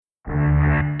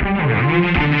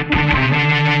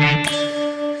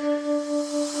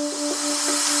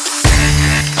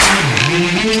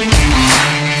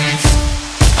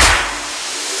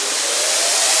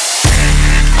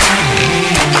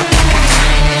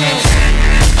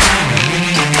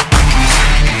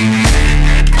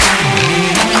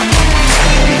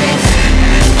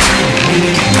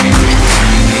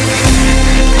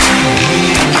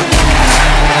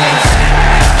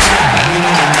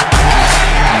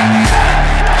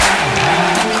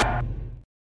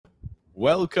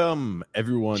Welcome,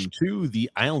 everyone, to the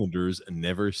Islanders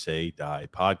Never Say Die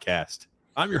podcast.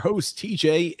 I'm your host,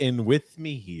 TJ, and with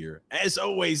me here, as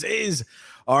always, is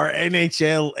our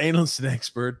NHL analyst and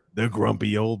expert, the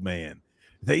grumpy old man.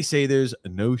 They say there's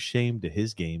no shame to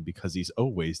his game because he's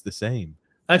always the same.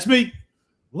 That's me.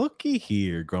 Looky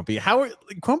here, Grumpy.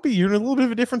 Grumpy, you're in a little bit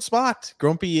of a different spot.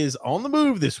 Grumpy is on the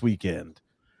move this weekend.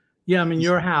 Yeah, I'm in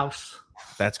your house.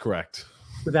 That's correct.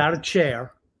 Without a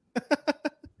chair.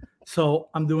 So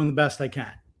I'm doing the best I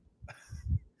can.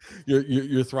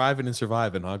 You're thriving and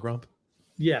surviving, huh, Grump?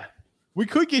 Yeah. We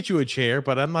could get you a chair,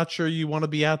 but I'm not sure you want to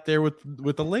be out there with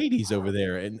the ladies over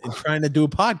there and trying to do a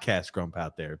podcast, Grump,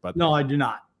 out there. But no, I do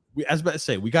not. I was about to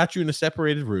say, we got you in a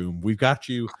separated room. We've got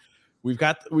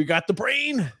the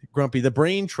brain, Grumpy. The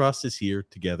brain trust is here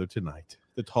together tonight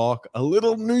to talk a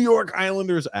little New York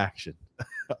Islanders action.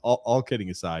 all kidding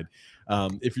aside,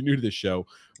 if you're new to this show,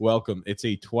 welcome. It's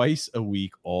a twice a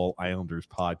week All Islanders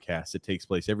podcast. It takes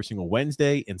place every single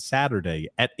Wednesday and Saturday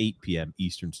at 8 p.m.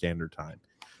 Eastern Standard Time.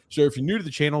 So if you're new to the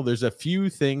channel, there's a few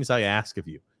things I ask of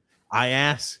you. I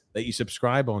ask that you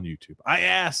subscribe on YouTube. I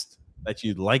ask that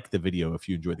you like the video if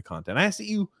you enjoy the content. I ask that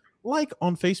you like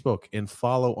on Facebook and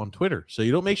follow on Twitter so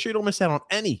you make sure you don't miss out on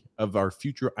any of our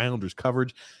future Islanders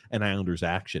coverage and Islanders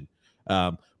action.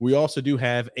 We also do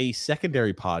have a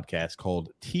secondary podcast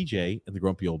called TJ and the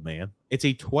Grumpy Old Man. It's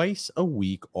a twice a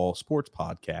week all sports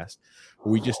podcast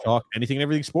where we just talk anything and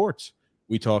everything sports.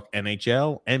 We talk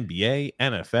NHL, NBA,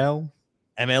 NFL,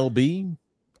 MLB,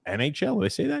 NHL. Did I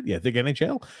say that? Yeah, I think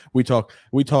NHL. We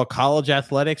talk college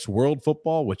athletics, world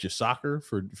football, which is soccer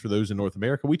for those in North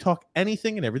America. We talk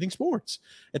anything and everything sports.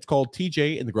 It's called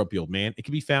TJ and the Grumpy Old Man. It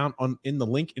can be found in the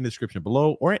link in the description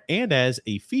below, and as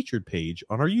a featured page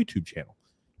on our YouTube channel.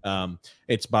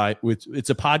 It's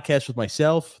a podcast with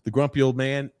myself, the Grumpy Old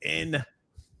Man, and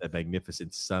the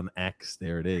magnificent Son X.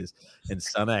 There it is, and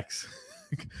Son X.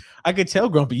 I could tell,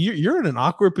 Grumpy, you're in an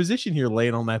awkward position here,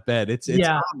 laying on that bed. It's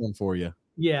a one for you.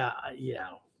 Yeah.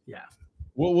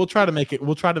 We'll try to make it.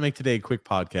 We'll try to make today a quick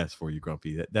podcast for you,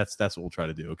 Grumpy. That's what we'll try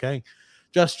to do. Okay,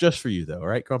 just for you though. All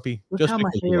right, Grumpy. Look just how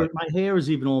my hair is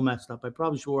even all messed up. I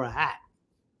probably should wear a hat.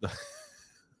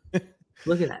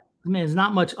 Look at that. I mean, there's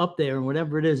not much up there, and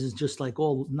whatever it is just like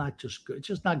all not just good. It's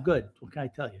just not good. What can I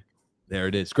tell you? There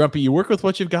it is, Grumpy. You work with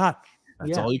what you've got.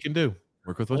 That's all you can do.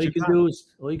 Work with what you can do.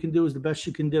 All you can do is the best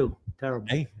you can do. Terrible.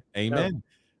 Hey, amen.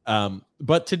 Terrible.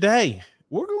 But today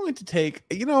we're going to take.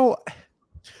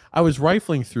 I was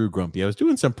rifling through, Grumpy. I was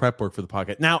doing some prep work for the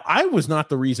podcast. Now, I was not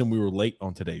the reason we were late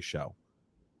on today's show.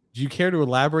 Do you care to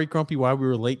elaborate, Grumpy, why we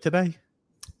were late today?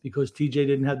 Because TJ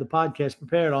didn't have the podcast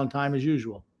prepared on time as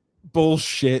usual.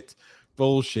 Bullshit.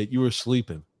 You were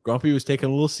sleeping. Grumpy was taking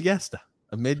a little siesta,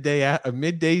 a midday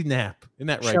nap. Isn't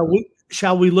that right?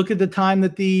 Shall we look at the time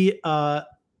that the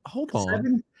hold on.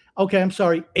 7? Okay, I'm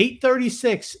sorry.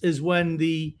 8:36 is when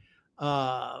the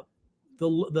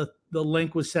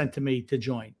link was sent to me to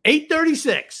join.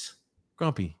 8:36.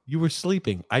 Grumpy, you were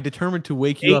sleeping. I determined to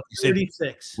wake you up. You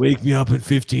said, wake me up in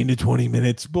 15 to 20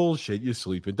 minutes. Bullshit, you're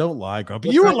sleeping. Don't lie, Grumpy.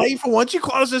 You were late for once. You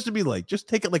caused us to be late. Just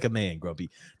take it like a man, Grumpy.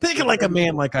 Take it like a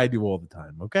man, like I do all the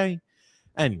time. Okay.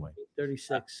 Anyway,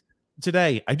 36.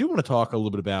 Today, I do want to talk a little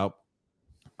bit about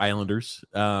Islanders.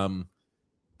 I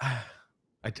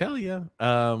tell you,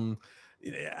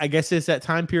 I guess it's that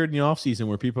time period in the offseason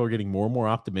where people are getting more and more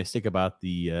optimistic about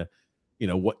the,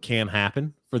 what can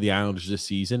happen for the Islanders this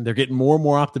season. They're getting more and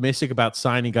more optimistic about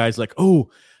signing guys like,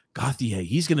 Gauthier,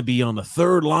 he's going to be on the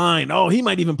third line. Oh, he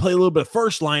might even play a little bit of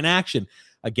first line action.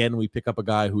 Again, we pick up a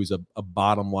guy who's a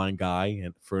bottom line guy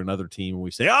and for another team, and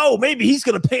we say, maybe he's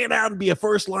going to pan out and be a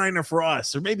first liner for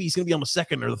us, or maybe he's going to be on the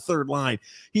second or the third line.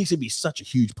 He's going to be such a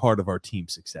huge part of our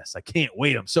team's success. I can't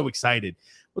wait. I'm so excited.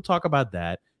 We'll talk about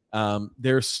that.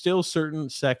 There's still certain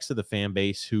sects of the fan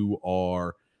base who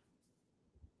are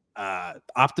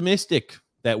optimistic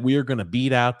that we're going to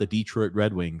beat out the Detroit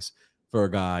Red Wings for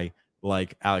a guy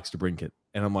like Alex DeBrincat.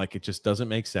 And I'm like, it just doesn't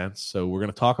make sense. So we're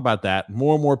going to talk about that.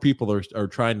 More and more people are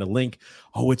trying to link,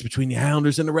 it's between the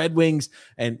Islanders and the Red Wings.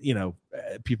 And,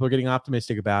 people are getting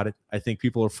optimistic about it. I think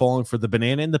people are falling for the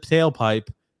banana in the tailpipe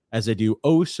as they do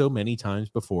so many times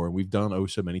before. We've done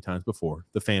so many times before.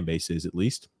 The fan base is, at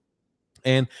least.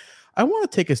 And I want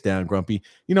to take us down, Grumpy.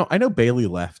 I know Bailey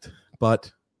left,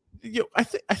 but I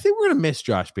think we're going to miss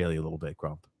Josh Bailey a little bit,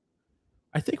 Grump.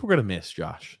 I think we're going to miss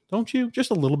Josh. Don't you?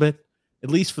 Just a little bit. At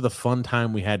least for the fun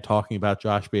time we had talking about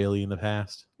Josh Bailey in the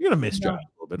past. You're going to miss Josh a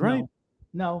little bit, right?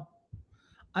 No.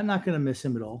 I'm not going to miss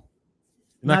him at all.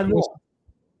 Not at all.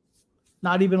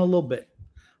 Not even a little bit.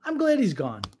 I'm glad he's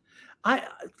gone.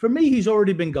 For me, he's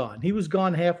already been gone. He was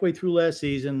gone halfway through last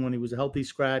season when he was a healthy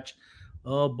scratch.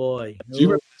 Oh boy. Do you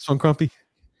remember this one, Grumpy?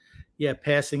 Yeah,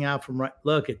 passing out from right.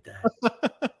 Look at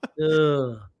that.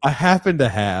 Ugh. I happen to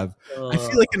have. I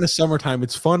feel like in the summertime,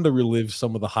 it's fun to relive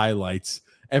some of the highlights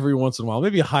every once in a while.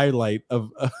 Maybe a highlight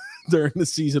of during the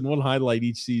season, one highlight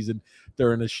each season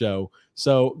during the show.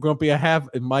 So, Grumpy, I have,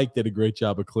 and Mike did a great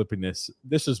job of clipping this.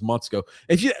 This is months ago.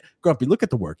 Grumpy, look at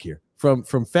the work here from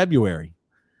February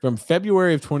of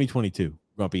 2022.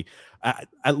 Grumpy,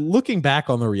 looking back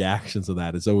on the reactions of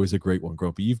that is always a great one.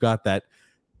 Grumpy, you've got that.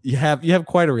 You have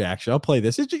quite a reaction. I'll play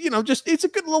this. It's it's a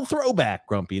good little throwback,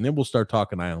 Grumpy, and then we'll start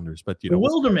talking Islanders. But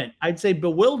bewilderment. I'd say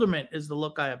bewilderment is the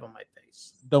look I have on my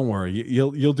face. Don't worry,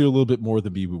 you'll do a little bit more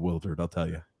than be bewildered. I'll tell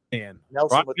you. And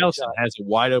Nelson has a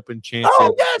wide open chance.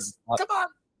 Oh yes, come on.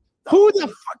 Who the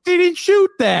fuck didn't shoot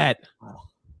that?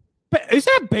 Is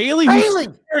that Bailey? Bailey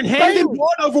and handed one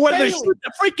over when they shoot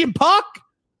the freaking puck.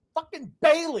 Fucking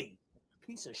Bailey,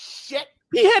 piece of shit.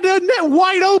 He had the net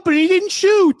wide open. He didn't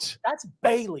shoot. That's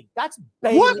Bailey.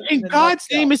 What in God's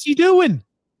name is he doing?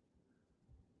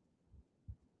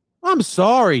 I'm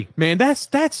sorry, man. That's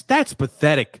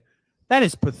pathetic. That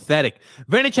is pathetic.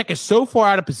 Vanacek is so far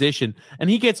out of position, and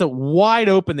he gets it wide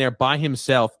open there by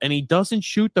himself, and he doesn't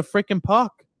shoot the freaking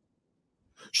puck.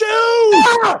 Shoot!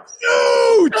 Ah!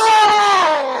 Shoot!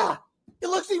 Ah! It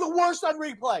looks even worse on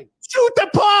replay. Shoot the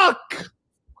puck!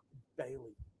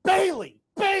 Bailey.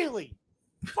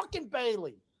 Fucking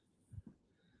Bailey.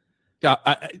 Yeah,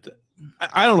 I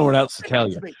don't know what else to tell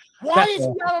you. Why is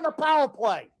he not on a power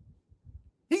play?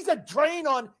 He's a drain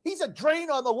on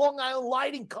the Long Island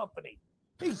Lighting Company.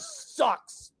 He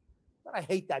sucks. But I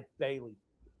hate that Bailey.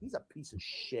 He's a piece of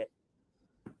shit.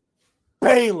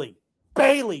 Bailey.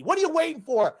 What are you waiting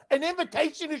for? An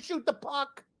invitation to shoot the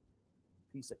puck?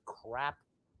 Piece of crap.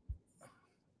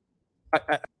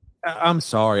 I'm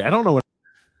sorry. I don't know what.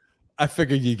 I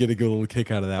figured you'd get a good little kick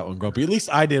out of that one, Grumpy. At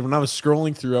least I did. When I was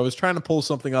scrolling through, I was trying to pull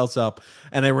something else up,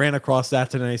 and I ran across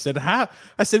that today.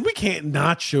 I said, we can't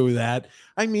not show that.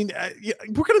 I mean,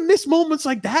 we're going to miss moments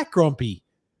like that, Grumpy.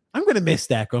 I'm going to miss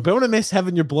that, Grumpy. I want to miss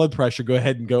having your blood pressure go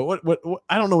ahead and go. What?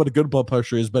 I don't know what a good blood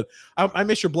pressure is, but I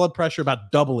miss your blood pressure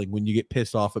about doubling when you get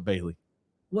pissed off at Bailey.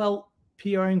 Well,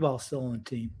 Pierre Engvall's still on the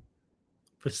team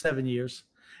for 7 years.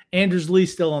 Anders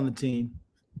Lee's still on the team.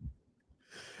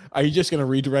 Are you just going to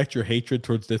redirect your hatred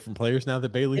towards different players now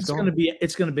that Bailey's gone?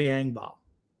 It's going to be Engvall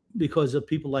because of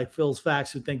people like Phil's Facts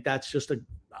who think that's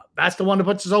the one that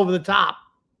puts us over the top.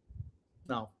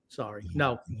 No, sorry.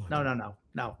 No.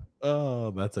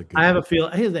 Oh, that's a good I have a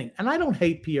feeling. Here's the thing, and I don't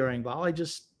hate Pierre Engvall. I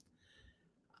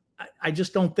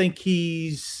just don't think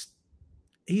he's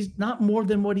not more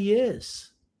than what he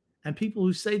is. And people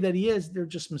who say that he is, they're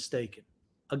just mistaken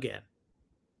again.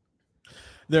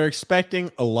 They're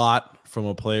expecting a lot from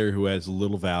a player who has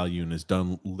little value and has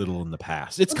done little in the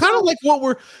past. It's kind of like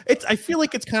I feel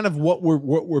like it's kind of what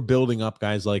we're building up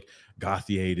guys like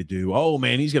Gauthier to do. Oh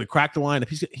man, he's going to crack the lineup.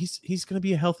 He's going to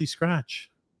be a healthy scratch.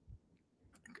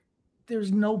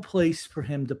 There's no place for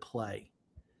him to play.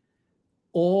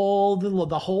 All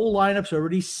the whole lineup's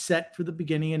already set for the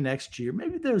beginning of next year.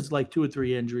 Maybe there's like 2 or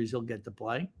 3 injuries he'll get to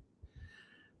play.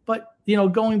 But,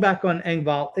 going back on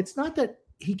Engvall, it's not that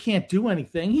he can't do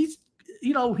anything. He's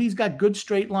got good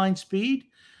straight line speed.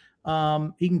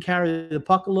 He can carry the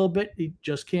puck a little bit. He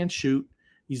just can't shoot.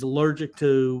 He's allergic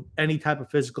to any type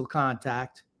of physical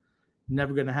contact.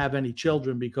 Never going to have any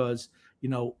children because,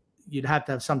 you'd have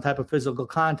to have some type of physical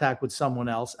contact with someone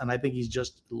else. And I think he's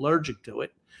just allergic to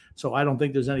it. So I don't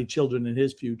think there's any children in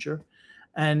his future.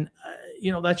 And,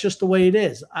 that's just the way it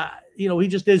is. He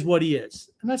just is what he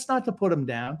is. And that's not to put him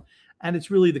down. And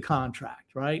it's really the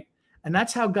contract, right? And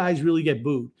that's how guys really get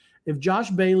booed. If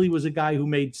Josh Bailey was a guy who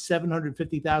made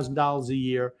 $750,000 a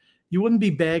year, you wouldn't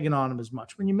be bagging on him as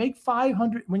much. When you make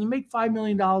 $5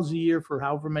 million a year for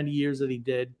however many years that he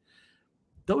did,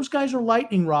 those guys are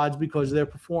lightning rods because of their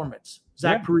performance.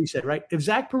 Zach Parise, right? If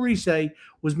Zach Parise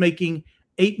was making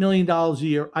 $8 million a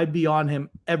year, I'd be on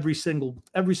him every single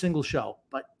show.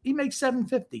 But he makes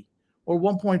 $750 or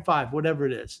 1.5, whatever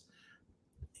it is.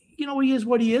 He is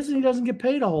what he is, and he doesn't get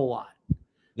paid a whole lot.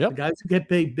 Yep. The guys who get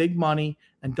paid big money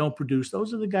and don't produce,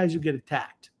 those are the guys who get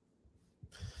attacked.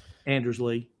 Anders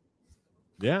Lee.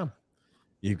 Yeah.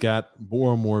 You've got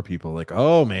more and more people like,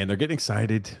 oh, man, they're getting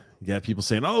excited. You got people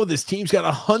saying, oh, this team's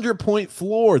got 100-point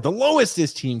floor. The lowest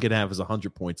this team can have is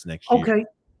 100 points next year. Okay.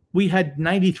 We had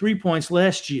 93 points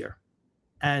last year.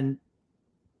 And,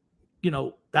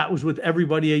 that was with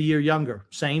everybody a year younger.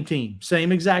 Same team.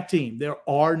 Same exact team. There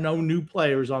are no new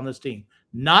players on this team.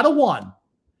 Not a one.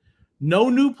 No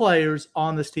new players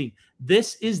on this team.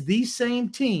 This is the same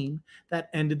team that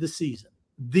ended the season.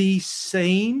 The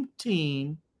same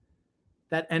team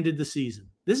that ended the season.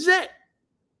 This is it.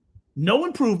 No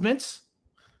improvements.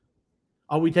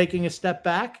 Are we taking a step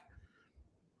back?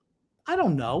 I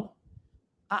don't know.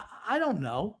 I don't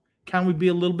know. Can we be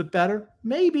a little bit better?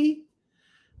 Maybe.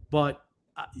 But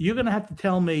you're going to have to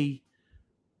tell me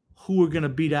who we're going to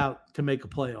beat out to make a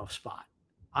playoff spot.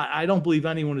 I don't believe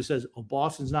anyone who says, oh,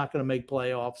 Boston's not going to make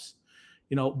playoffs.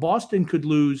 Boston could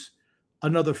lose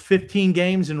another 15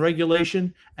 games in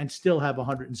regulation and still have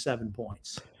 107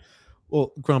 points.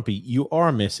 Well, Grumpy, you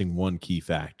are missing one key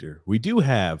factor. We do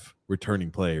have returning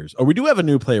players, or we do have a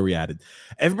new player we added.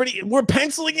 Everybody, we're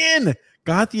penciling in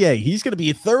Gauthier. He's going to be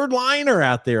a third liner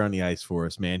out there on the ice for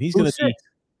us, man. He's going to be.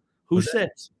 Who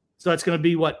sits? So that's going to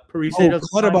be what? Parise doesn't.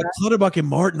 Clutterbuck and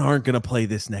Martin aren't going to play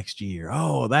this next year.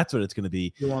 Oh, that's what it's going to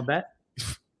be. You want to bet?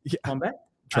 Yeah. Want to bet?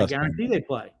 I guarantee they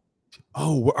play.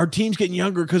 Oh, our team's getting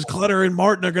younger because Clutter and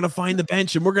Martin are going to find the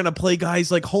bench, and we're going to play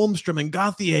guys like Holmstrom and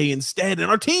Gauthier instead.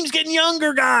 And our team's getting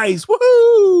younger, guys.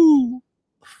 Woohoo!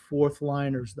 Fourth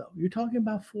liners, though. You're talking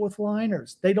about fourth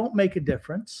liners. They don't make a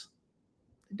difference.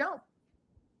 They don't.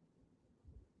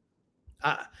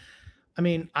 I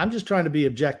mean, I'm just trying to be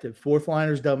objective. Fourth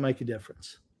liners don't make a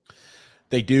difference.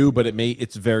 They do, but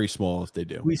it's very small if they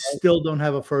do. We still don't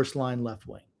have a first line left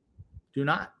wing. Do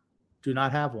not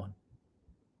have one.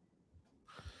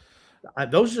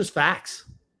 Those are just facts.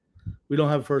 We don't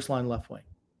have a first line left wing.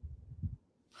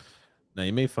 Now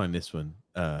you may find this one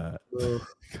kind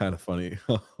of funny.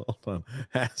 Hold on.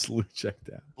 Has Lou checked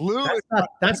out? Lou,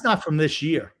 that's not from this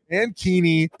year. And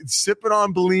Keeney sipping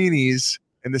on Bellinis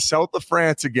in the south of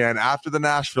France again after the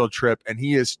Nashville trip, and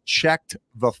he is checked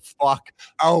the fuck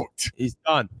out. He's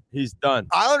done.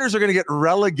 Islanders are going to get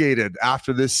relegated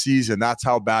after this season. That's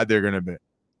how bad they're going to be.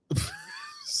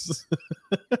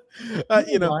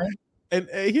 And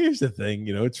here's the thing,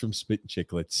 it's from Spit and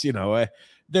Chicklets.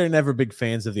 They're never big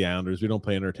fans of the Islanders. We don't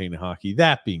play entertaining hockey.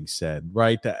 That being said,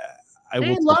 right? They're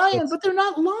lying, but they're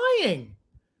not lying.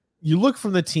 You look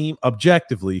from the team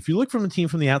objectively. If you look from the team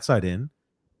from the outside in,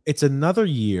 it's another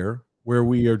year where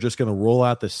we are just going to roll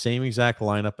out the same exact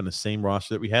lineup and the same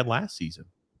roster that we had last season.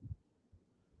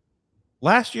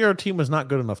 Last year, our team was not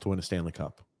good enough to win a Stanley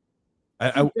Cup.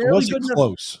 I wasn't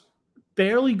close.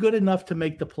 Barely good enough to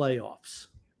make the playoffs.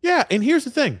 Yeah, and here's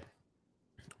the thing.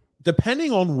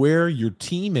 Depending on where your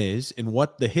team is and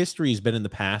what the history has been in the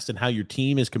past and how your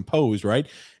team is composed, right?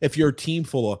 If you're a team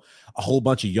full of a whole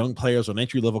bunch of young players on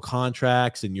entry-level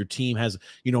contracts and your team has,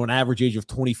 an average age of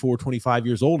 24, 25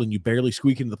 years old and you barely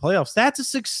squeak into the playoffs, that's a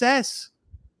success.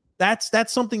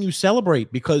 That's something you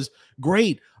celebrate because,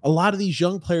 great, a lot of these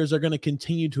young players are going to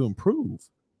continue to improve.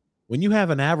 When you have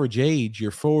an average age,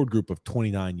 your forward group of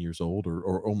 29 years old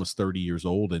or almost 30 years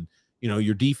old, and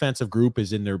your defensive group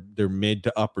is in their mid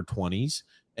to upper 20s,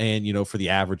 and for the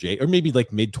average age, or maybe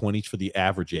like mid 20s for the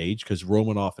average age, because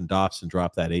Romanoff and Dobson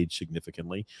dropped that age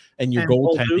significantly, and your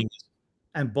goaltending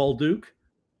and Bolduc.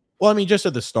 Well, I mean, just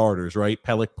at the starters, right?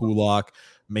 Pelech, Pulak,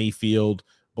 Mayfield,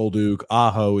 Bolduc,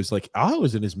 Aho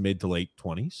is in his mid to late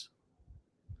 20s.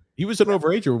 He was an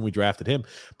overager when we drafted him.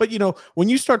 But, when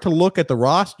you start to look at the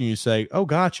roster, you say, oh,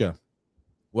 gotcha.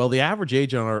 Well, the average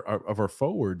age of our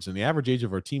forwards and the average age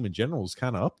of our team in general is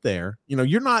kind of up there.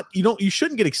 You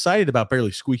shouldn't get excited about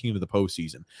barely squeaking into the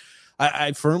postseason.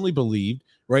 I firmly believed,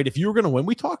 right? If you were going to win,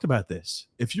 we talked about this.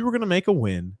 If you were going to make a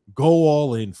win, go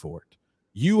all in for it.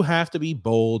 You have to be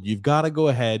bold. You've got to go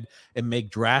ahead and make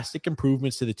drastic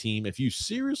improvements to the team if you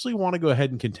seriously want to go ahead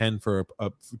and contend for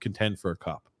a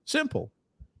cup. Simple.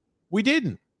 We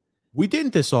didn't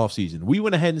this offseason. We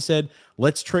went ahead and said,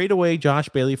 let's trade away Josh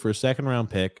Bailey for a second-round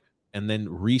pick and then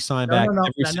re-sign back.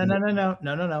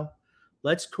 No.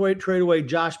 Let's trade away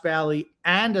Josh Bailey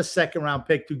and a second-round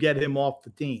pick to get him off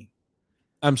the team.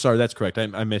 I'm sorry, that's correct. I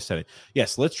missaid it.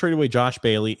 Yes, let's trade away Josh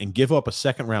Bailey and give up a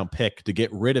second-round pick to get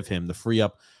rid of him to free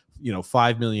up,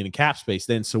 $5 million in cap space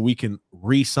then so we can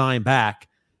re-sign back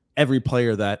every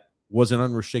player that was an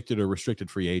unrestricted or restricted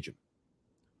free agent.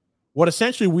 What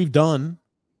essentially we've done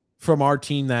from our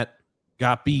team that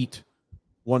got beat,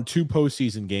 won 2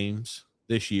 postseason games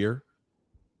this year,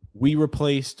 we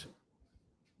replaced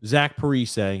Zach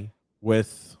Parise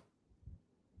with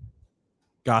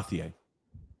Gauthier.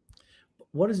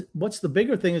 What's the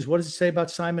bigger thing is what does it say about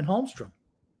Simon Holmstrom?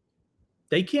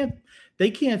 They can't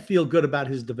feel good about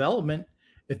his development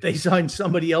if they sign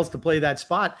somebody else to play that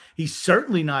spot. He's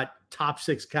certainly not top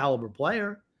 6 caliber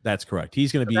player. That's correct.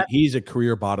 He's a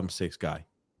career bottom 6 guy.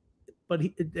 But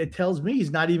it tells me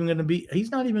he's not even going to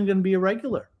be a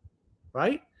regular,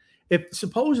 right? If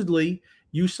supposedly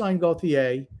you sign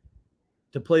Gauthier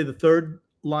to play the third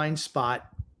line spot,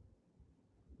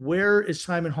 where is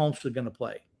Simon Holmstrom going to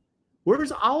play? Where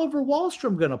is Oliver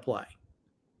Wahlstrom going to play?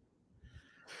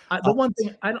 The one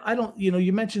thing I don't,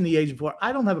 you mentioned the age before.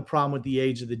 I don't have a problem with the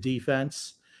age of the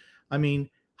defense. I mean,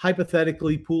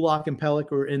 hypothetically, Pulak and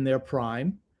Pelech are in their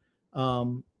prime.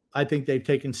 I think they've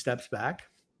taken steps back.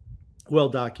 Well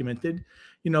documented.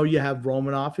 You have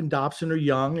Romanoff and Dobson are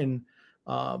young, and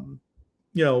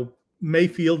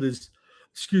Mayfield is,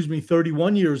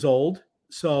 31 years old.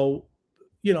 So,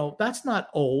 that's not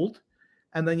old.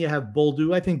 And then you have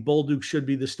Bolduc. I think Bolduc should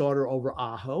be the starter over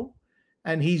Aho,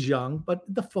 and he's young, but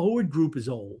the forward group is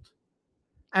old.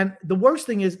 And the worst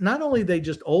thing is, not only are they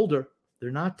just older,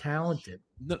 they're not talented.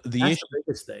 That's the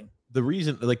biggest thing. The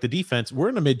reason, like the defense, we're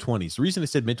in the mid-20s. The reason I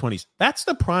said mid-20s, that's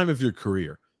the prime of your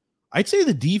career. I'd say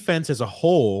the defense as a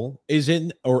whole is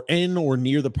in or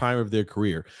near the prime of their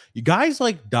career. You guys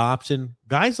like Dobson,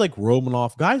 guys like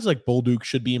Romanoff, guys like Bolduc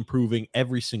should be improving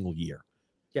every single year.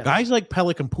 Yes. Guys like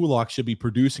Pelech and Pulak should be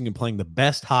producing and playing the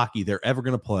best hockey they're ever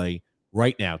going to play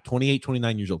right now, 28,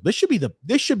 29 years old. This should be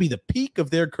the peak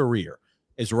of their career,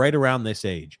 is right around this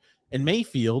age. And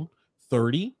Mayfield,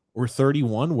 30 or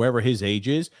 31, wherever his age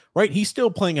is, right? He's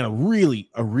still playing at a really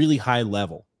high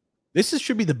level. This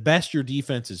should be the best your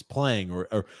defense is playing,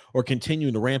 or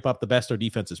continuing to ramp up the best our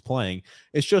defense is playing.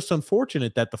 It's just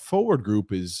unfortunate that the forward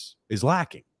group is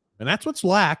lacking. And that's what's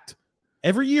lacked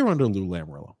every year under Lou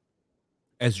Lamoriello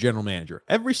as general manager,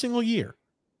 every single year.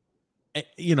 I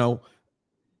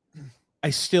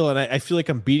feel like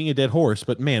I'm beating a dead horse,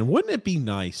 but man, wouldn't it be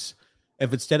nice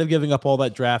if instead of giving up all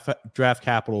that draft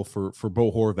capital for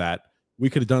Bo Horvat, we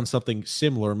could have done something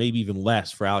similar, maybe even less,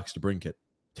 for Alex DeBrincat?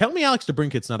 Tell me Alex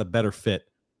DeBrincat's not a better fit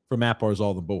for Matt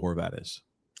Barzal than Bo Horvat is.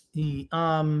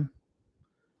 Because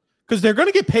they're going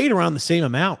to get paid around the same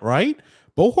amount, right?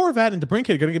 Bo Horvat and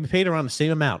DeBrincat are going to get paid around the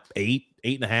same amount,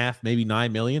 8.5, maybe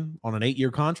 $9 million on an 8-year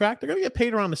contract. They're going to get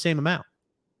paid around the same amount.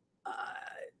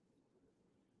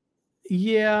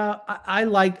 Yeah,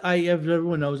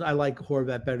 everyone knows I like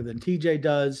Horvat better than TJ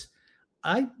does.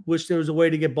 I wish there was a way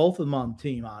to get both of them on the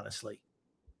team, honestly.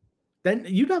 Then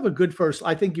you'd have a good first.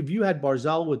 I think if you had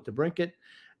Barzal with DeBrincat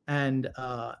and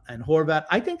Horvat,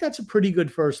 I think that's a pretty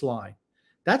good first line.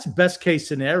 That's best case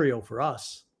scenario for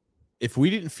us. If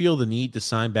we didn't feel the need to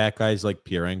sign back guys like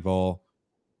Pierre Engvall,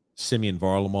 Simeon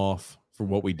Varlamov for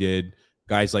what we did,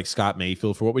 guys like Scott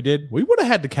Mayfield for what we did, we would have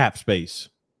had the cap space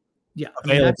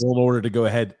available in order to go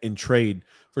ahead and trade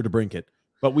for DeBrincat.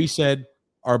 But we said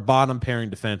our bottom pairing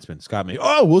defenseman, Scott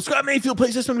Mayfield. Scott Mayfield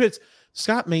plays this one bits.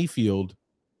 Scott Mayfield,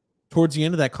 towards the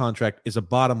end of that contract, is a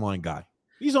bottom line guy.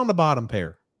 He's on the bottom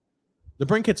pair.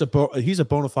 DeBrincat's he's a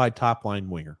bona fide top line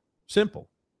winger. Simple.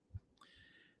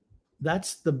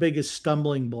 That's the biggest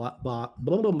stumbling block.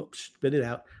 Spit it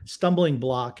out. Stumbling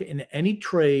block in any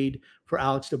trade for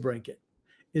Alex DeBrincat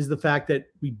is the fact that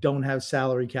we don't have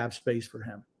salary cap space for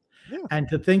him. Yeah. And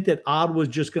to think that Ottawa's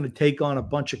just going to take on a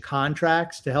bunch of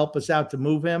contracts to help us out to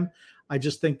move him, I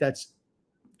just think that's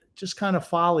just kind of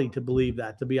folly to believe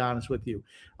that, to be honest with you.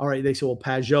 All right, they say, well,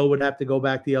 Pajot would have to go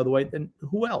back the other way. Then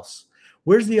who else?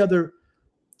 Where's the other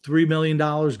 $3 million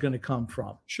going to come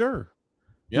from? Sure.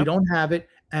 Yep. We don't have it.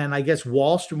 And I guess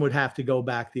Wallstrom would have to go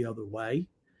back the other way.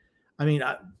 I mean,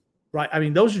 right. I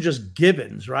mean, those are just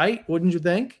givens, right? Wouldn't you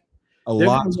think? A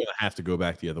lot's going to have to go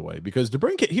back the other way because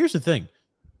DeBrincat, here's the thing.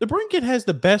 DeBrincat has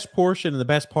the best portion and the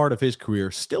best part of his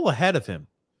career still ahead of him.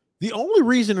 The only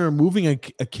reason they're moving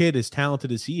a kid as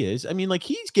talented as he is, I mean, like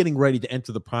he's getting ready to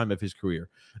enter the prime of his career.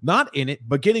 Not in it,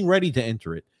 but getting ready to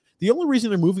enter it. The only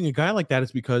reason they're moving a guy like that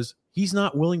is because he's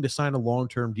not willing to sign a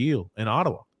long-term deal in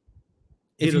Ottawa.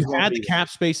 If you had the cap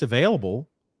space available,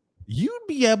 you'd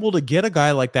be able to get a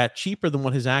guy like that cheaper than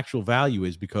what his actual value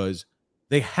is because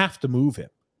they have to move him.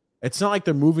 It's not like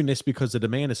they're moving this because the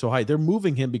demand is so high. They're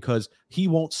moving him because he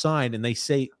won't sign, and they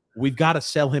say, we've got to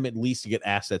sell him at least to get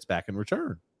assets back in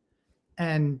return.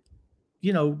 And,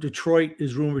 Detroit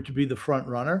is rumored to be the front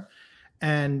runner.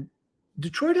 And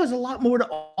Detroit has a lot more to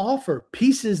offer,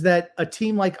 pieces that a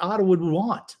team like Ottawa would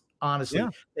want, honestly. Yeah.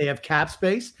 They have cap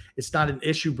space. It's not an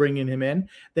issue bringing him in.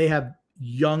 They have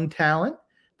young talent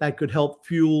that could help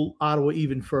fuel Ottawa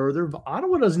even further. But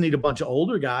Ottawa doesn't need a bunch of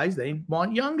older guys. They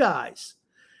want young guys.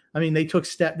 I mean, they took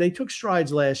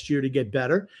strides last year to get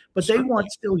better, but they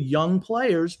want still young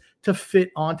players to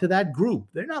fit onto that group.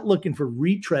 They're not looking for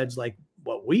retreads like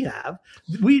what we have.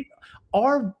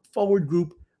 Our forward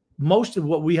group, most of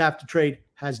what we have to trade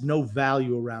has no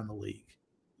value around the league.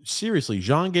 Seriously,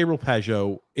 Jean-Gabriel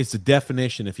Pajot is the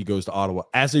definition if he goes to Ottawa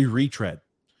as a retread.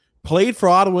 Played for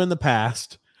Ottawa in the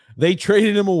past. They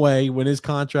traded him away when his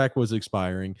contract was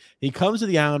expiring. He comes to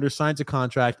the Islanders, signs a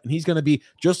contract, and he's going to be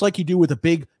just like you do with a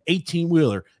big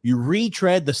 18-wheeler. You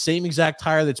retread the same exact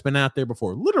tire that's been out there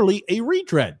before. Literally a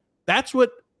retread. That's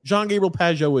what Jean-Gabriel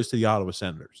Pageau is to the Ottawa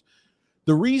Senators.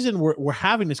 The reason we're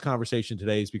having this conversation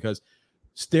today is because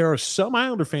there are some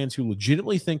Islander fans who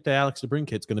legitimately think that Alex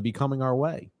DeBrincat's going to be coming our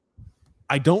way.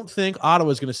 I don't think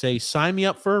Ottawa is going to say, sign me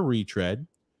up for a retread.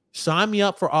 Sign me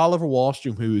up for Oliver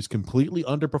Wahlstrom, who is completely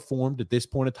underperformed at this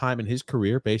point in time in his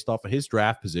career based off of his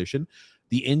draft position.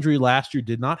 The injury last year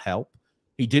did not help.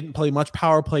 He didn't play much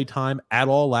power play time at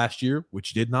all last year,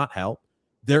 which did not help.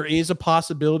 There is a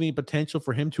possibility and potential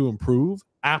for him to improve,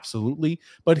 absolutely,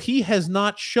 but he has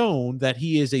not shown that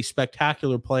he is a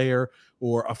spectacular player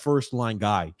or a first-line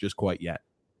guy just quite yet.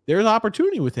 There's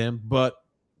opportunity with him, but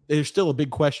there's still a big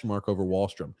question mark over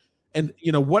Wahlstrom. And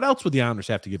what else would the Islanders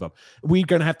have to give up? We're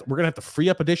gonna have to free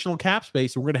up additional cap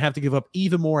space, and we're gonna have to give up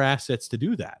even more assets to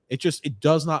do that. It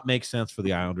does not make sense for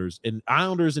the Islanders. And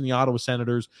Islanders and the Ottawa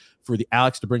Senators for the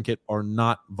Alex DeBrincat are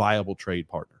not viable trade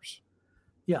partners.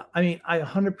 Yeah, I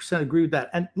 100% agree with that.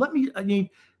 And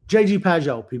JG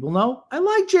Pageau, people know I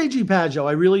like JG Pageau.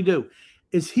 I really do.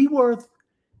 Is he worth,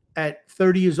 at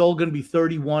 30 years old, going to be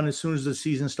 31 as soon as the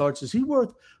season starts, is he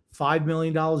worth $5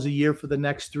 million a year for the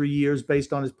next 3 years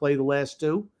based on his play the last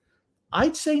two?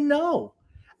 I'd say no.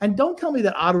 And don't tell me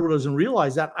that Ottawa doesn't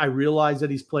realize that. I realize that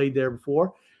he's played there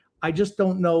before. I just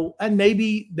don't know. And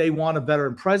maybe they want a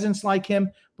veteran presence like him,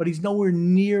 but he's nowhere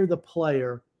near the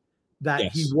player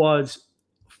that he was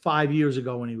 5 years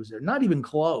ago when he was there. Not even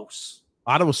close.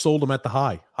 Ottawa sold him at the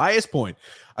highest point.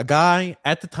 A guy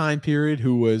at the time period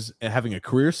who was having a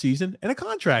career season and a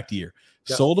contract year.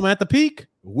 Yep. Sold him at the peak.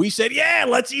 We said, yeah,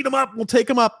 let's eat him up. We'll take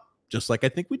him up. Just like I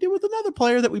think we did with another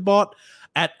player that we bought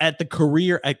at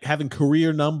having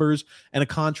career numbers and a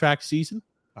contract season.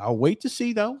 I'll wait to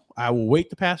see, though. I will wait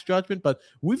to pass judgment, but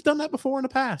we've done that before in the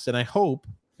past, and I hope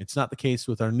it's not the case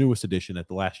with our newest addition at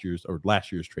the last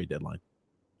year's trade deadline.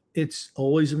 It's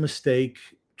always a mistake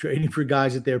trading for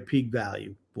guys at their peak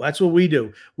value. Well, that's what we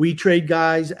do. We trade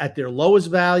guys at their lowest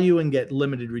value and get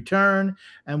limited return,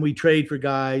 and we trade for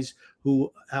guys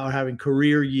who are having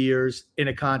career years in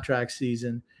a contract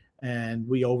season, and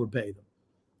we overpay them.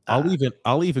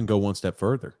 I'll even go one step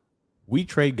further. We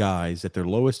trade guys at their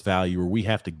lowest value, or we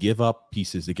have to give up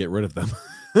pieces to get rid of them.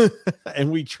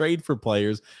 And we trade for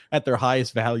players at their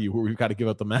highest value, where we've got to give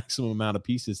up the maximum amount of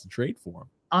pieces to trade for them.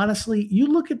 Honestly, you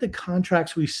look at the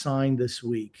contracts we signed this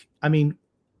week. In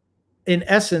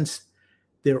essence,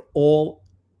 they're all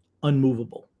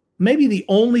unmovable. Maybe the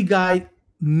only guy,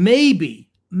 maybe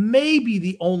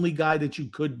the only guy that you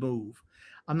could move,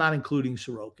 I'm not including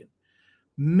Sorokin,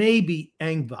 maybe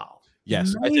Engvall.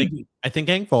 Yes, maybe. I think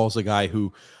Engvall is a guy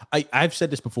who I've said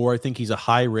this before. I think he's a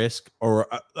high risk or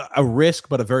a risk,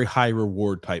 but a very high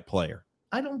reward type player.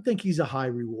 I don't think he's a high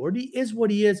reward. He is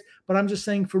what he is, but I'm just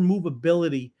saying for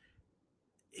movability,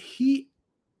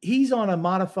 he's on a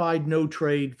modified no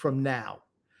trade from now.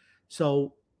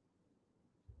 So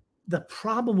the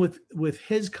problem with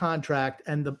his contract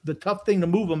and the tough thing to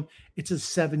move him, it's a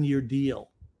 7-year deal.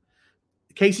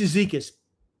 Casey Cizikas,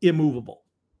 immovable.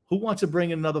 Who wants to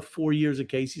bring in another 4 years of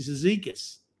Casey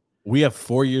Cizikas? We have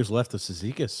 4 years left of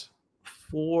Cizikas.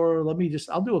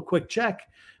 I'll do a quick check.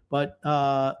 But,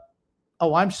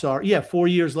 I'm sorry. Yeah, 4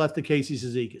 years left of Casey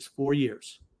Cizikas. 4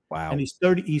 years. Wow. And he's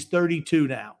 32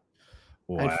 now.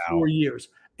 Wow. At 4 years.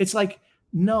 It's like,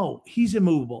 no, he's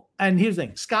immovable. And here's the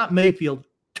thing. Scott Mayfield,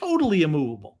 totally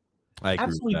immovable. I agree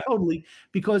Absolutely, with that. totally.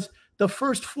 Because the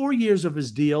first 4 years of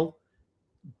his deal,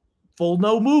 full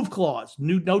no move clause,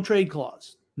 no trade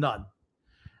clause, none.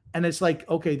 And it's like,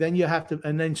 okay, then you have to,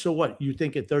 and then so what? You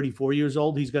think at 34 years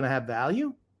old, he's going to have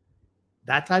value?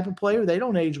 That type of player, they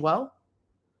don't age well.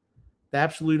 They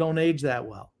absolutely don't age that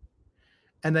well.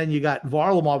 And then you got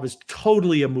Varlamov is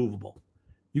totally immovable.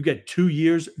 You get 2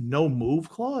 years, no move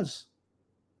clause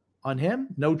on him,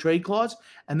 no trade clause,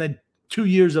 and then 2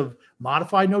 years of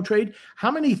modified no trade.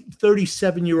 How many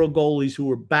 37-year-old goalies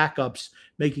who are backups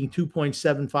making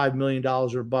 $2.75 million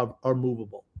or above are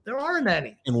movable? There aren't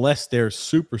any. Unless they're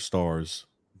superstars,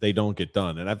 they don't get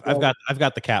done. And I've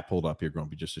got the cap pulled up here,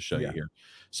 Grumpy, just to show you here.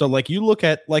 So you look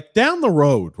at down the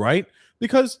road, right?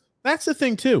 Because that's the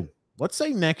thing too. Let's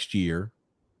say next year,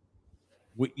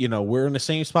 we're in the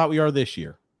same spot we are this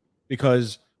year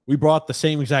because we brought the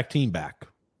same exact team back.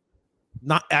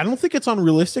 I don't think it's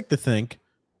unrealistic to think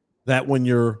that when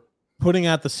you're putting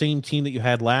out the same team that you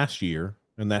had last year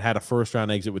and that had a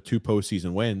first-round exit with 2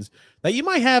 postseason wins, that you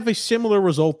might have a similar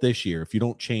result this year if you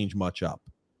don't change much up.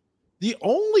 The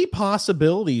only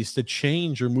possibilities to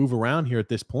change or move around here at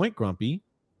this point, Grumpy,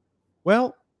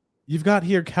 well, you've got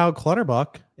here Cal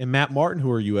Clutterbuck and Matt Martin,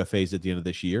 who are UFAs at the end of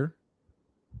this year.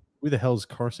 Who the hell's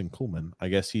Carson Kuhlman? I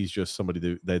guess he's just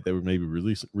somebody that they were maybe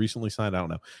recently signed. I don't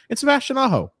know. And Sebastian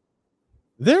Aho.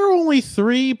 There are only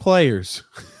 3 players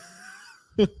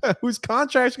whose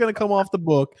contracts are going to come off the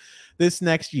book this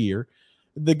next year.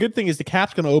 The good thing is the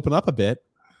cap's going to open up a bit,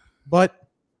 but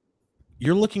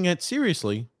you're looking at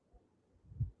seriously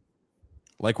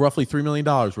like roughly $3 million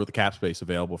worth of cap space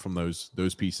available from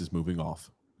those pieces moving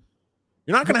off.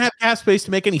 You're not going to have cap space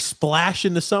to make any splash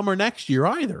in the summer next year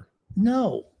either.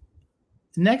 No.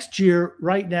 Next year,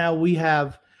 right now, we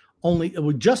have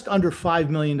we're just under $5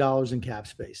 million in cap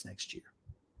space next year.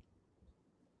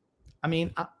 I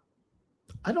mean,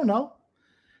 I don't know.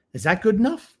 Is that good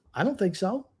enough? I don't think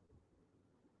so.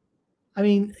 I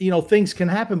mean, things can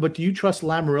happen, but do you trust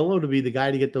Lamoriello to be the guy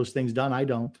to get those things done? I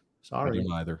don't. Sorry. I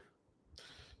don't either.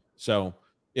 So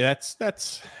yeah,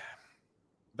 that's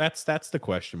the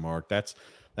question mark. That's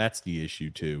the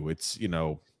issue too. It's,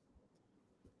 you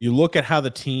look at how the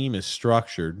team is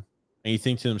structured and you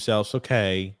think to themselves,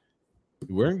 okay,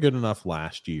 we weren't good enough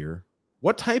last year.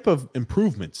 What type of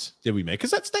improvements did we make? Because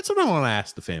that's what I want to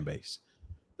ask the fan base.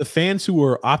 The fans who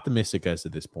are optimistic as to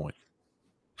this point.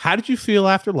 How did you feel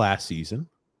after last season?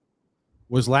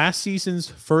 Was last season's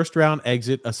first round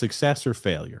exit a success or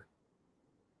failure?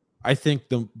 I think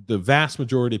the vast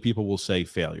majority of people will say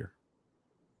failure.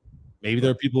 Maybe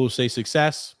there are people who say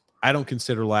success. I don't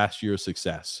consider last year a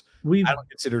success. I don't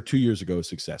consider 2 years ago a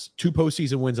success. 2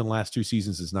 postseason wins in the last 2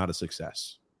 seasons is not a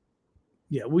success.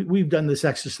 Yeah, we've done this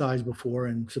exercise before,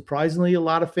 and surprisingly, a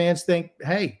lot of fans think,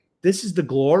 hey, this is the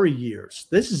glory years.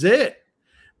 This is it.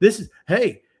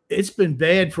 Hey, it's been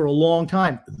bad for a long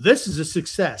time. This is a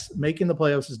success. Making the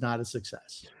playoffs is not a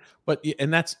success. But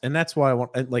and that's why I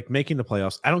want, like, making the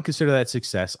playoffs. I don't consider that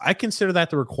success. I consider that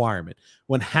the requirement.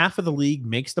 When half of the league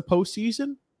makes the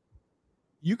postseason,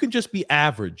 you can just be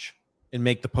average and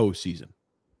make the postseason.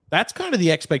 That's kind of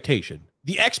the expectation.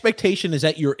 The expectation is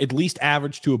that you're at least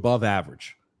average to above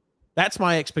average. That's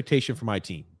my expectation for my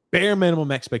team. Bare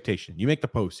minimum expectation. You make the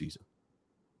postseason.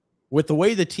 With the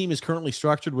way the team is currently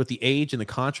structured, with the age and the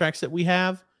contracts that we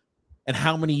have, and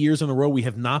how many years in a row we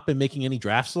have not been making any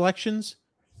draft selections,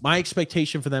 my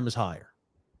expectation for them is higher.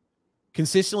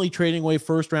 Consistently trading away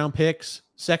first-round picks,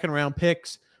 second-round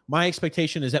picks, my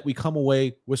expectation is that we come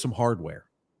away with some hardware.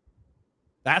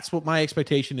 That's what my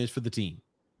expectation is for the team.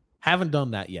 Haven't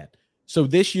done that yet. So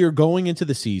this year, going into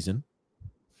the season,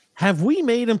 have we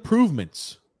made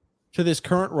improvements to this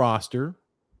current roster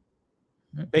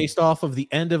based off of the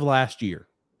end of last year?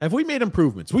 Have we made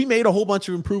improvements? We made a whole bunch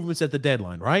of improvements at the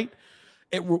deadline, right?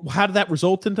 How did that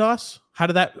result into us? How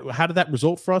did that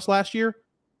result for us last year?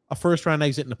 A first-round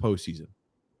exit in the postseason.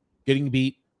 Getting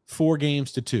beat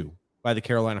 4-2 by the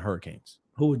Carolina Hurricanes.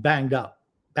 Who was banged up.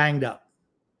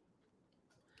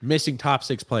 Missing top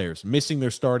 6 players, missing their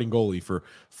starting goalie for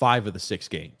 5 of the 6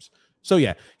 games. So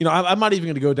yeah, I'm not even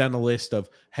going to go down the list of,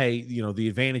 hey, the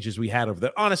advantages we had over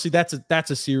there. Honestly, that's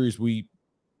a series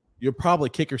you'll probably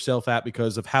kick yourself at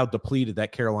because of how depleted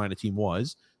that Carolina team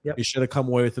was. Yep. You should have come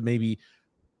away with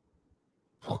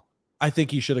I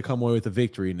think you should have come away with a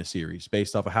victory in the series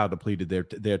based off of how depleted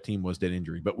their team was, that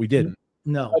injury, but we didn't.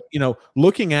 No. But,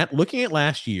 looking at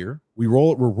last year, we're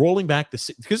rolling back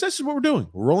because this is what we're doing.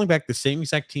 We're rolling back the same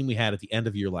exact team we had at the end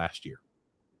of year last year.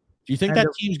 Do you think that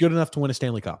team's good enough to win a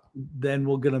Stanley Cup? Then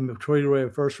we're going to trade away a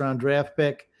first-round draft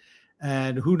pick,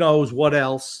 and who knows what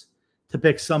else to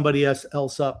pick somebody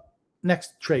else up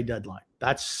next trade deadline.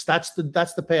 That's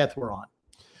the path we're on.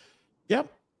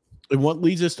 Yep. And what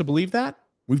leads us to believe that?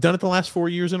 We've done it the last 4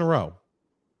 years in a row.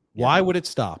 Why would it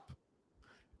stop?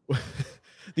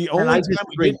 The only time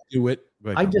we didn't do it.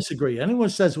 I disagree. Anyone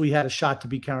says we had a shot to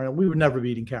beat Carolina, we were never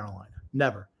beating Carolina.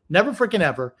 Never freaking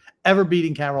ever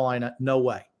beating Carolina. No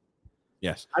way.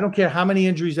 Yes. I don't care how many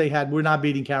injuries they had. We're not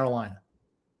beating Carolina.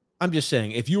 I'm just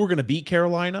saying, if you were going to beat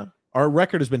Carolina, our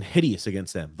record has been hideous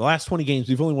against them. The last 20 games,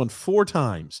 we've only won 4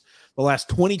 times. The last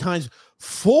 20 times,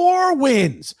 4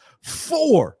 wins.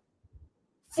 4.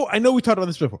 I know we talked about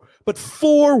this before, but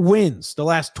 4 wins. The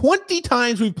last 20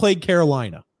 times we've played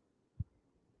Carolina.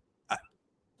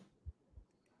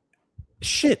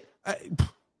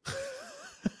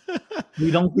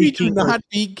 We do not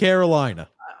beat Carolina.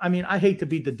 I mean, I hate to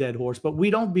beat the dead horse, but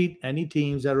we don't beat any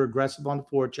teams that are aggressive on the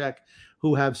forecheck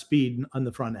who have speed on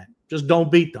the front end. Just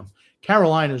don't beat them.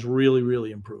 Carolina's really,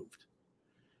 really improved.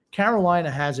 Carolina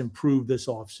has improved this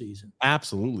offseason.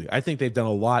 Absolutely. I think they've done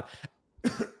a lot.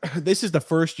 This is the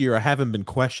first year I haven't been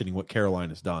questioning what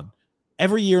Carolina's done.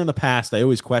 Every year in the past, I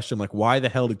always question, like, why the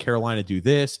hell did Carolina do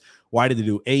this? Why did they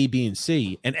do A, B, and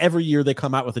C? And every year they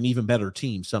come out with an even better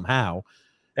team somehow.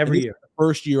 Every year.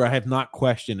 First year, I have not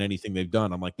questioned anything they've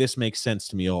done. I'm like, this makes sense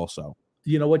to me also.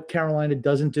 You know what Carolina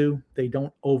doesn't do? They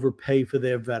don't overpay for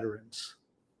their veterans.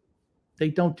 They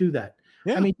don't do that.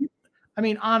 Yeah. I mean, I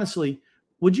mean, honestly,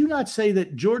 would you not say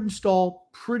that Jordan Stahl,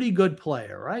 pretty good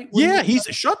player, right? Yeah, he's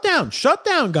a shutdown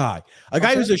guy. A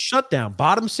guy who's a shutdown,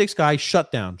 bottom six guy,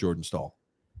 shutdown Jordan Stahl.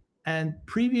 And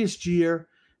previous year,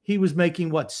 he was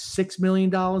making what, $6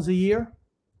 million a year?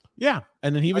 Yeah,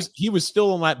 and then he was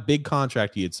still on that big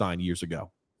contract he had signed years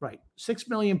ago. Right, $6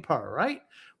 million per. Right.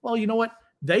 Well, you know what?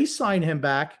 They signed him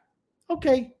back.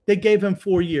 Okay, they gave him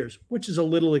 4 years, which is a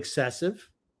little excessive,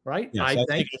 right? Yes, I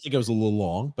think it was a little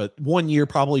long, but 1 year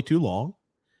probably too long.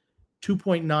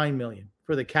 $2.9 million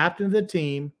for the captain of the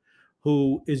team,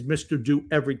 who is Mr. Do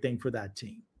everything for that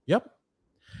team. Yep.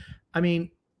 I mean,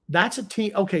 that's a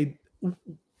team. Okay,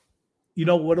 you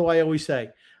know, what do I always say?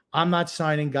 I'm not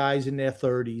signing guys in their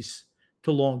 30s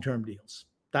to long-term deals.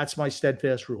 That's my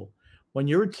steadfast rule. When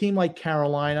you're a team like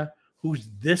Carolina, who's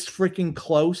this freaking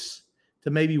close to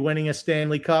maybe winning a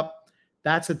Stanley Cup,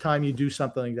 that's the time you do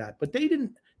something like that. But they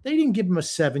didn't give him a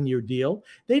 7-year deal.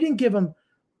 They didn't give him,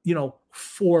 $4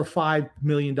 or $5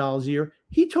 million a year.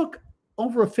 He took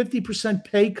over a 50%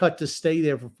 pay cut to stay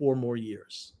there for 4 more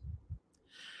years.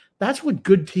 That's what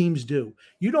good teams do.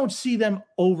 You don't see them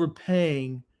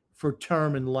overpaying for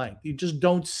term and length. You just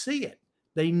don't see it.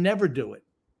 They never do it.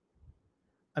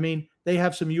 I mean, they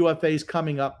have some UFAs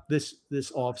coming up this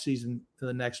offseason to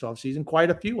the next offseason, quite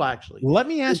a few actually. Let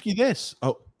me ask you this.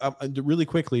 Really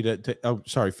quickly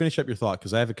finish up your thought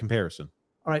because I have a comparison.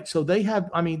 All right, so they're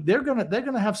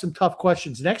gonna have some tough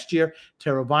questions next year.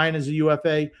 Teravainen is a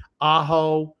UFA,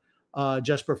 Aho,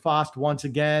 Jesper Fast once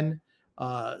again,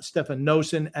 Stefan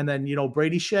Noesen, and then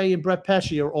Brady Shea and Brett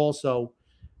Pesce are also,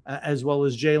 as well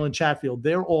as Jalen Chatfield.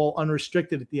 They're all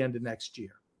unrestricted at the end of next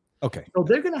year. Okay, so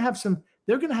they're gonna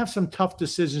have some tough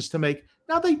decisions to make.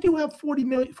 Now they do have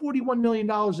 $41 million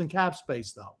in cap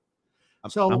space though.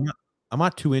 So I'm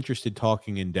not too interested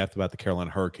talking in depth about the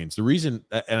Carolina Hurricanes. The reason,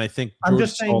 and I think I'm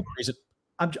just saying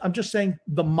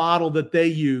the model that they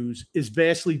use is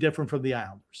vastly different from the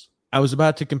Islanders. I was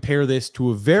about to compare this to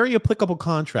a very applicable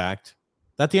contract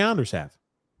that the Islanders have.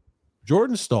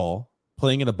 Jordan Stahl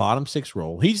playing in a bottom six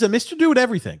role. He's a Mr. Do It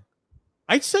Everything.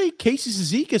 I'd say Casey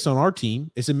Cizikas on our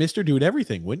team is a Mr. Do It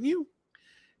Everything, wouldn't you?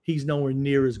 He's nowhere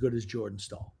near as good as Jordan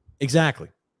Stahl. Exactly.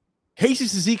 Casey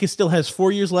Cizikas still has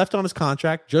 4 years left on his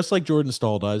contract, just like Jordan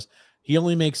Stahl does. He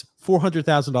only makes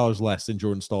 $400,000 less than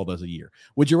Jordan Stahl does a year.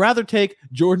 Would you rather take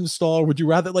Jordan Stahl? Would you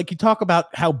rather, like you talk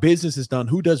about how business is done,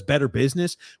 who does better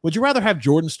business? Would you rather have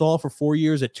Jordan Stahl for 4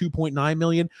 years at $2.9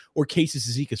 million or Casey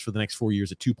Cizikas for the next 4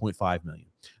 years at $2.5 million?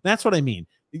 That's what I mean.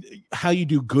 How you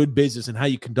do good business and how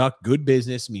you conduct good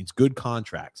business means good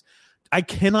contracts. I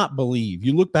cannot believe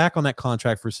you look back on that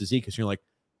contract for Cizikas and you're like,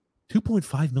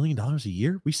 $2.5 million a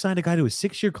year? We signed a guy to a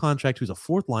 6-year contract who's a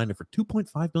fourth liner for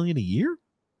 $2.5 million a year?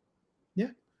 Yeah.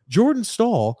 Jordan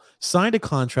Stahl signed a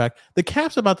contract. The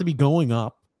cap's about to be going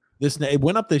up. It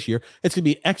went up this year. It's going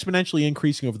to be exponentially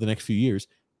increasing over the next few years.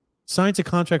 Signs a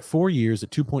contract 4 years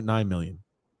at $2.9 million.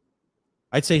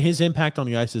 I'd say his impact on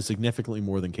the ice is significantly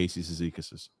more than Casey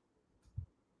Cizikas's.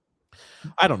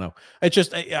 I don't know. It's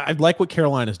just I like what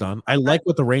Carolina's done. I like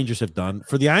what the Rangers have done.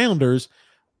 For the Islanders,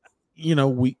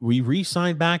 we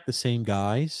re-signed back the same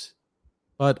guys,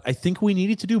 but I think we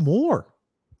needed to do more.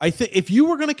 I think if you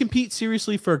were going to compete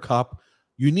seriously for a cup,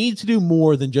 you need to do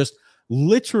more than just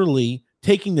literally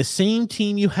taking the same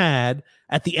team you had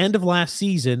at the end of last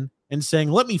season and saying,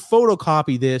 let me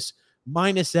photocopy this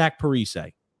minus Zach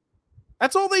Parise.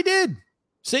 That's all they did.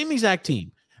 Same exact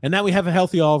team. And now we have a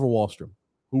healthy Oliver Wahlstrom,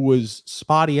 who was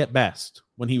spotty at best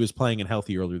when he was playing and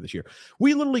healthy earlier this year.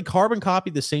 We literally carbon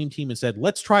copied the same team and said,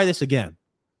 let's try this again.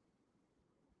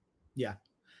 Yeah.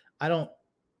 I don't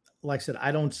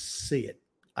see it.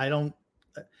 I don't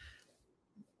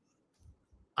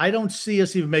see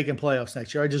us even making playoffs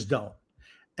next year. I just don't.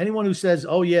 Anyone who says,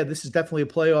 oh yeah, this is definitely a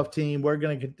playoff team, we're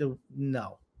going to get to,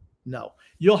 no.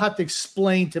 You'll have to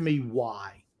explain to me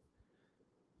why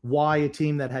a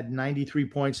team that had 93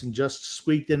 points and just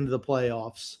squeaked into the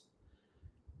playoffs,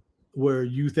 where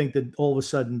you think that all of a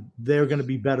sudden they're going to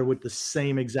be better with the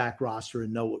same exact roster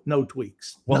and no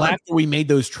tweaks. Well, after we made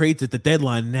those trades at the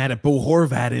deadline and had a Bo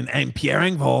Horvat and Pierre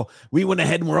Engvall, we went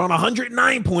ahead and we're on a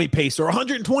 109-point pace or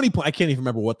 120 point. I can't even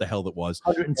remember what the hell that was.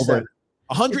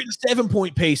 107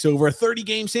 point pace over a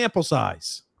 30-game sample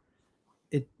size.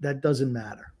 That doesn't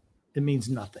matter. It means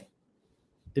nothing.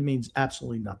 It means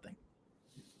absolutely nothing.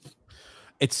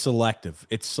 It's selective.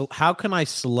 How can I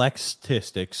select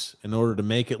statistics in order to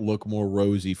make it look more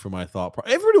rosy for my thought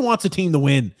process? Everybody wants a team to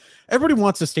win. Everybody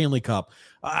wants a Stanley Cup.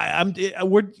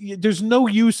 There's no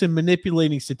use in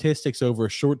manipulating statistics over a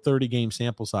short 30-game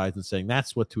sample size and saying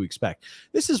that's what to expect.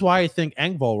 This is why I think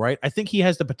Engvall, right? I think he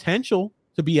has the potential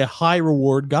to be a high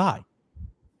reward guy.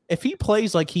 if he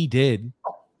plays like he did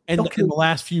in the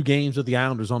last few games of the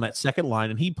Islanders on that second line,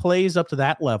 and he plays up to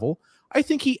that level, I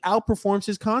think he outperforms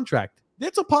his contract.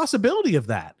 That's a possibility of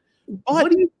that.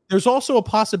 But there's also a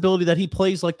possibility that he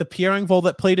plays like the Pierre Engvall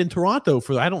that played in Toronto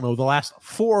for, I don't know, the last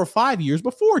 4 or 5 years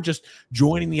before just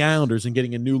joining the Islanders and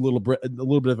getting a little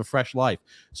bit of a fresh life.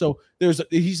 So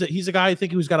he's a guy I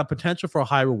think who's got a potential for a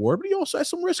high reward, but he also has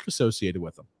some risk associated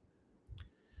with him.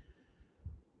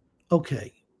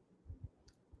 Okay.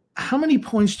 How many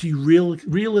points do you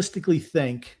realistically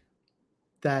think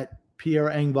that Pierre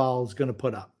Engvall is going to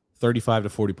put up? 35 to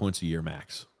 40 points a year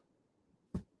max.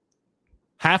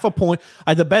 Half a point.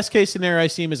 The best case scenario I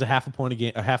see him is a half a point a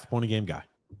game guy.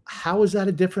 How is that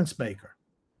a difference maker?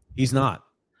 He's not.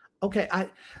 Okay. I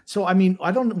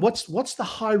don't. What's the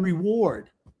high reward?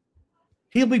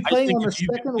 He'll be playing on the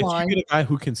second line. If you get a guy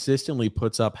who consistently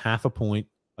puts up half a point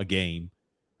a game,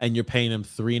 and you're paying him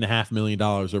 $3.5 million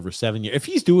over 7 years, if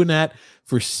he's doing that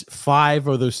for 5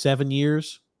 of those 7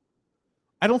 years,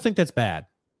 I don't think that's bad.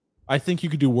 I think you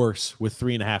could do worse with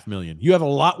 $3.5 million. You have a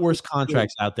lot worse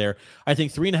contracts out there. I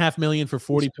think $3.5 million for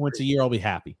 40 points a year, I'll be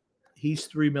happy. He's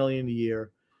 $3 million a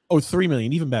year. Oh, $3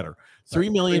 million, even better.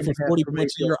 $3 million for 40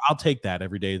 points a year. I'll take that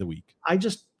every day of the week. I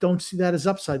just don't see that as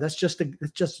upside. That's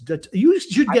you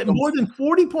should get more than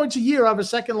 40 points a year out of a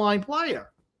second line player.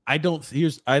 I don't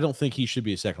think he should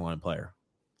be a second line player.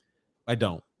 I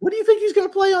don't. What do you think he's going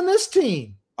to play on this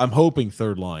team? I'm hoping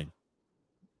third line.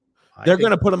 They're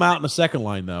going to put him out in the second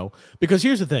line, though, because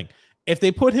here's the thing. If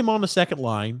they put him on the second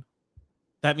line,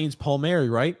 that means Palmieri,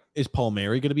 right? Is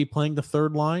Palmieri going to be playing the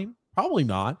third line? Probably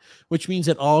not, which means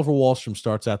that Oliver Wahlstrom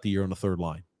starts out the year on the third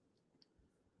line.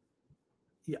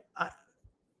 Yeah.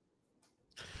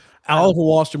 Oliver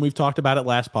Wahlstrom, we've talked about it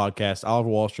last podcast. Oliver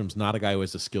Wahlstrom's not a guy who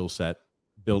has a skill set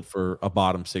built for a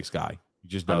bottom six guy. He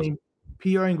just doesn't.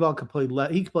 Pierre Engvall could play.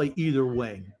 He could play either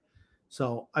wing.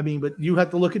 So, but you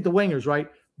have to look at the wingers, right?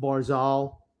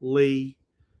 Barzal, Lee,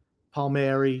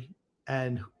 Palmieri,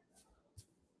 and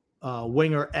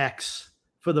winger X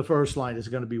for the first line is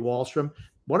going to be Wahlstrom.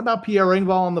 What about Pierre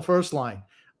Engvall on the first line?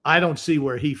 I don't see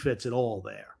where he fits at all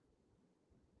there.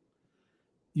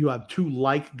 You have two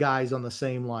guys on the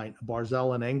same line,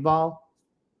 Barzal and Engvall.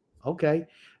 Okay.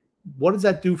 What does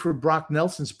that do for Brock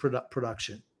Nelson's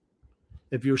production?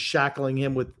 If you're shackling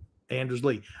him with Anders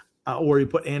Lee, or you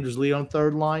put Anders Lee on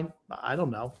third line, I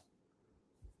don't know.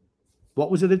 What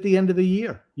was it at the end of the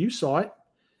year? You saw it.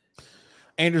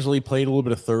 Anders Lee played a little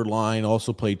bit of third line,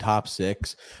 also played top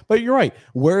six. But you're right.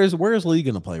 Where is Lee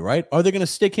going to play, right? Are they going to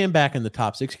stick him back in the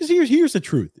top six? Because here's the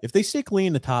truth. If they stick Lee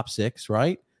in the top six,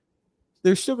 right,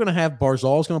 they're still going to have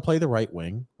Barzal's going to play the right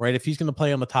wing, right? If he's going to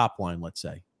play on the top line, let's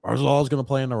say. Barzal's going to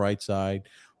play on the right side.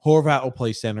 Horvat will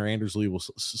play center. Anders Lee will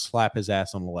slap his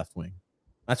ass on the left wing.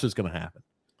 That's what's going to happen.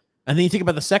 And then you think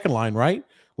about the second line, right?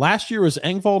 Last year was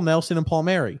Engvall, Nelson, and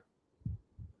Palmieri.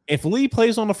 If Lee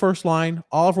plays on the first line,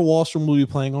 Oliver Wahlstrom will be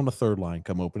playing on the third line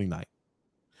come opening night.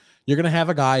 You're going to have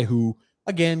a guy who,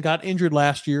 again, got injured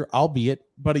last year, albeit,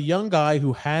 but a young guy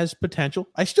who has potential.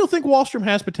 I still think Wahlstrom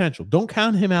has potential. Don't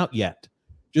count him out yet,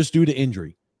 just due to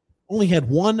injury. Only had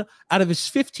one out of his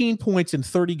 15 points in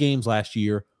 30 games last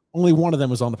year. Only one of them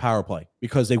was on the power play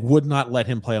because they would not let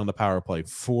him play on the power play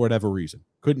for whatever reason.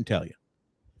 Couldn't tell you.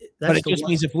 But it just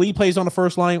means if Lee plays on the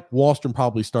first line, Wahlstrom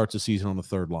probably starts the season on the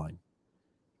third line.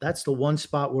 That's the one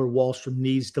spot where Wahlstrom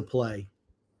needs to play,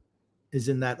 is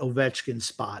in that Ovechkin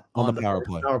spot on the power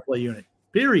play unit.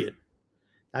 Period.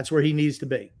 That's where he needs to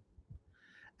be.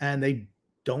 And they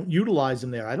don't utilize him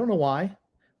there. I don't know why,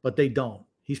 but they don't.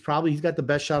 He's got the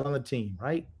best shot on the team,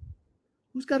 right?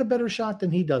 Who's got a better shot than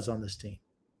he does on this team?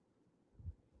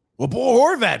 Well, Bo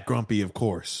Horvat, Grumpy, of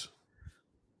course.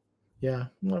 Yeah,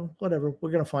 well, whatever.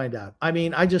 We're going to find out.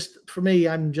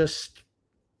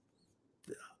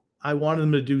 I wanted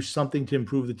them to do something to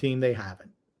improve the team. They haven't.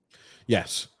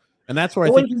 Yes. And that's where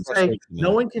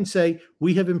no one can say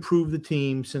we have improved the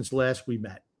team since last we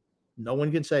met. No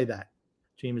one can say that.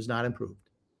 Team is not improved.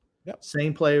 Yep.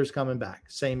 Same players coming back.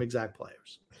 Same exact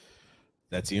players.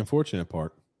 That's the unfortunate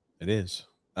part. It is.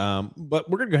 But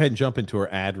we're going to go ahead and jump into our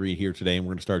ad read here today, and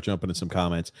we're going to start jumping into some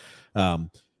comments.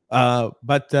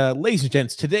 But ladies and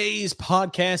gents, today's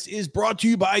podcast is brought to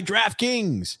you by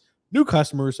DraftKings. New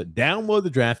customers, download the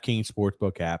DraftKings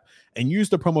Sportsbook app and use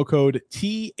the promo code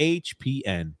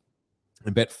THPN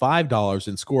and bet $5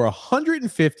 and score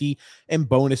 $150 in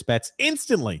bonus bets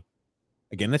instantly.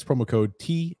 Again, that's promo code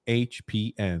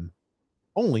THPN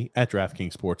only at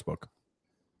DraftKings Sportsbook.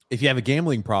 If you have a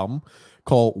gambling problem,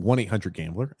 call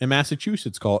 1-800-GAMBLER. In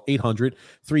Massachusetts, call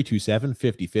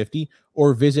 800-327-5050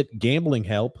 or visit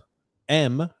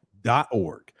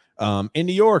gamblinghelpm.org. In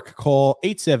New York, call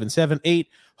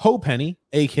 877-8-HOPE-NY,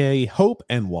 aka Hope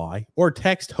NY, or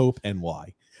text Hope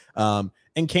NY.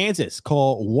 In Kansas,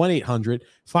 call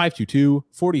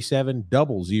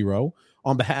 1-800-522-4700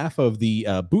 on behalf of the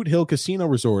Boot Hill Casino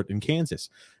Resort in Kansas.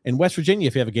 In West Virginia,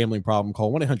 if you have a gambling problem,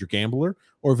 call 1-800-GAMBLER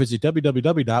or visit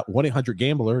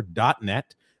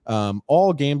www.1800gambler.net.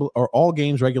 All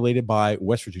games regulated by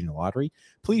West Virginia Lottery.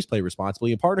 Please play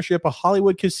responsibly in partnership with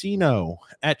Hollywood Casino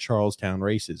at Charlestown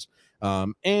Races.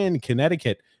 In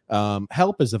Connecticut,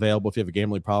 help is available if you have a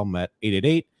gambling problem at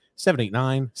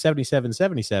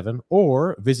 888-789-7777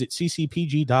 or visit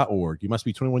ccpg.org. You must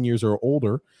be 21 years or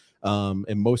older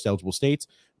in most eligible states,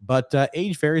 but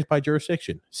age varies by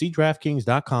jurisdiction. See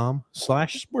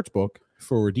DraftKings.com/sportsbook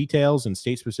for details and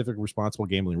state-specific responsible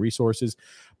gambling resources.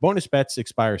 Bonus bets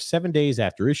expire 7 days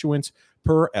after issuance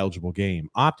per eligible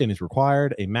game. Opt-in is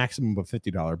required, a maximum of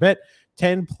 $50 bet.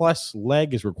 10-plus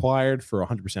leg is required for a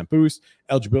 100% boost.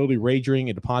 Eligibility, wagering,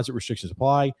 and deposit restrictions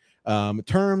apply.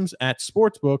 Terms at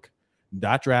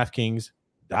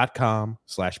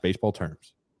sportsbook.draftkings.com/baseball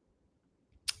terms.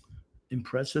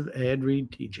 Impressive ad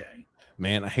read, TJ.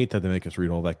 Man, I hate that they make us read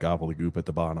all that gobbledygook at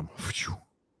the bottom.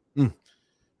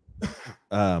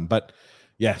 But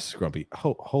yes, Grumpy.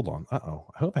 Hold on. I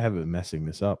hope I haven't been messing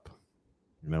this up.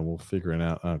 We'll figure it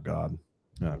out. Oh God.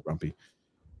 Grumpy.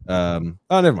 Never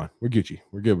mind. We're Gucci.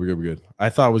 We're good. I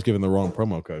thought I was giving the wrong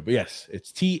promo code, but yes,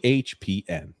 it's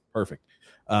THPN. Perfect.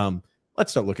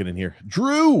 Let's start looking in here.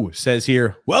 Drew says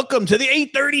here, welcome to the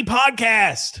 8:30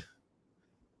 podcast.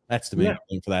 That's the main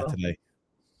thing for that today.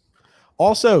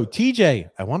 Also, TJ,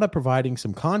 I wound up providing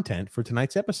some content for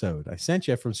tonight's episode. I sent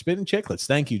you from Spittin' Chicklets.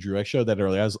 Thank you, Drew. I showed that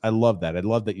earlier. I love that. I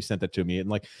love that you sent that to me.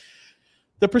 And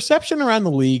the perception around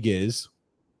the league is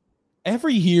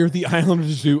every year the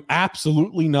Islanders do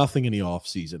absolutely nothing in the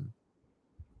offseason.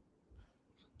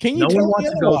 Can you no one wants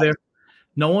to go there.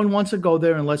 No one wants to go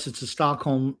there unless it's a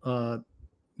Stockholm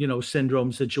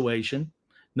syndrome situation.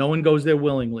 No one goes there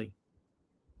willingly.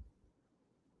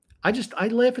 I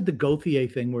laugh at the Gauthier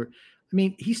thing where,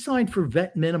 he signed for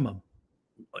vet minimum.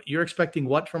 You're expecting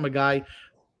what from a guy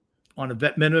on a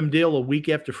vet minimum deal a week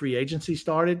after free agency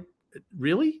started?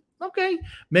 Really? Okay.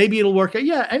 Maybe it'll work out.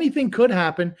 Yeah, anything could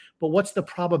happen, but what's the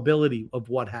probability of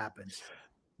what happens?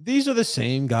 These are the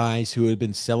same guys who had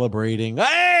been celebrating.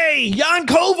 Hey, Jan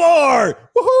Kovar!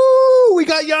 Woohoo! We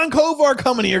got Jan Kovar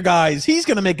coming here, guys. He's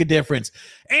going to make a difference.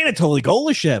 Anatoly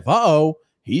Golashev. Uh-oh.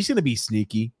 He's going to be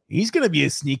sneaky. He's going to be a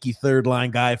sneaky third-line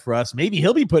guy for us. Maybe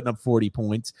he'll be putting up 40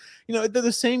 points. They're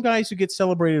the same guys who get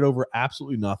celebrated over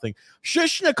absolutely nothing.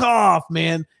 Shishnikov,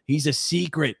 man, he's a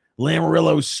secret.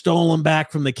 Lamarillo stole him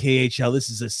back from the KHL.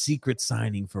 This is a secret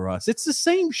signing for us. It's the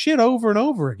same shit over and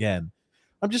over again.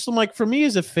 I'm like, for me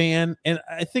as a fan, and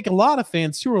I think a lot of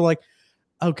fans too are like,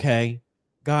 okay,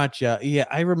 gotcha. Yeah,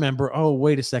 I remember. Oh,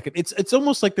 wait a second. It's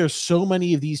almost like there's so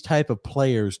many of these type of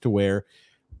players to where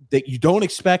that you don't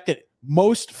expect it.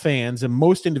 Most fans and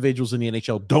most individuals in the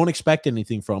NHL don't expect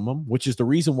anything from them, which is the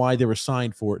reason why they were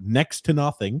signed for next to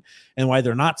nothing, and why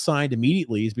they're not signed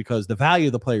immediately is because the value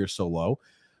of the player is so low.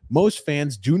 Most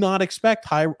fans do not expect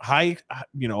high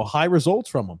results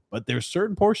from him, but there's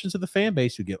certain portions of the fan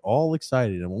base who get all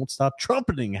excited and won't stop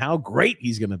trumpeting how great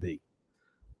he's going to be.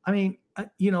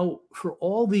 For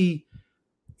all the,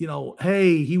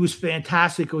 hey, he was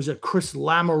fantastic. It was a Chris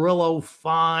Lamarillo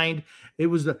find. It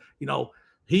was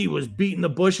he was beating the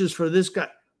bushes for this guy,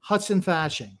 Hudson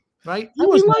Fasching, right?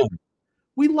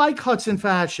 We like Hudson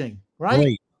Fasching, right?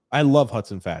 Great. I love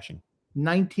Hudson Fasching.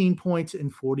 19 points in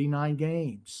 49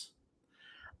 games.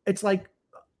 It's like,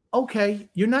 okay,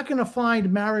 you're not going to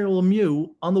find Mario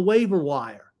Lemieux on the waiver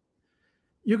wire.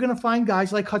 You're going to find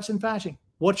guys like Hudson Fasching.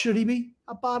 What should he be?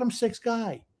 A bottom six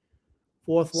guy.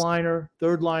 Fourth liner,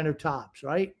 third liner tops,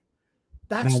 right?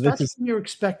 That's what you're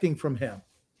expecting from him.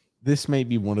 This may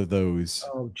be one of those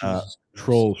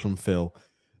trolls from Phil.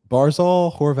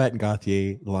 Barzal, Horvat, and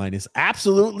Gauthier line is going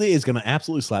to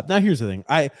absolutely slap. Now, here's the thing.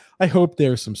 I hope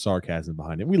there's some sarcasm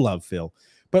behind it. We love Phil.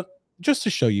 But just to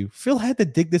show you, Phil had to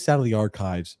dig this out of the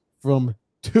archives from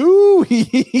 2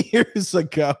 years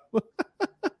ago.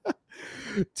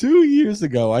 2 years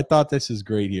ago. I thought this is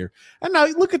great here. And now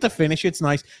look at the finish. It's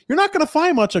nice. You're not going to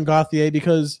find much on Gauthier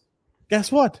because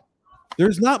guess what?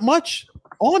 There's not much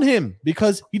on him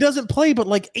because he doesn't play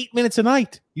but 8 minutes a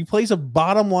night. He plays a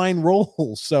bottom line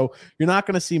role, so you're not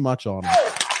going to see much on him.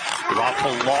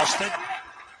 Ruffle lost it.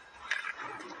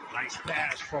 Nice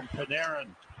pass from Panarin.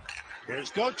 Here's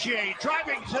Gauthier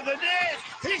driving to the net.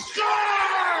 He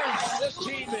scores! This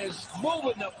team is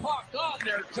moving the puck on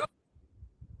their toe.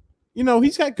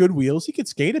 He's got good wheels. He could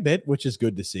skate a bit, which is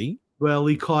good to see. Well,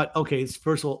 he caught. Okay,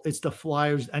 first of all, it's the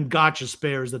Flyers and Gotcha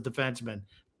spares the defenseman.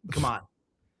 Come on,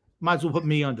 might as well put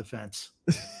me on defense.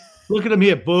 Look at him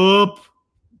here, boop.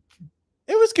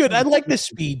 It was good. I like the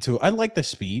speed too. I like the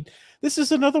speed. This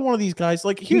is another one of these guys.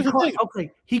 Like, here's the thing.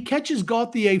 Okay, he catches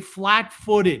Gauthier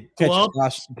flat-footed.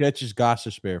 Catches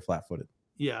Gostisbehere flat-footed.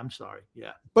 Yeah, I'm sorry.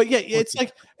 Yeah, but yeah,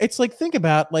 it's like think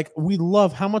about, like, we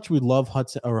love how much we love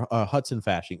Hudson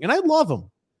Fasching, and I love him.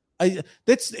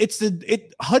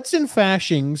 Hudson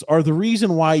Faschings are the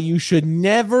reason why you should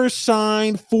never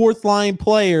sign fourth line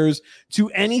players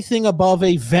to anything above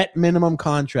a vet minimum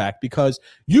contract, because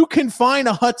you can find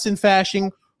a Hudson Fasching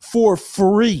for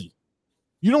free.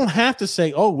 You don't have to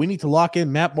say, oh, we need to lock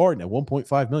in Matt Martin at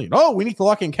 $1.5 million. Oh, we need to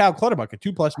lock in Cal Clutterbuck at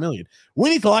 $2+ million. We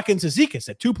need to lock in Zizekas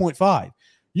at $2.5.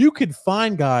 You could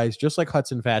find guys just like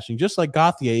Hudson Fasching, just like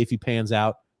Gauthier, if he pans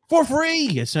out, for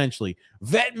free, essentially.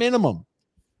 Vet minimum.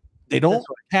 They don't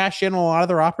cash in on a lot of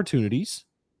their opportunities,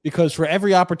 because for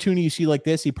every opportunity you see like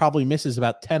this, he probably misses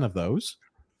about 10 of those.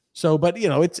 So, but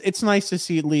it's nice to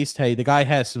see at least, hey, the guy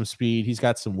has some speed. He's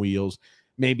got some wheels.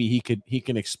 Maybe he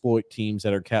can exploit teams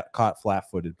that are caught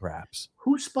flat-footed, perhaps.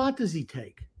 Whose spot does he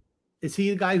take? Is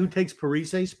he the guy who takes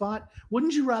Parise's spot?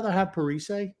 Wouldn't you rather have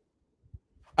Parise?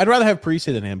 I'd rather have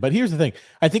Parise than him. But here's the thing.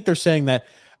 I think they're saying that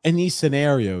in these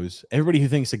scenarios, everybody who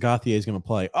thinks that Gauthier is going to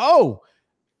play,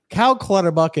 Cal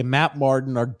Clutterbuck and Matt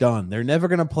Martin are done. They're never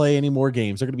going to play any more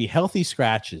games. They're going to be healthy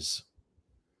scratches.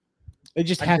 They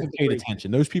just haven't paid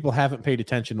attention. Those people haven't paid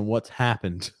attention to what's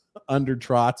happened under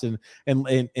Trotz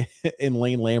and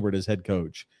Lane Lambert as head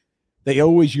coach. They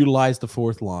always utilize the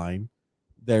fourth line.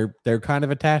 They're kind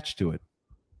of attached to it.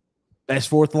 Best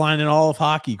fourth line in all of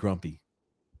hockey, Grumpy.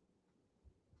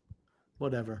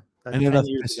 Whatever. I know that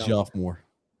pisses you off more.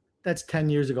 That's 10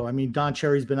 years ago. I mean, Don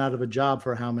Cherry's been out of a job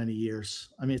for how many years?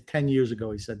 I mean, 10 years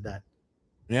ago he said that.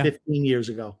 Yeah. 15 years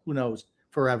ago. Who knows?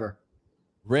 Forever.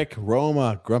 Rick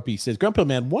Roma, Grumpy says, Grumpy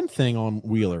man, one thing on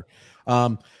Wheeler.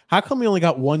 How come we only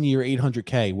got 1 year,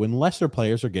 $800K when lesser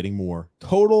players are getting more?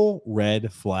 Total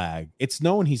red flag. It's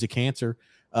known he's a cancer.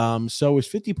 So is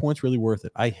 50 points really worth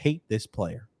it? I hate this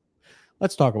player.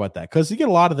 Let's talk about that, because you get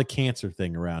a lot of the cancer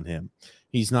thing around him.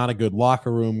 He's not a good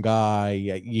locker room guy.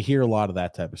 You hear a lot of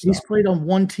that type of stuff. He's played on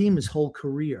one team his whole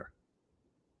career.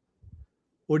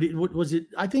 Or what was it?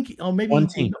 I think maybe one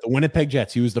team, the Winnipeg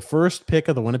Jets. He was the first pick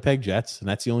of the Winnipeg Jets, and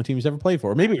that's the only team he's ever played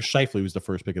for. Or maybe it was Scheifele was the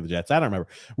first pick of the Jets. I don't remember.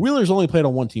 Wheeler's only played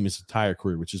on one team his entire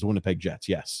career, which is the Winnipeg Jets.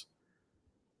 Yes.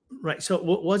 Right. So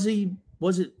was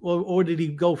it, or did he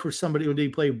go for somebody, or did he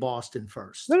play Boston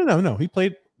first? No. He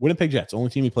played Winnipeg Jets. Only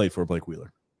team he played for, Blake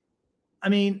Wheeler. I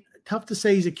mean, tough to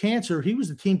say he's a cancer. He was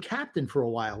the team captain for a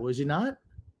while, was he not?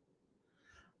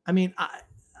 I mean,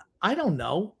 I don't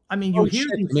know. I mean, you hear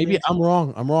these maybe things. I'm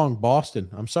wrong. Boston.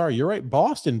 I'm sorry. You're right.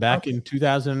 Boston back in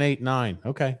 2008-9.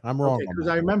 Okay, I'm wrong. Because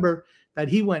I remember that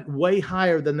he went way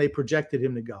higher than they projected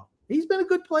him to go. He's been a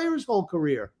good player his whole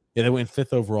career. Yeah, they went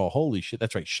 5th overall. Holy shit.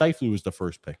 That's right. Scheifele was the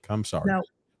first pick. I'm sorry. Now,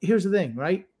 here's the thing,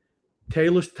 right?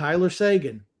 Tyler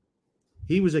Seguin.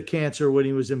 He was a cancer when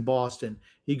he was in Boston.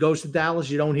 He goes to Dallas.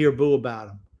 You don't hear boo about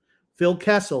him. Phil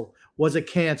Kessel was a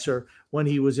cancer when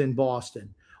he was in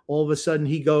Boston. All of a sudden,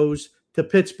 he goes to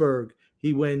Pittsburgh.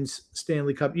 He wins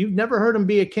Stanley Cup. You've never heard him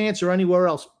be a cancer anywhere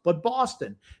else but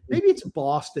Boston. Maybe it's a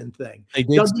Boston thing.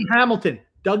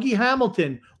 Dougie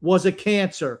Hamilton was a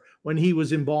cancer when he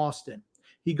was in Boston.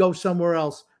 He goes somewhere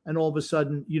else, and all of a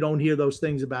sudden, you don't hear those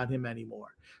things about him anymore.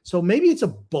 So maybe it's a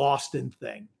Boston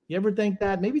thing. You ever think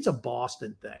that? Maybe it's a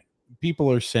Boston thing.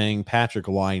 People are saying Patrick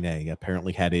Laine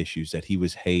apparently had issues, that he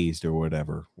was hazed or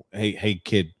whatever. Hey,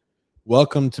 kid,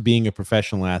 welcome to being a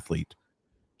professional athlete.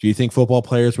 Do you think football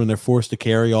players, when they're forced to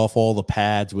carry off all the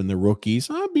pads when they're rookies,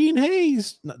 being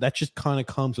hazed? No, that just kind of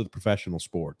comes with professional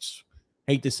sports.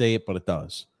 Hate to say it, but it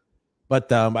does.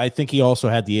 But I think he also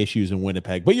had the issues in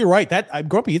Winnipeg. But you're right.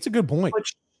 Grumpy, it's a good point.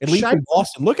 At least in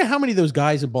Boston. Look at how many of those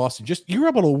guys in Boston, you're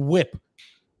able to whip.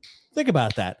 Think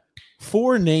about that.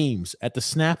 4 names at the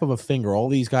snap of a finger. All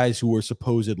these guys who were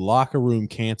supposed locker room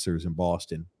cancers in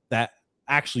Boston that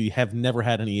actually have never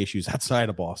had any issues outside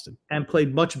of Boston. And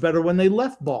played much better when they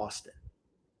left Boston.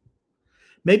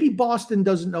 Maybe Boston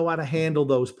doesn't know how to handle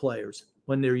those players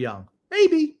when they're young.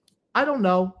 Maybe. I don't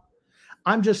know.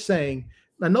 I'm just saying.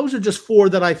 And those are just 4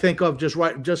 that I think of,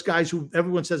 just guys who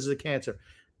everyone says is a cancer.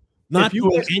 Not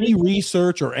doing any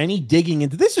research or any digging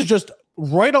into this. Is just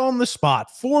right on the spot.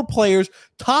 4 players,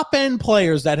 top end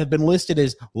players that have been listed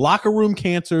as locker room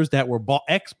cancers, that were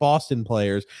ex-Boston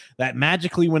players, that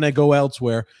magically when they go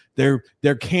elsewhere, their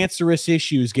cancerous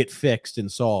issues get fixed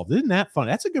and solved. Isn't that fun?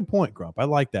 That's a good point, Grump. I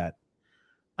like that.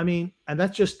 I mean, and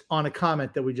that's just on a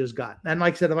comment that we just got. And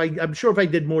like I said, I'm sure if I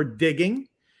did more digging,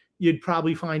 you'd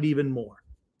probably find even more.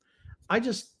 I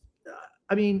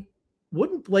mean,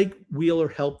 wouldn't Blake Wheeler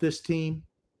help this team?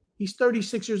 He's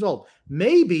 36 years old.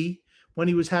 Maybe when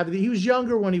he was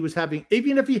younger when he was having,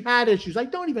 even if he had issues, I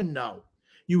don't even know.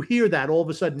 You hear that all of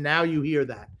a sudden. Now you hear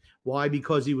that. Why?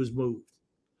 Because he was moved.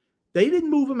 They didn't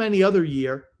move him any other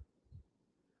year.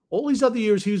 All these other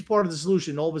years, he was part of the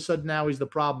solution. All of a sudden, now he's the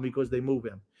problem because they move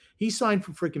him. He signed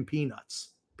for freaking peanuts.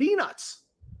 Peanuts.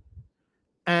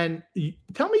 And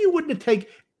tell me you wouldn't have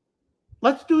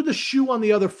let's do the shoe on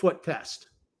the other foot test.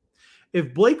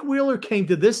 If Blake Wheeler came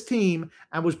to this team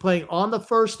and was playing on the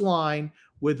first line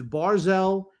with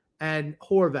Barzell and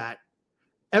Horvat,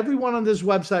 everyone on this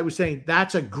website was saying,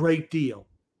 that's a great deal.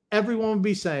 Everyone would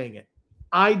be saying it.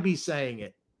 I'd be saying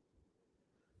it.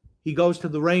 He goes to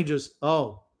the Rangers.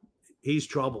 Oh, he's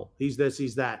trouble. He's this,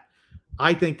 he's that.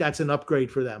 I think that's an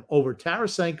upgrade for them. Over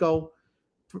Tarasenko,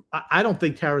 I don't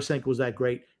think Tarasenko was that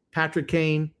great. Patrick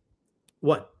Kane,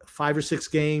 5 or 6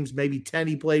 games, maybe 10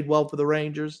 he played well for the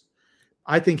Rangers.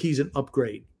 I think he's an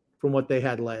upgrade from what they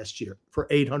had last year for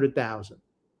 $800,000.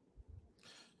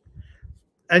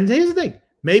 And here's the thing.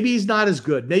 Maybe he's not as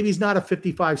good. Maybe he's not a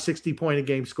 55,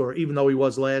 60-point-a-game scorer, even though he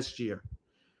was last year.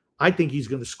 I think he's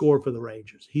going to score for the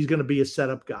Rangers. He's going to be a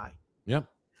setup guy. Yep.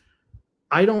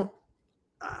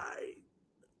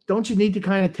 Don't you need to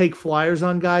kind of take flyers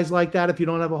on guys like that if you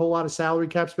don't have a whole lot of salary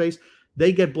cap space?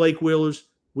 They get Blake Wheelers.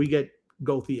 We get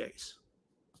Gauthiers.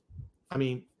 I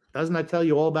mean, doesn't that tell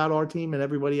you all about our team and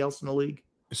everybody else in the league?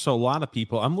 So a lot of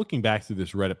people, I'm looking back through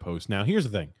this Reddit post. Now, here's the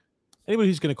thing. Anybody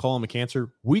who's going to call him a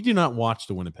cancer, we do not watch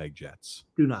the Winnipeg Jets.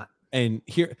 Do not. And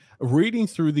here, reading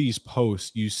through these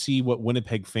posts, you see what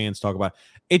Winnipeg fans talk about.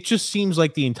 It just seems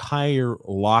like the entire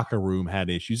locker room had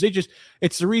issues.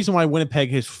 It's the reason why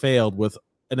Winnipeg has failed with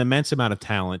an immense amount of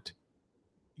talent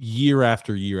year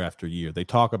after year after year. They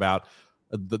talk about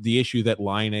the issue that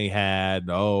Laine had.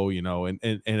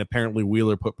 And apparently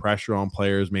Wheeler put pressure on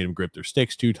players, made them grip their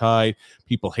sticks too tight.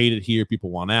 People hate it here. People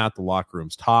want out. The locker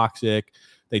room's toxic.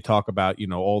 They talk about,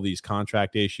 all these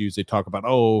contract issues. They talk about,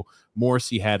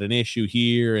 Morrissey had an issue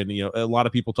here. And, a lot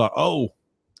of people talk,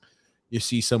 you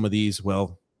see some of these,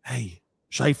 well, hey,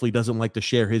 Scheifele doesn't like to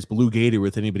share his blue Gator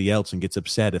with anybody else and gets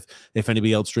upset if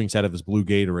anybody else drinks out of his blue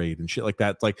Gatorade and shit like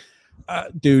that. It's like,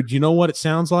 dude, you know what it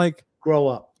sounds like? Grow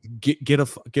up. Get a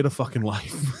fucking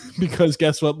life. Because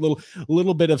guess what?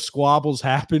 Little bit of squabbles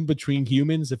happen between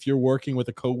humans. If you're working with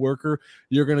a coworker,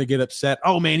 you're gonna get upset.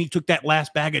 Oh man, he took that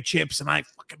last bag of chips and I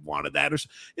fucking wanted that.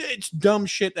 It's dumb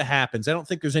shit that happens. I don't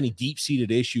think there's any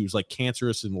deep-seated issues like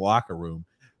cancerous in the locker room.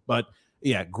 But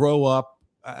yeah, grow up.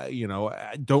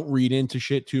 Don't read into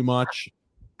shit too much.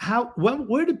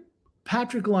 Where did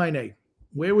Patrick Laine,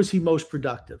 where was he most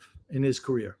productive in his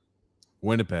career?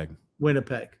 Winnipeg.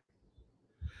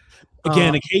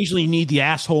 Again, occasionally you need the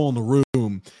asshole in the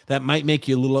room that might make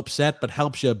you a little upset, but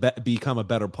helps you become a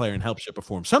better player and helps you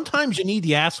perform. Sometimes you need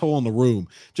the asshole in the room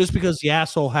just because the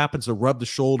asshole happens to rub the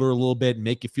shoulder a little bit and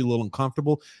make you feel a little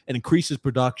uncomfortable and increases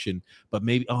production. But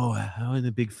maybe, I'm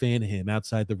a big fan of him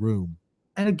outside the room.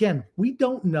 And again, we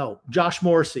don't know. Josh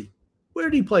Morrissey, where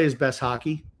did he play his best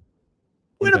hockey?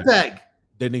 Winnipeg.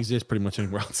 Didn't exist pretty much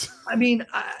anywhere else. I mean,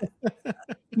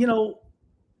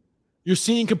 you're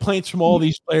seeing complaints from all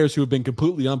these players who have been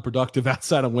completely unproductive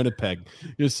outside of Winnipeg.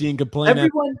 You're seeing complaints.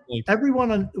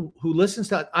 Everyone who listens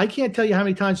to I can't tell you how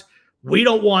many times we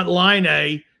don't want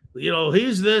Laine.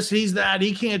 He's this, he's that.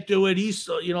 He can't do it. He's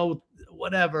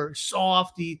whatever,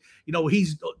 soft. He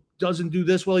doesn't do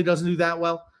this well. He doesn't do that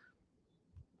well.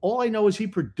 All I know is he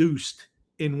produced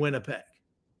in Winnipeg.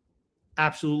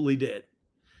 Absolutely did.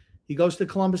 He goes to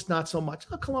Columbus, not so much.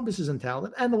 Columbus isn't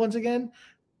talented. And once again,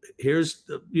 here's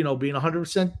being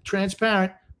 100%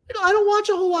 transparent. I don't watch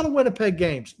a whole lot of Winnipeg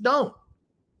games. Don't.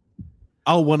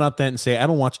 I'll one up that and say I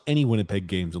don't watch any Winnipeg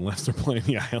games unless they're playing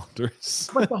the Islanders.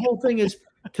 But the whole thing is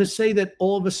to say that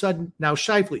all of a sudden now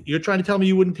Scheifele, you're trying to tell me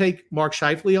you wouldn't take Mark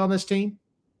Scheifele on this team?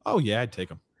 Oh yeah, I'd take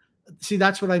him. See,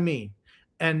 that's what I mean.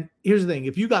 And here's the thing: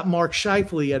 if you got Mark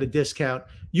Scheifele at a discount,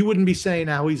 you wouldn't be saying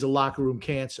how he's a locker room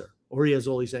cancer or he has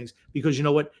all these things, because you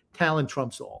know what? Talent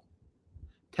trumps all.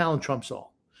 Talent trumps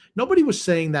all. Nobody was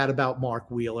saying that about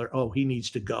Mark Wheeler. Oh, he needs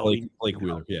to go. Blake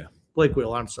Wheeler, yeah. Blake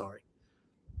Wheeler, I'm sorry.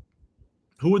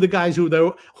 Who were the guys who's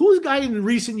the guy in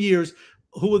recent years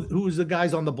who was the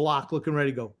guys on the block looking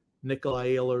ready to go?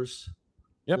 Nikolai Ehlers,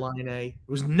 Laine. It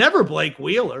was never Blake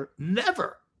Wheeler.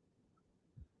 Never.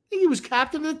 I think he was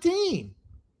captain of the team.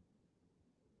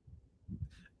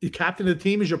 The captain of the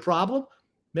team is your problem?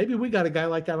 Maybe we got a guy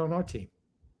like that on our team.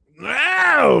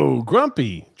 No,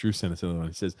 Grumpy. Drew sent us another one.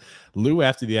 He says, Lou,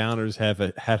 after the Islanders have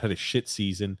had a shit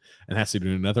season and has to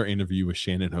do another interview with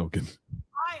Shannon Hogan.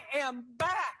 I am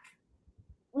back.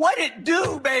 What it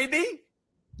do, baby?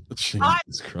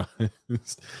 Jesus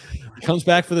Christ. He comes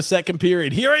back for the second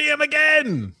period. Here I am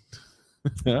again.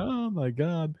 Oh, my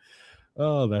God.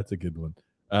 Oh, that's a good one.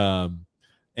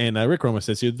 And Rick Roma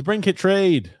says here, the Brinkett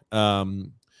trade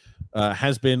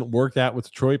has been worked out with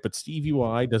Detroit, but Steve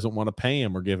UI doesn't want to pay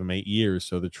him or give him 8 years.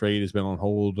 So the trade has been on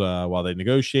hold while they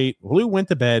negotiate. Lou went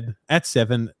to bed at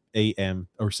 7 a.m.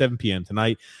 or 7 p.m.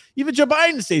 tonight. Even Joe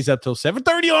Biden stays up till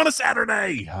 7:30 on a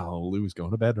Saturday. Oh, Lou's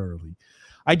going to bed early.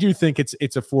 I do think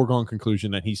it's a foregone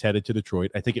conclusion that he's headed to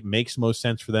Detroit. I think it makes most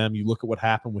sense for them. You look at what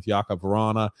happened with Jakob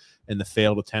Vrana and the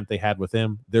failed attempt they had with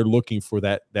him. They're looking for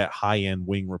that high-end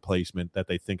wing replacement that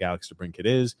they think Alex DeBrincat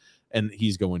is, and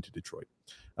he's going to Detroit.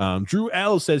 Drew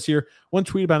L says here, one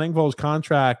tweet about Engvall's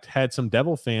contract had some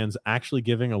Devil fans actually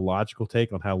giving a logical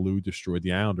take on how Lou destroyed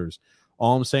the Islanders.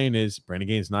 All I'm saying is Brandon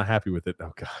Gaines not happy with it.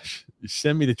 Oh, gosh.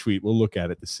 Send me the tweet. We'll look at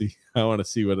it to see. I want to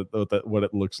see what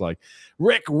it looks like.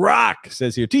 Rick Rock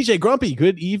says here, TJ Grumpy,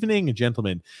 good evening,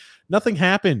 gentlemen. Nothing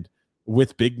happened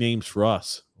with big names for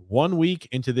us. 1 week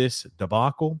into this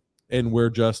debacle, and we're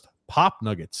just pop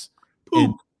nuggets.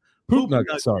 Poop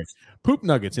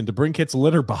nuggets into Brinket's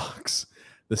litter box.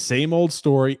 The same old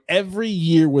story every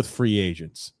year with free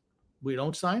agents. We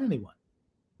don't sign anyone.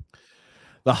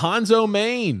 The Hanzo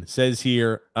Main says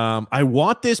here, I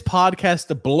want this podcast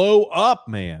to blow up,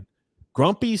 man.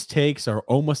 Grumpy's takes are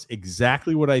almost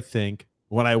exactly what I think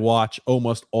when I watch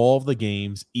almost all of the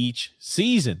games each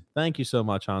season. Thank you so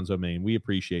much, Hanzo Main. We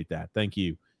appreciate that. Thank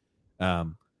you. Here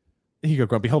you go,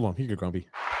 Grumpy. Hold on. Here you go, Grumpy.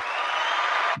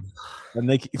 And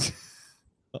they...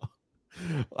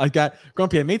 I got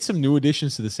Grumpy. I made some new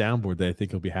additions to the soundboard that I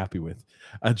think he'll be happy with.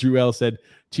 Drew L said,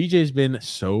 TJ's been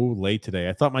so late today.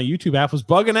 I thought my YouTube app was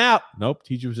bugging out. Nope.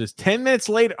 TJ was just 10 minutes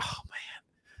later. Oh, man.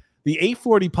 The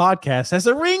 840 podcast has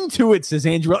a ring to it, says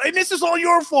Andrew. And this is all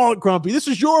your fault, Grumpy. This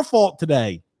is your fault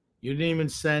today. You didn't even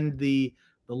send the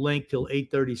link till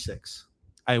 8:36.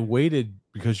 I waited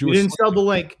because you didn't sell the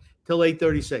link till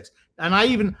 8:36. And I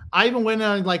even went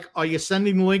on like, are you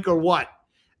sending the link or what?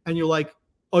 And you're like,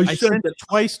 oh, I sent it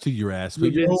twice to your ass.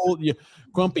 But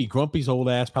Grumpy's old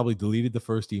ass probably deleted the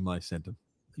first email I sent him.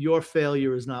 Your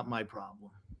failure is not my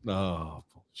problem. Oh,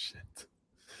 bullshit.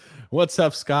 What's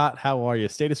up, Scott? How are you?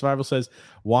 State of Survival says,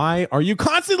 why are you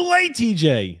constantly late,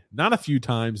 TJ? Not a few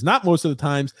times, not most of the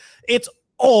times. It's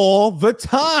all the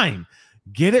time.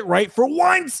 Get it right for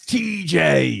once,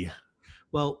 TJ.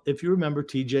 Well, if you remember,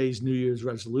 TJ's New Year's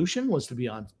resolution was to be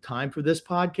on time for this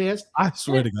podcast. I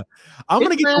swear to God. I'm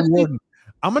going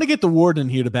to get the warden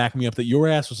here to back me up that your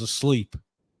ass was asleep.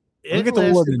 Get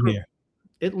the warden here.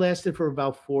 It lasted for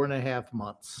about 4.5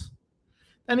 months.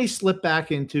 Then he slipped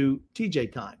back into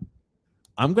TJ time.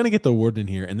 I'm going to get the warden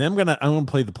here, and then I'm going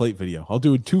to play the plate video. I'll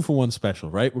do a 2-for-1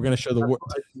 special, right? We're going to show the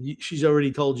warden. She's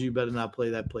already told you better not play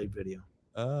that plate video.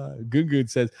 Good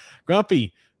says,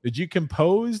 Grumpy, did you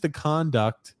compose the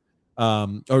conduct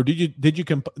or did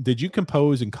you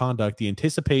compose and conduct the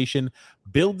anticipation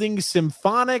building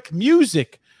symphonic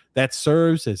music that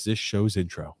serves as this show's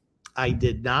intro? I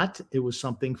did not. It was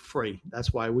something free.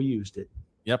 That's why we used it.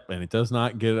 Yep, and it does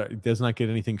not get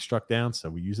anything struck down, so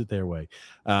we use it their way.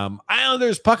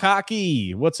 Islanders Puck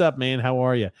Hockey, what's up, man? How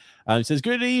are you? It says,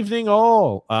 good evening,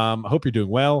 all. I hope you're doing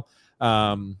well.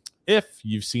 If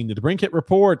you've seen the DeBrincat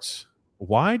reports,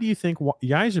 why do you think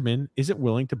Yzerman isn't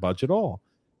willing to budge at all?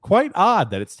 Quite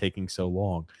odd that it's taking so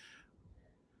long.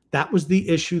 That was the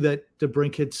issue that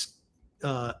DeBrincat's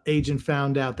agent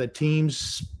found out, that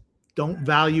teams don't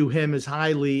value him as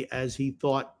highly as he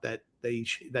thought that he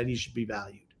should be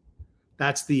valued.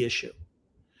 That's the issue.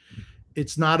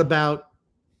 It's not about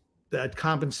that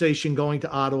compensation going to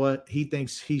Ottawa. He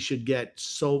thinks he should get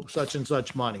such and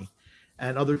such money.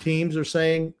 And other teams are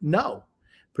saying no,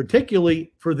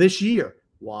 particularly for this year.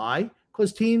 Why?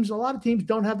 Because a lot of teams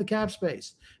don't have the cap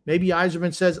space. Maybe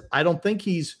Yzerman says, I don't think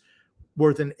he's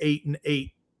worth an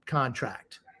 8-8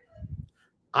 contract.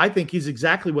 I think he's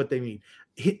exactly what they mean.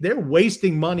 They're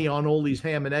wasting money on all these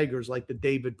ham and eggers like the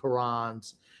David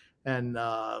Perrons and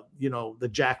the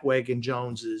Jack Wagon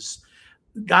Joneses,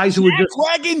 guys who are just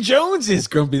Wagon Joneses.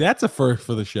 Grumpy, that's a first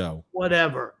for the show.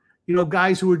 Whatever,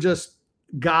 guys who are just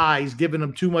guys giving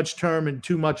them too much term and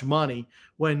too much money.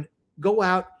 When go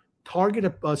out, target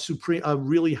a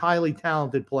really highly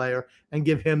talented player and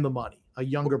give him the money, a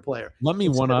younger player. Let me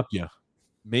one up you.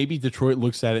 Maybe Detroit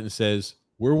looks at it and says,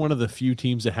 we're one of the few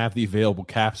teams that have the available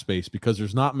cap space because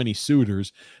there's not many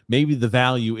suitors. Maybe the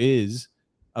value is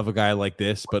of a guy like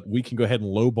this, but we can go ahead and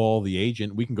lowball the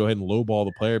agent. We can go ahead and lowball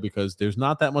the player because there's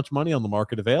not that much money on the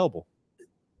market available.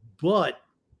 But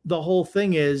the whole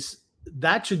thing is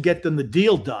that should get them the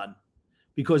deal done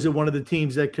because they're one of the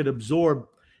teams that could absorb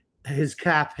his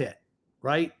cap hit,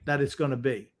 right? That it's going to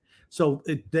be. So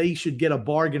they should get a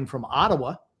bargain from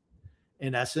Ottawa,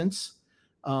 in essence.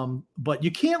 But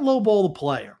you can't lowball the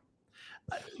player.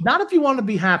 Not if you want to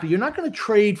be happy. You're not going to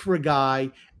trade for a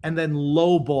guy and then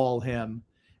lowball him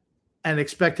and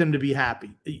expect him to be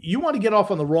happy. You want to get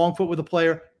off on the wrong foot with a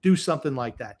player, do something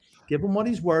like that. Give him what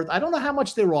he's worth. I don't know how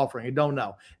much they're offering. I don't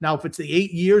know. Now, if it's the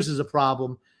 8 years is a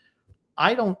problem,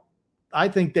 I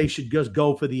think they should just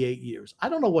go for the 8 years. I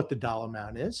don't know what the dollar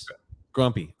amount is.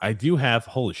 Grumpy, I do have,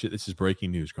 holy shit, this is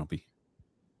breaking news, Grumpy.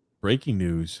 Breaking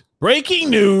news.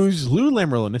 Lou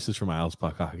Lamoriello, and this is from Isles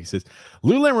Puck. He says,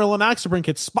 Lou Lamoriello and Alex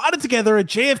DeBrincat spotted together at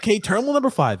JFK Terminal number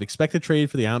 5. Expected trade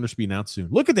for the Islanders to be announced soon.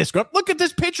 Look at this, Grump. Look at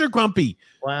this picture, Grumpy.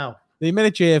 Wow. They met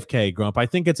at JFK, Grump. I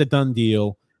think it's a done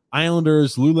deal.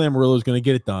 Islanders, Lou Lamoriello is going to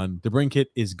get it done. DeBrincat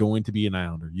is going to be an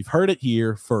Islander. You've heard it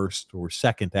here first or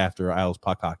second after Isles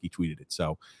Puck Hockey tweeted it.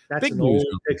 So that's an old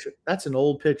picture. That's an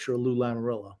old picture of Lou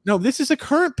Lamoriello. No, this is a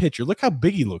current picture. Look how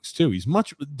big he looks too.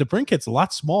 DeBrincat's a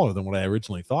lot smaller than what I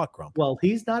originally thought, Grump. Well,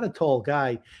 he's not a tall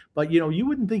guy, but you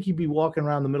wouldn't think he'd be walking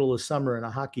around the middle of summer in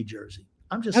a hockey jersey.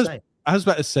 I'm just saying. I was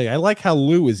about to say, I like how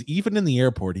Lou is even in the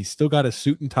airport. He's still got a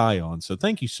suit and tie on. So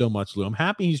thank you so much, Lou. I'm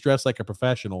happy he's dressed like a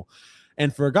professional.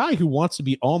 And for a guy who wants to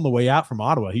be on the way out from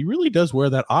Ottawa, he really does wear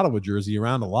that Ottawa jersey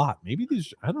around a lot. Maybe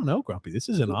I don't know, Grumpy. This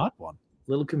is an odd one.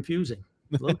 A little confusing.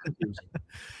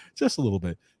 Just a little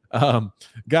bit.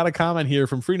 Got a comment here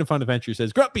from Freedom Fund Adventure.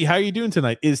 Says, Grumpy, how are you doing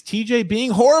tonight? Is TJ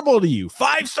being horrible to you?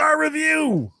 5-star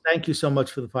review. Thank you so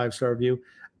much for the 5-star review.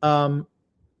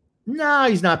 No,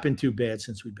 he's not been too bad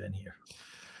since we've been here.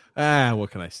 What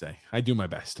can I say? I do my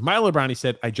best. Milo Brownie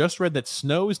said, I just read that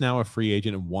Snow is now a free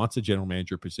agent and wants a general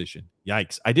manager position.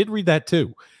 Yikes. I did read that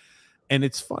too. And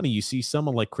it's funny. You see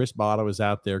someone like Chris Botto is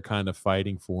out there kind of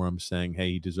fighting for him, saying,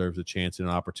 hey, he deserves a chance and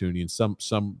an opportunity. And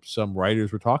some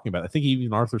writers were talking about it. I think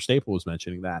even Arthur Staple was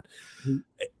mentioning that.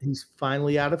 He's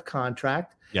finally out of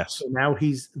contract. Yes. So now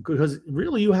because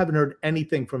really you haven't heard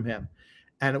anything from him.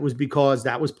 And it was because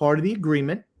that was part of the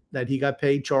agreement that he got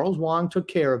paid. Charles Wang took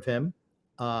care of him.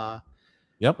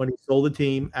 When he sold the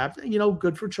team after,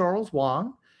 good for Charles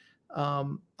Wang.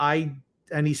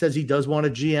 And he says he does want a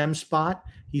GM spot.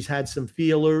 He's had some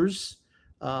feelers,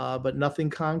 but nothing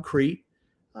concrete.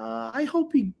 I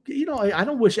hope I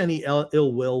don't wish any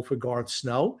ill will for Garth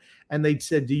Snow. And they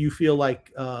said, do you feel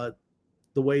like,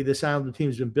 the way this Islander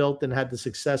team's been built and had the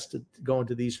success to go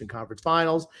into the Eastern Conference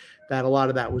Finals, that a lot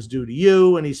of that was due to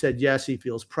you? And he said, yes, he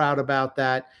feels proud about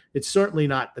that. It's certainly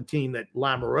not the team that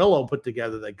Lamoriello put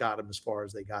together that got him as far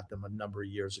as they got them a number of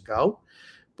years ago.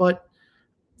 But,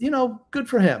 good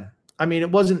for him. I mean, it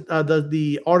wasn't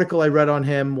the article I read on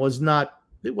him wasn't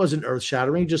earth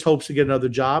shattering. He just hopes to get another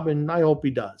job, and I hope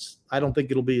he does. I don't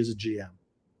think it'll be as a GM.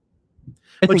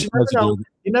 But you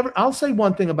never know. I'll say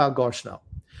one thing about Garth Snow.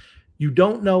 You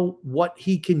don't know what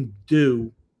he can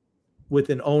do with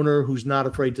an owner who's not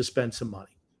afraid to spend some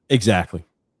money. Exactly.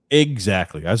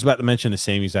 I was about to mention the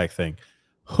same exact thing.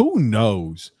 Who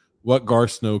knows what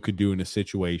Garth Snow could do in a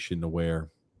situation to where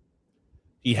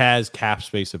he has cap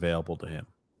space available to him.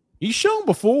 He's shown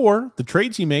before the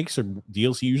trades he makes or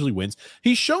deals he usually wins.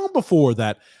 He's shown before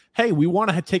that, hey, we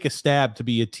want to take a stab to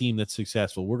be a team that's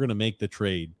successful. We're going to make the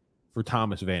trade for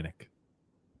Thomas Vanek.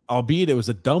 Albeit it was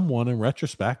a dumb one in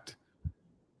retrospect.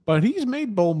 But he's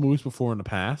made bold moves before in the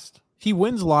past. He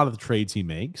wins a lot of the trades he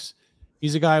makes.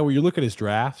 He's a guy where you look at his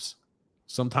drafts.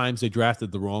 Sometimes they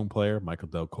drafted the wrong player, Michael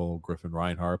Del Cole, Griffin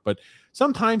Reinhart. But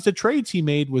sometimes the trades he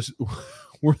made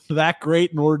were that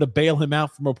great in order to bail him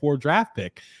out from a poor draft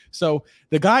pick. So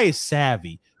the guy is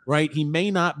savvy, right? He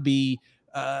may not be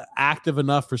active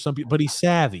enough for some people, but he's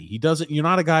savvy. You're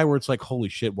not a guy where it's like, holy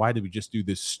shit, why did we just do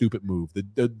this stupid move?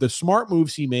 The smart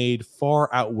moves he made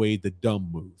far outweighed the dumb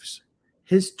moves.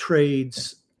 His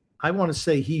trades, I want to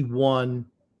say he won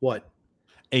what?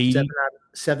 80?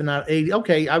 7 out of 80.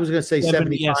 Okay, I was going to say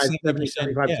 75,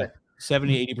 75%. Yeah.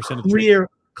 70, 80% of the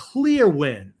clear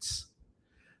wins.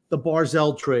 The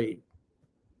Barzell trade,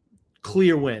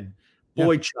 clear win.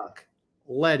 Boychuk,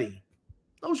 Leddy.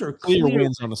 Those are clear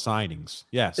wins on the signings.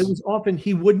 Yes. It was often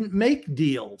he wouldn't make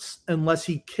deals unless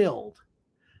he killed.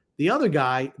 The other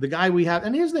guy, the guy we have,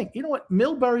 and here's the thing, you know what?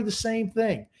 Milbury, the same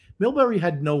thing. Milbury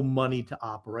had no money to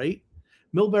operate.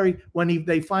 Milbury, when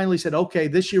they finally said, okay,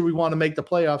 this year we want to make the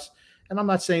playoffs, and I'm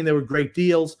not saying they were great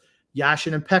deals.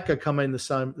 Yashin and Pekka come in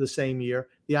the same year.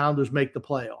 The Islanders make the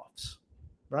playoffs,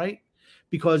 right?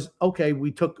 because, okay,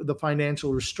 we took the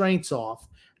financial restraints off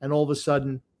and all of a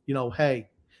sudden, hey,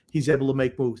 he's able to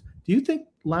make moves. Do you think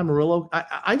Lamoriello,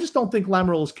 I just don't think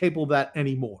Lamoriello is capable of that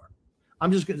anymore.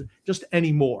 I'm just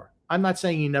anymore. I'm not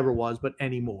saying he never was, but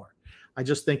anymore. I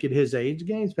just think at his age,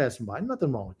 game's passing by.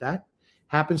 Nothing wrong with that.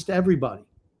 Happens to everybody.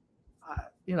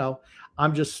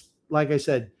 I'm just, like I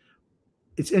said,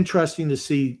 it's interesting to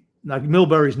see. Like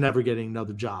Milbury's never getting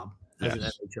another job as an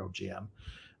NHL GM.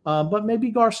 But maybe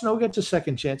Gar Snow gets a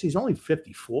second chance. He's only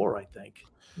 54, I think.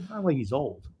 It's not like he's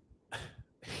old.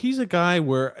 He's a guy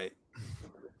where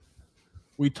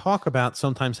we talk about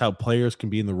sometimes how players can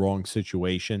be in the wrong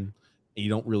situation and you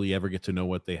don't really ever get to know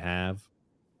what they have.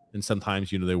 And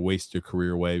sometimes, they waste their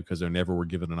career away because they never were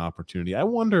given an opportunity. I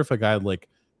wonder if a guy like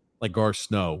Gar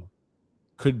Snow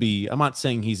could be, I'm not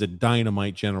saying he's a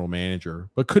dynamite general manager,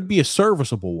 but could be a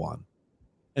serviceable one.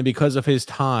 And because of his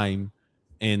time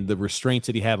and the restraints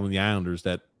that he had on the Islanders,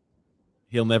 that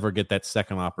he'll never get that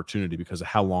second opportunity because of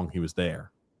how long he was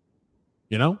there.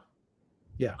 Yeah.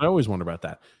 I always wonder about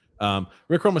that.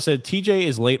 Rick Roma said TJ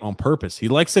is late on purpose. He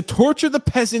likes to torture the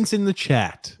peasants in the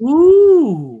chat.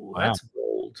 Ooh, wow. That's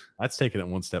bold. That's taking it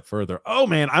one step further. Oh,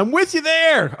 man, I'm with you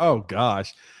there. Oh,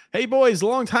 gosh. Hey, boys,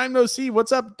 long time no see.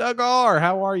 What's up, Doug R?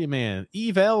 How are you, man?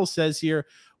 Eve L says here,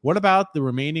 what about the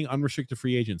remaining unrestricted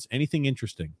free agents? Anything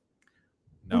interesting?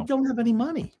 No. We don't have any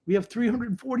money. We have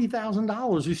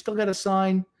 $340,000. We still got to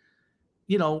sign,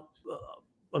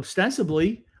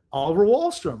 ostensibly Oliver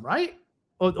Wahlstrom, right?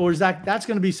 Or is that's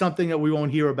going to be something that we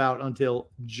won't hear about until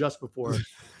just before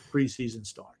preseason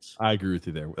starts? I agree with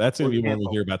you there. That's going to be when we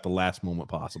hear about the last moment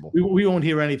possible. We won't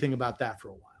hear anything about that for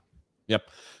a while. Yep.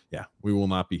 Yeah, we will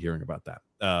not be hearing about that.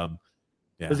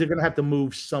 Because they're going to have to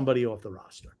move somebody off the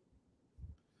roster.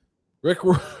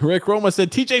 Rick Roma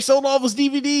said, TJ sold all of his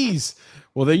DVDs.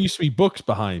 Well, there used to be books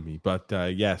behind me, but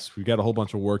yes, we've got a whole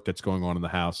bunch of work that's going on in the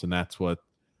house, and that's what,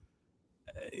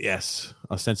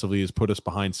 ostensibly has put us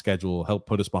behind schedule, helped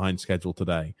put us behind schedule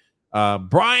today.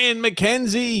 Brian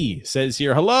McKenzie says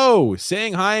here, hello,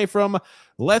 saying hi from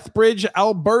Lethbridge,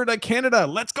 Alberta, Canada.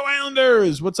 Let's go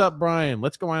Islanders. What's up, Brian?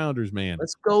 Let's go Islanders, man.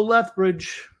 Let's go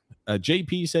Lethbridge.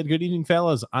 JP said, good evening,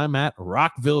 fellas. I'm at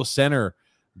Rockville Center.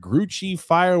 Grucci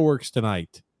fireworks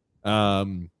tonight.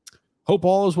 Hope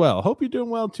all is well. Hope you're doing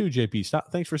well too, JP.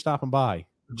 Thanks for stopping by.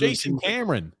 Jason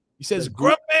Cameron. He says,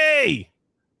 Grumpy.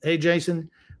 Hey, Jason.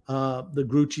 The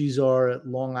Grucci's are at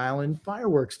Long Island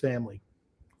fireworks family.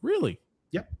 Really?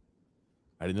 Yep.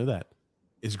 I didn't know that.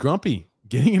 Is Grumpy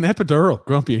getting an epidural?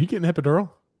 Grumpy, are you getting an epidural?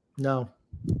 No.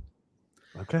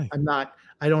 Okay. I'm not.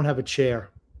 I don't have a chair,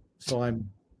 so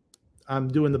I'm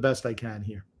doing the best I can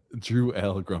here. Drew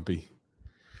L. Grumpy.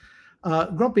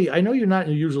 Grumpy, I know you're not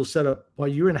in your usual setup,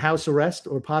 but you're in house arrest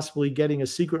or possibly getting a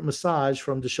secret massage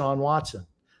from Deshaun Watson.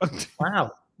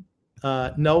 Wow.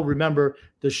 No, remember,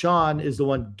 Deshaun is the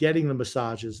one getting the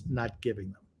massages, not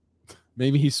giving them.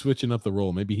 Maybe he's switching up the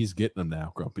role. Maybe he's getting them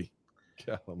now, Grumpy.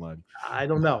 God almighty. I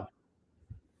don't know.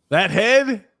 That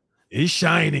head is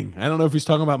shining. I don't know if he's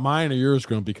talking about mine or yours,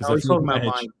 Grumpy. Because he's talking about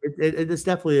mine. There's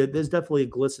definitely a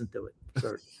glisten to it,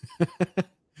 sir.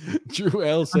 Drew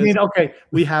L says, okay,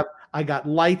 I got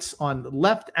lights on the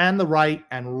left and the right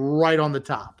and right on the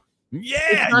top.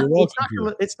 Yeah,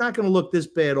 it's not going to look this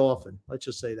bad often. Let's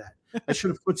just say that. I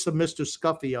should have put some Mr.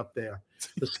 Scuffy up there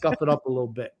to scuff it up a little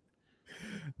bit.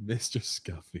 Mr.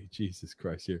 Scuffy, Jesus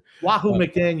Christ! Here, Wahoo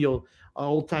McDaniel, an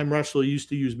old-time wrestler, used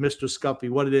to use Mr. Scuffy.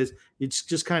 What it is, it's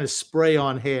just kind of spray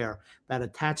on hair that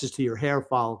attaches to your hair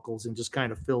follicles and just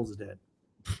kind of fills it in.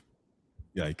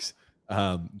 Yikes!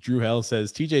 Drew Hell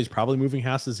says TJ's probably moving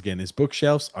houses again. His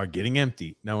bookshelves are getting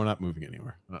empty. No, we're not moving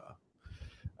anywhere.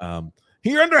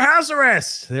 You're under house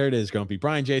arrest. There it is, Grumpy.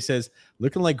 Brian J says,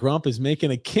 looking like Grump is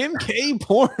making a Kim K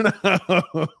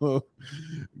porno.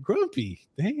 Grumpy,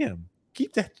 damn.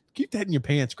 Keep that in your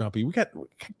pants, Grumpy. We got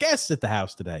guests at the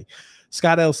house today.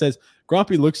 Scott L says,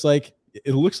 Grumpy looks like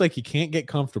he can't get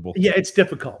comfortable. Yeah, it's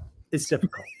difficult. It's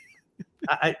difficult.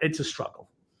 It's a struggle.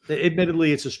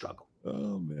 Admittedly, it's a struggle.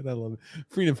 Oh, man, I love it.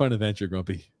 Freedom Fun Adventure,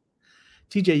 Grumpy.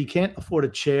 TJ, you can't afford a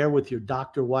chair with your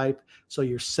doctor wipe, so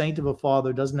your saint of a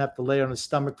father doesn't have to lay on his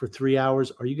stomach for 3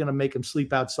 hours. Are you going to make him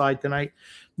sleep outside tonight?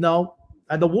 No.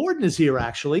 And the warden is here,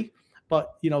 actually.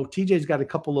 But, TJ's got a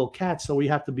couple little cats, so we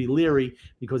have to be leery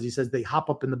because he says they hop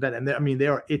up in the bed. And they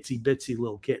are itsy-bitsy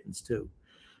little kittens, too.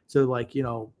 So,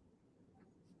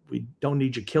 we don't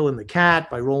need you killing the cat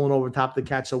by rolling over top of the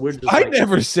cat. So we're just I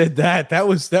never said that. That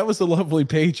was a lovely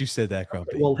page you said that,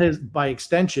 Grumpy. Well, by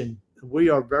extension, we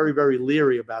are very, very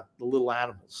leery about the little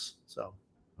animals. So,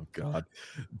 oh God,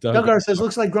 Doug R says,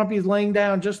 looks like Grumpy is laying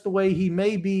down just the way he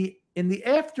may be in the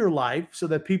afterlife so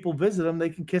that people visit him, they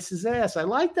can kiss his ass. I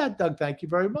like that, Doug. Thank you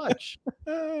very much.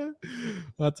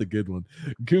 That's a good one.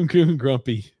 Goon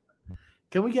Grumpy.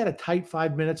 Can we get a tight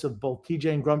 5 minutes of both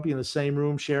TJ and Grumpy in the same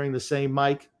room, sharing the same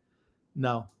mic?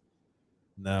 No.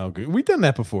 We've done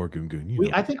that before, Goon.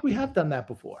 I think we have done that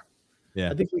before.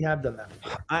 Yeah. I think we have done that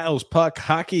before. Isles Puck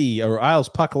Hockey or Isles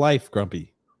Puck Life,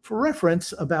 Grumpy. For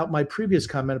reference about my previous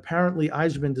comment, apparently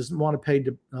Yzerman doesn't want to pay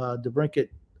DeBrincat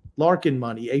Larkin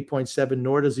money, 8.7,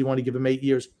 nor does he want to give him 8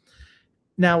 years.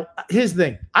 Now, here's the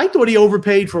thing. I thought he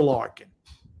overpaid for Larkin.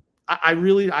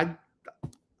 Dylan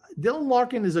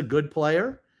Larkin is a good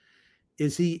player.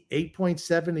 Is he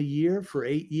 8.7 a year for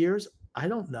 8 years? I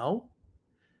don't know.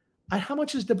 How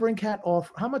much does DeBrincat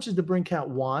offer? How much does DeBrincat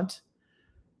want?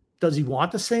 Does he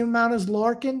want the same amount as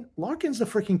Larkin? Larkin's the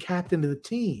freaking captain of the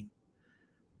team.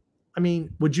 I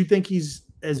mean, would you think he's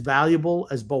as valuable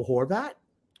as Bo Horvat?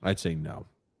 I'd say no.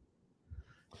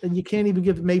 And you can't even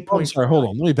give him 8 points. Sorry, hold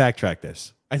on. Let me backtrack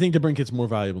this. I think DeBrincat's more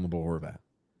valuable than Bo Horvat.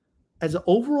 As an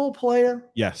overall player?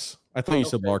 Yes. I thought you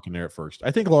said Larkin there at first.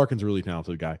 I think Larkin's a really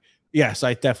talented guy. Yes,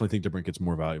 I definitely think DeBrincat's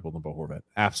more valuable than Bo Horvat.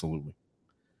 Absolutely.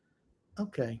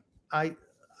 Okay. I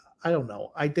don't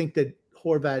know. I think that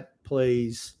Horvat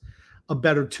plays a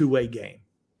better two-way game.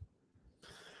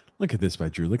 Look at this by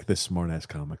Drew. Look at this smart-ass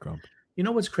comic, Grump. You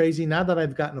know what's crazy? Now that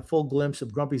I've gotten a full glimpse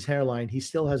of Grumpy's hairline, he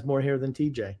still has more hair than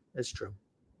TJ. That's true.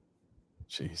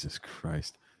 Jesus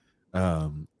Christ.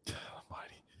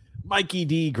 Mikey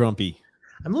D, Grumpy.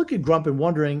 I'm looking at Grump and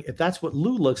wondering if that's what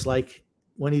Lou looks like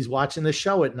when he's watching the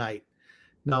show at night.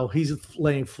 No, he's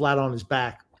laying flat on his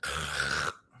back.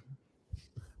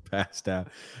 Passed out.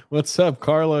 What's up,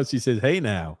 Carlos? He says, hey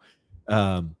now.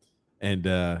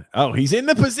 He's in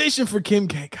the position for Kim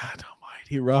K. God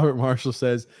almighty. Robert Marshall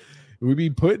says, we be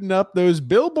putting up those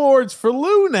billboards for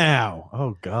Lou now.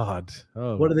 Oh, God.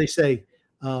 Oh. What do they say?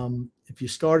 If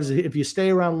you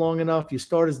stay around long enough, you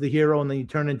start as the hero and then you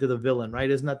turn into the villain, right?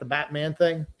 Isn't that the Batman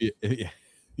thing?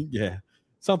 Yeah.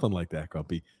 Something like that,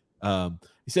 Grumpy.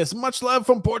 He says, much love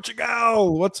from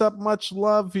Portugal. What's up? Much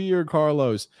love here,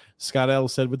 Carlos. Scott L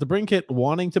said, with DeBrincat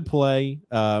wanting to play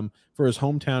for his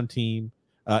hometown team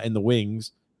in the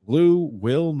Wings, Lou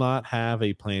will not have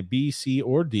a plan B, C,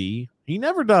 or D. He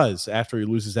never does after he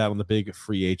loses out on the big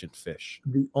free agent fish.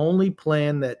 The only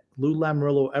plan that Lou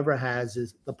Lamoriello ever has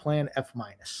is the plan F-.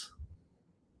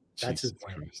 That's his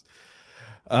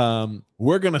plan.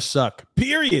 We're going to suck,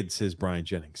 period, says Brian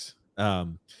Jennings.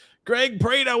 Greg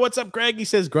Prado, what's up, Greg? He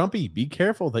says, Grumpy, be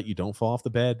careful that you don't fall off the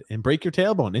bed and break your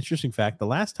tailbone. Interesting fact, the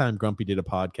last time Grumpy did a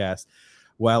podcast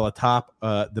while atop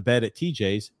the bed at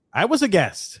TJ's, I was a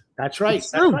guest. That's right.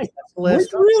 That's right. That's the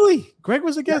last time. Really? Greg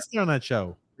was a guest there on that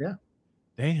show. Yeah.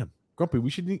 Damn. Grumpy, we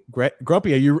should need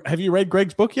Grumpy, have you read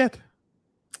Greg's book yet?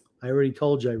 I already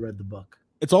told you I read the book.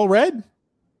 It's all read?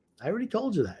 I already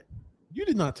told you that. You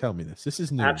did not tell me this. This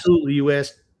is new. Absolutely. You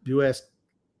asked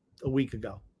a week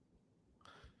ago.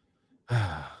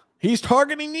 He's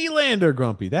targeting Nylander,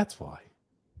 Grumpy. That's why.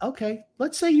 Okay.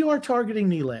 Let's say you are targeting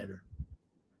Nylander.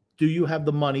 Do you have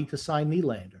the money to sign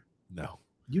Nylander? No.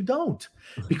 You don't,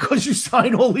 because you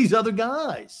sign all these other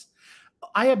guys.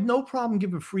 I have no problem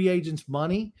giving free agents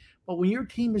money, but when your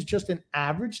team is just an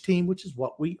average team, which is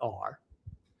what we are,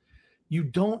 you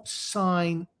don't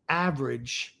sign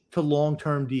average to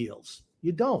long-term deals.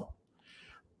 You don't.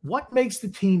 What makes the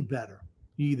team better?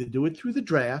 You either do it through the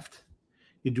draft,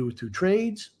 you do it through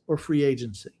trades, or free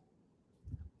agency.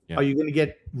 Yeah. Are you going to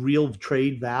get real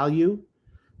trade value?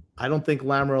 I don't think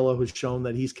Lamoriello has shown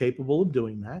that he's capable of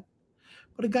doing that.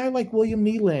 But a guy like William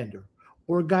Nylander,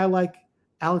 or a guy like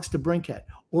Alex DeBrincat,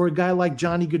 or a guy like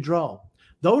Johnny Gaudreau,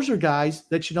 those are guys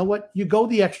that, you know what, you go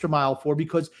the extra mile for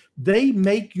because they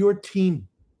make your team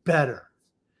better.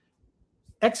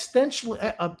 Existentially,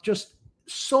 just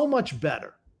so much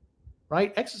better,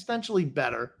 right? Existentially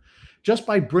better just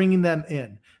by bringing them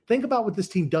in. Think about what this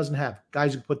team doesn't have.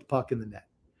 Guys who put the puck in the net.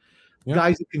 Yeah.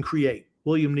 Guys who can create.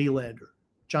 William Nylander,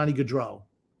 Johnny Gaudreau,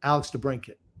 Alex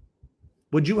DeBrincat.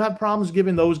 Would you have problems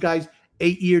giving those guys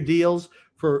 8-year deals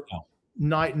for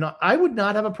I would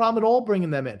not have a problem at all bringing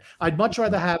them in. I'd much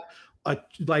rather have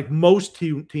like most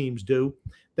teams do.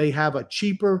 They have a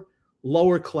cheaper,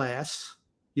 lower class,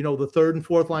 the third and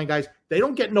fourth line guys. They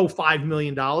don't get no $5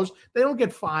 million. They don't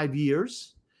get 5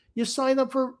 years. You sign them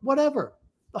for whatever,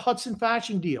 the Hudson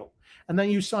Fashion deal. And then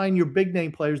you sign your big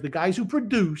name players, the guys who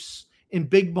produce in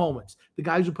big moments, the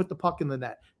guys who put the puck in the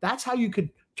net. That's how you could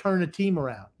turn a team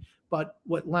around. But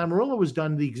what Lamoriello has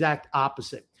done the exact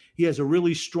opposite. He has a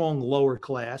really strong lower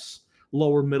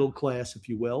middle class, if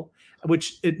you will,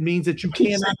 which it means that you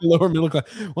can't lower middle class.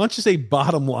 Why don't you say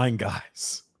bottom line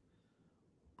guys?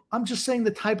 I'm just saying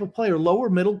the type of player, lower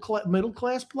middle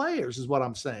class players is what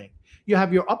I'm saying. You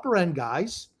have your upper end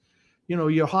guys,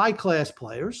 your high class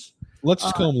players. Let's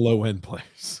just call them low end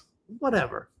players.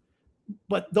 Whatever.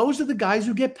 But those are the guys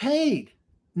who get paid,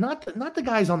 not the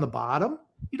guys on the bottom.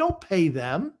 You don't pay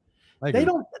them. They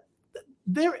don't.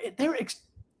 They're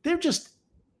just.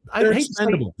 They're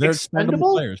expendable. They're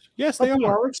expendable players. Yes, they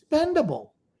are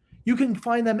expendable. You can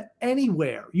find them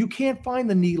anywhere. You can't find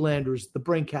the Nylanders, the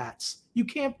Brinkats. You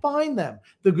can't find them,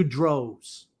 the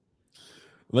Gaudreaus. I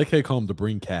like how you call them the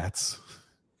Brinkats.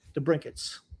 The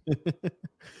Brinkats.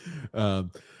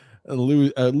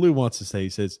 Lou wants to say, he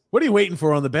says, "What are you waiting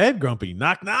for on the bed, Grumpy?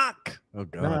 Knock, knock." Oh,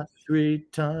 God. Knock 3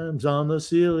 times on the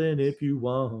ceiling if you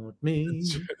want me.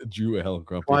 Drew L.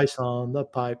 Grumpy. Twice on the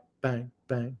pipe, bang,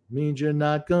 bang, means you're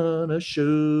not gonna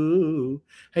shoot.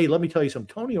 Hey, let me tell you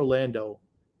something. Tony Orlando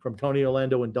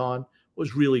and Dawn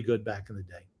was really good back in the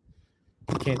day.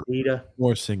 Candida.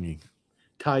 More singing.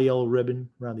 Tie yellow ribbon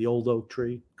around the old oak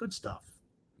tree. Good stuff.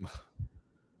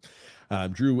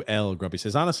 Drew L. Grumpy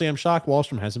says, "Honestly, I'm shocked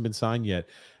Wahlstrom hasn't been signed yet.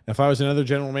 If I was another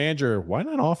general manager, why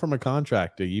not offer him a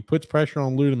contract? He puts pressure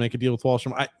on Lou to make a deal with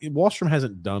Wahlstrom. Wahlstrom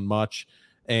hasn't done much,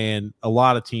 and a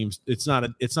lot of teams. It's not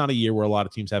a year where a lot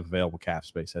of teams have available cap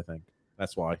space. I think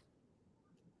that's why.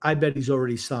 I bet he's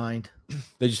already signed.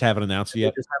 They just haven't announced it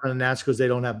yet. They just haven't announced because they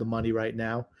don't have the money right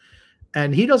now,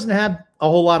 and he doesn't have a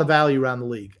whole lot of value around the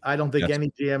league. I don't think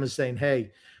any GM is saying,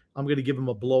 "Hey, I'm going to give him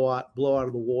a blow out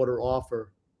of the water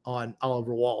offer on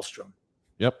Oliver Wahlstrom."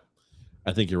 Yep.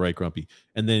 I think you're right, Grumpy.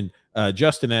 And then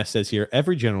Justin S. says here,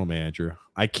 every general manager,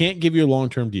 I can't give you a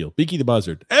long-term deal. Beaky the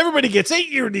Buzzard. Everybody gets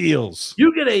 8-year deals.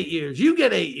 You get 8 years. You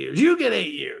get 8 years. You get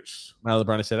 8 years. Milo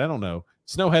LeBron said, I don't know.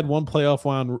 Snow had one playoff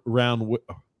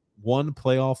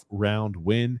round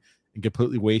win and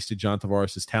completely wasted John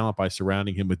Tavares' talent by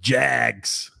surrounding him with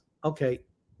Jags. Okay.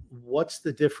 What's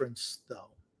the difference, though?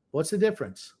 What's the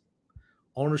difference?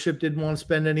 Ownership didn't want to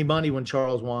spend any money when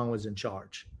Charles Wang was in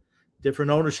charge.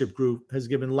 Different ownership group has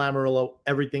given Lamoriello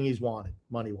everything he's wanted,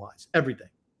 money-wise. Everything.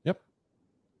 Yep.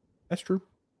 That's true.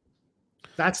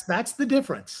 That's the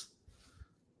difference.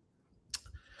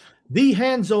 The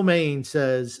Hanzo Main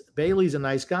says, Bailey's a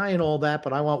nice guy and all that,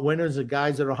 but I want winners and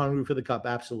guys that are hungry for the cup.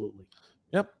 Absolutely.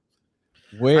 Yep.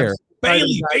 Where?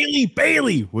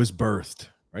 Bailey was birthed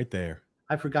right there.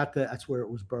 I forgot that's where it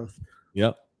was birthed.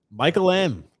 Yep. Michael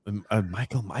M.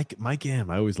 Mike M.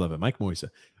 I always love it. Mike Moisa.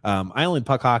 Island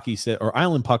Puck Hockey said, or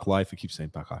Island Puck Life. I keep saying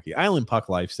Puck Hockey. Island Puck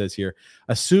Life says here,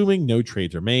 assuming no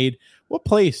trades are made, what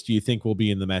place do you think will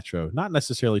be in the Metro? Not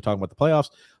necessarily talking about the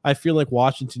playoffs. I feel like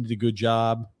Washington did a good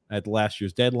job at last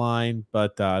year's deadline,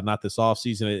 but not this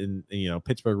offseason. And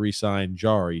Pittsburgh re-signed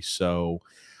Jari. So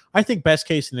I think best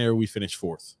case scenario, we finish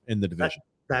 4th in the division.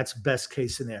 That's best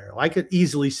case scenario. I could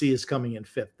easily see us coming in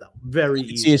 5th, though. Very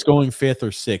easy. See us going 5th or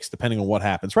 6th, depending on what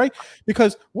happens, right?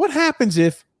 Because what happens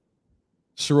if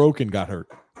Sorokin got hurt?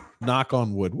 Knock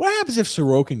on wood. What happens if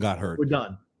Sorokin got hurt? We're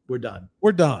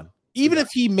done. Even if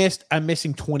he missed, I'm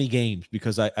missing 20 games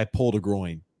because I pulled a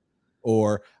groin,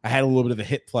 or I had a little bit of a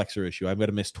hip flexor issue. I'm going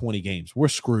to miss 20 games. We're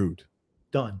screwed.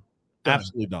 Done.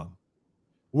 Absolutely done.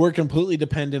 We're completely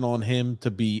dependent on him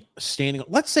to be standing.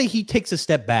 Let's say he takes a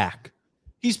step back.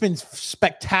 He's been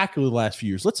spectacular the last few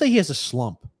years. Let's say he has a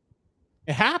slump.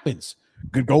 It happens.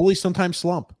 Good goalies sometimes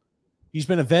slump. He's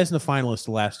been a Vezina finalist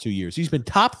the last 2 years. He's been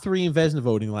top 3 in Vezina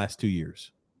voting the last 2 years.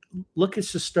 Look at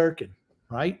Shesterkin,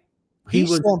 right? He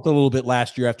slumped a little bit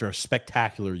last year after a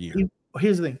spectacular year.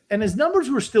 Here's the thing. And his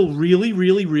numbers were still really,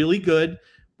 really, really good,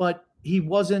 but he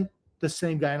wasn't the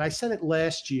same guy. And I said it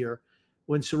last year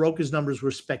when Soroka's numbers were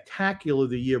spectacular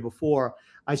the year before.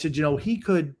 I said, he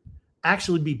could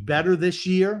actually be better this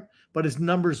year, but his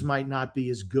numbers might not be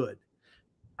as good.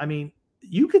 I mean,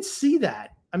 you could see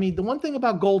that. I mean, the one thing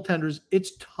about goaltenders,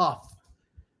 it's tough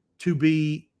to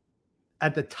be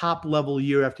at the top level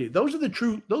year after year. Those are the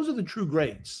true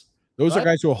grades. Those are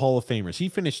guys who are Hall of Famers. He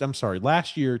finished,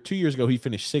 last year, 2 years ago, he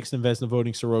finished 6th in Vezina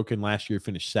voting. Sorokin last year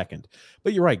finished 2nd.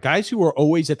 But you're right. Guys who are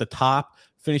always at the top,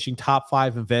 finishing top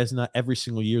 5 in Vezina every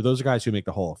single year, those are guys who make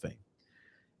the Hall of Fame.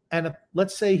 And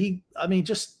let's say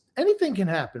just anything can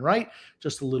happen, right?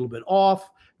 Just a little bit off.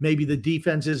 Maybe the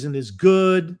defense isn't as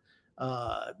good.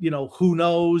 Who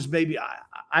knows? Maybe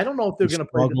I don't know if they're going to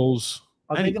play.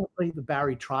 Are they going to play the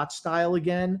Barry Trotz style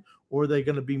again, or are they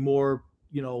going to be more,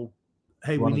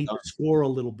 hey, we need to score a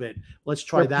little bit. Let's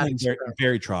try that.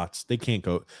 Barry Trotz. They can't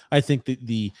go. I think that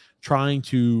the trying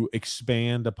to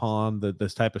expand upon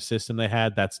this type of system they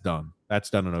had, that's done. That's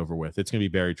done and over with. It's going to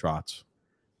be Barry Trotz.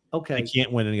 Okay. They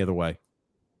can't win any other way.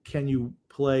 Can you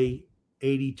play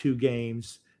 82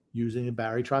 games, using the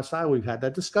Barry Trotz style. We've had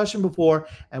that discussion before.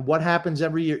 And what happens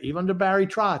every year, even under Barry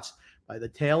Trotz, by the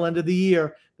tail end of the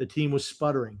year, the team was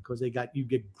sputtering because you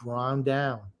get ground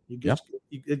down.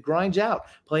 It grinds out.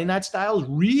 Playing that style is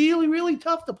really, really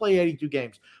tough to play 82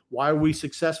 games. Why are we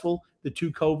successful the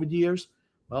 2 COVID years?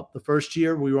 Well, the first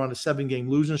year we were on a 7-game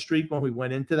losing streak. When we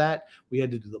went into that, we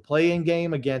had to do the play-in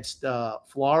game against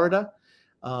Florida.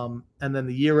 And then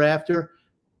the year after,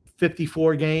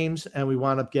 54 games, and we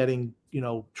wound up getting,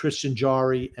 Tristan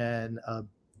Jarry and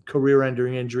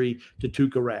career-ending injury to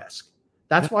Tuukka Rask.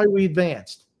 That's why we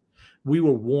advanced. We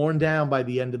were worn down by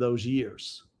the end of those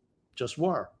years. Just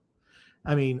were.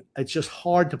 I mean, it's just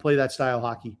hard to play that style of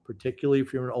hockey, particularly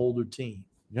if you're an older team.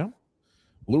 Yeah.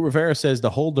 Lou Rivera says the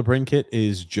whole DeBrincat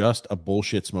is just a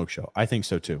bullshit smoke show. I think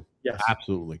so too. Yes.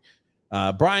 Absolutely.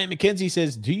 Brian McKenzie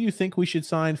says, do you think we should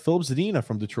sign Philip Zadina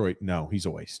from Detroit? No, he's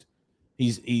a waste.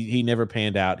 He never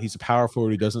panned out. He's a power forward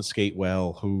who doesn't skate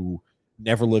well, who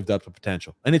never lived up to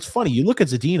potential. And it's funny, you look at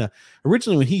Zadina,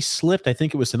 originally when he slipped, I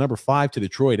think it was to number 5 to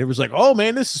Detroit. It was like, oh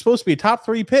man, this is supposed to be a top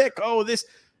 3 pick. Oh, this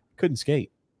couldn't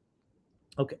skate.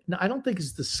 Okay. No, I don't think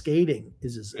it's the skating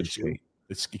is his issue.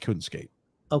 He couldn't skate.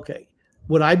 Okay.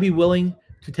 Would I be willing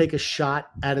to take a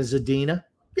shot at a Zadina?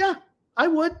 Yeah, I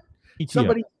would.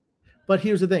 But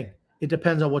here's the thing. It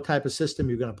depends on what type of system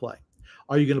you're going to play.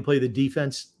 Are you going to play the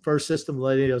defense first system?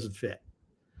 Well, it doesn't fit.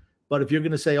 But if you're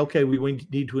going to say, okay, we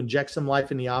need to inject some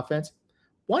life in the offense,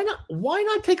 why not? Why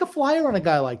not take a flyer on a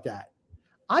guy like that?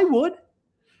 I would.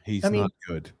 He's not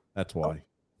good. That's why.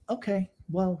 Okay.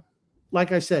 Well,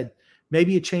 like I said,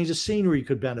 maybe a change of scenery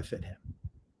could benefit him.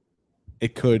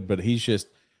 It could, but he's just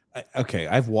okay.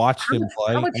 I've watched him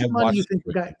play. How much money you think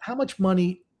the guy? How much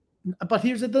money? But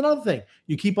here's another thing.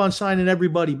 You keep on signing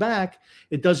everybody back.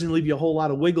 It doesn't leave you a whole lot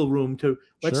of wiggle room to,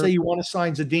 let's say you want to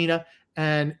sign Zadina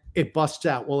and it busts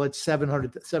out. Well, it's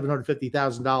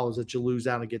 $750,000 that you lose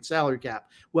out against salary cap.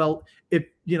 Well, if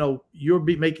you're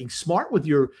making smart with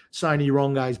your signing your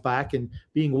own guys back and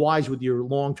being wise with your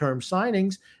long-term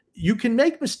signings, you can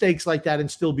make mistakes like that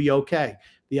and still be okay.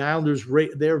 The Islanders,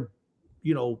 their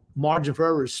margin for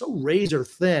error is so razor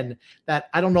thin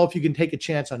that I don't know if you can take a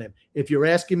chance on him. If you're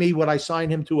asking me, would I sign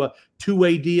him to a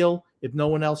 2-way deal if no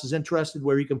one else is interested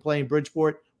where he can play in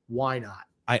Bridgeport? Why not?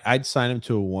 I'd sign him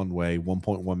to a 1-way,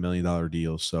 $1.1 million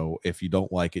deal. So if you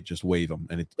don't like it, just waive him.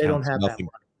 And they don't have nothing.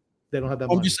 That money. They don't have that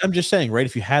money. I'm just saying, right?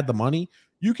 If you had the money,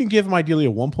 you can give him ideally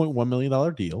a $1.1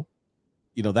 million deal.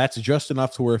 That's just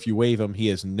enough to where if you waive him, he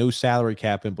has no salary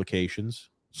cap implications.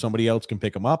 Somebody else can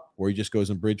pick him up, or he just goes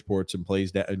in Bridgeport and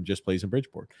plays in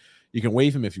Bridgeport. You can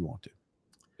waive him if you want to.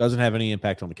 Doesn't have any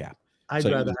impact on the cap. I'd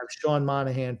rather have Sean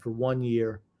Monahan for 1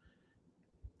 year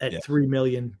at $3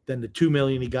 million than the $2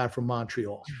 million he got from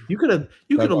Montreal. You could have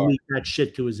leaked that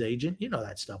shit to his agent. You know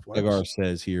that stuff works. Agar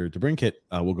says here, DeBrincat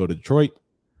will go to Detroit.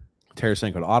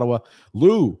 Tarasenko to Ottawa.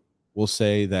 Lou will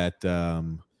say that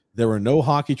there were no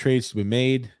hockey trades to be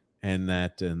made. And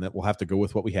that we'll have to go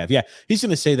with what we have. Yeah, he's going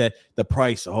to say that the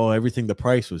price, the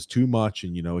price was too much,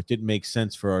 and it didn't make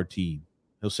sense for our team.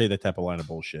 He'll say that type of line of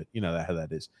bullshit. You know how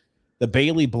that is. The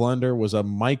Bailey blunder was a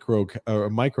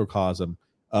microcosm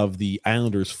of the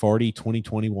Islanders'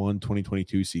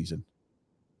 2021-2022 season.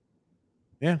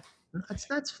 Yeah,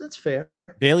 that's fair.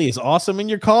 Bailey is awesome in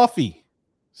your coffee,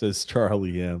 says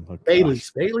Charlie M. Oh,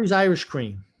 Bailey's Irish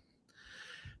cream.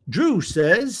 Drew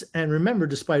says, and remember,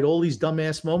 despite all these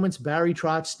dumbass moments, Barry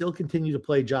Trotz still continued to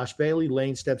play Josh Bailey.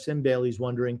 Lane steps in. Bailey's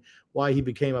wondering why he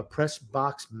became a press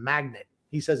box magnet.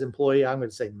 He says employee. I'm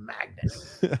going to say magnet.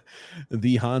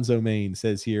 The Hanzo Main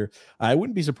says here, I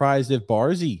wouldn't be surprised if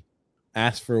Barzy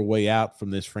asked for a way out from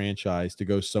this franchise to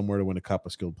go somewhere to win a cup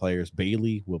of skilled players.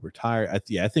 Bailey will retire. I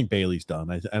think Bailey's done.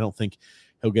 I don't think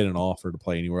he'll get an offer to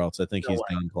play anywhere else. I think he's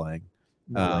done playing.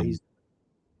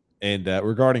 And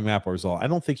regarding Matt Barzal, I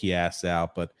don't think he asked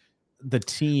out, but the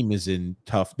team is in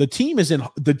tough. The team is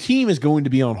going to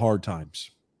be on hard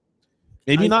times.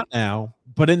 Maybe not now,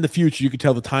 but in the future, you can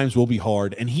tell the times will be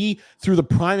hard. And through the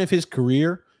prime of his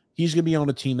career, he's going to be on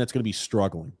a team that's going to be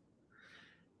struggling.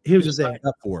 Here's the thing.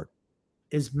 Up for it.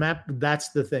 That's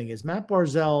the thing. Is Matt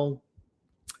Barzal,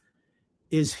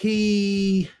 is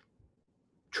he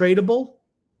tradable?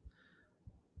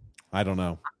 I don't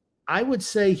know. I would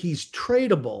say he's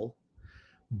tradable,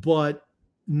 but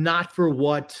not for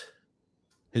what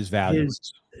his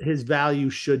value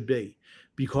should be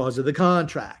because of the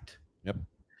contract. Yep.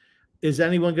 Is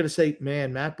anyone going to say,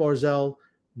 man, Matt Barzal,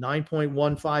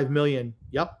 $9.15 million?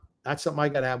 Yep, that's something I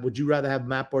got to have. Would you rather have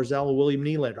Matt Barzal or William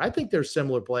Nylander? I think they're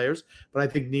similar players, but I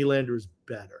think Nylander is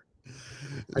better.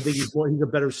 I think he's a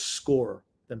better scorer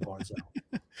than Barzell.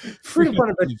 Freedom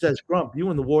Fundamentals says, Grump, you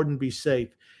and the warden be safe.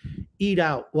 Eat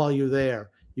out while you're there.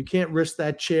 You can't risk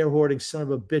that chair hoarding son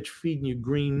of a bitch feeding you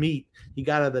green meat you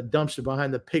got out of the dumpster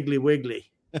behind the Piggly Wiggly.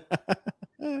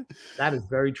 That is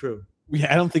very true.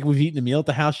 I don't think we've eaten a meal at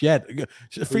the house yet.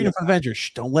 Freedom from Adventure.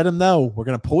 Don't let him know. We're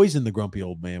going to poison the grumpy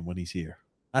old man when he's here.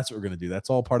 That's what we're going to do. That's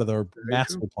all part of our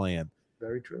master plan.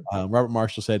 Very true. Robert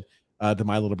Marshall said to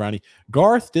My Little Brownie,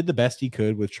 Garth did the best he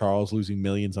could with Charles losing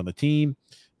millions on the team.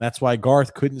 That's why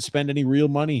Garth couldn't spend any real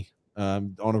money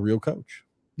on a real coach.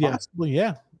 Yeah. Possibly,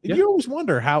 yeah. You always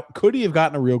wonder, how could he have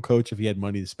gotten a real coach if he had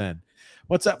money to spend?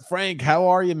 What's up, Frank? How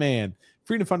are you, man?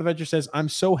 Freedom Fun Adventure says, I'm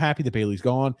so happy that Bailey's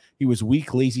gone. He was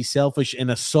weak, lazy, selfish, and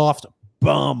a soft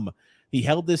bum. He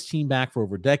held this team back for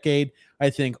over a decade. I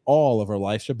think all of our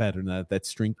lives are better now that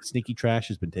sneaky trash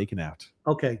has been taken out.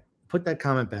 Okay, put that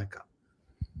comment back up.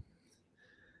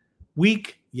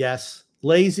 Weak, yes.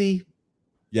 Lazy,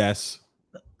 yes.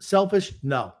 Selfish,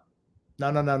 no.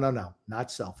 No.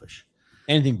 Not selfish.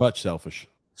 Anything but selfish.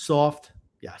 Soft,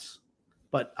 yes.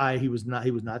 But he was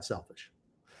not selfish.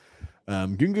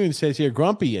 Gungun says here,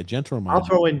 Grumpy, a gentle reminder. I'll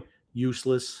throw in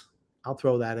useless. I'll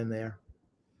throw that in there.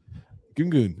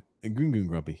 Gungun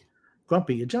Grumpy.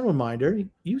 Grumpy, a gentle reminder.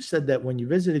 You said that when you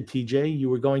visited TJ, you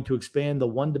were going to expand the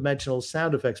one-dimensional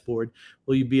sound effects board.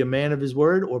 Will you be a man of his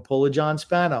word or pull a John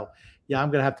Spano? Yeah, I'm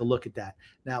going to have to look at that.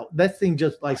 Now, that thing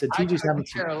just, like I said, TJ's having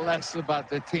care less about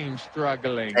the team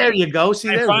struggling. There you go. See,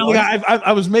 there finally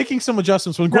I was making some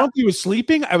adjustments. When Grumpy was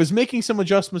sleeping, I was making some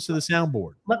adjustments to the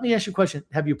soundboard. Let me ask you a question.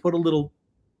 Have you put a little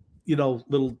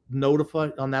notify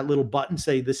on that little button,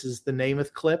 say this is the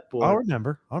Namath clip? Or I'll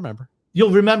remember.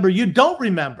 You'll remember. You don't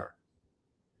remember.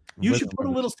 You should put a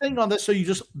little thing on this so you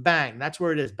just bang. That's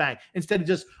where it is. Bang. Instead of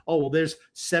just, there's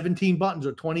 17 buttons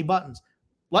or 20 buttons.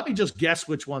 Let me just guess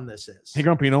which one this is. Hey,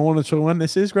 Grumpy, you don't want to show one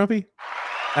this is, Grumpy?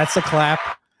 That's the clap.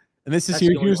 And this is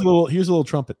here. Here's a little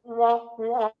trumpet.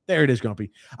 There it is,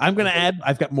 Grumpy. I'm going to add,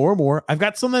 I've got more and more. I've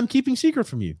got some I'm keeping secret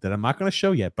from you that I'm not going to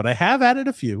show yet, but I have added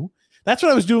a few. That's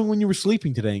what I was doing when you were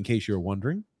sleeping today, in case you were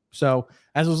wondering. So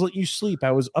as I was letting you sleep,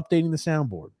 I was updating the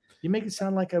soundboard. You make it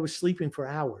sound like I was sleeping for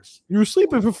hours. You were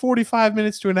sleeping for 45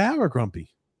 minutes to an hour, Grumpy.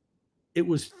 It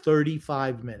was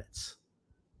 35 minutes.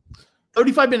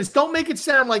 35 minutes. Don't make it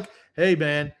sound like, hey,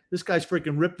 man, this guy's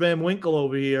freaking Rip Van Winkle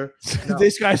over here. No.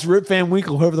 This guy's Rip Van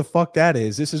Winkle, whoever the fuck that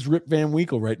is. This is Rip Van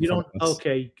Winkle right now.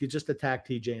 Okay, you just attack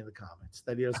TJ in the comments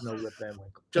that he doesn't know Rip Van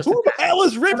Winkle. Who the hell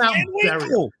is Rip Van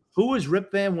Winkle? Who is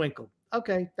Rip Van Winkle?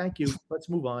 Okay, thank you. Let's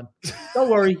move on. Don't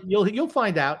worry. You'll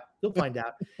find out. You'll find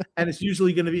out. And it's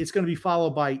usually going to be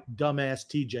followed by dumbass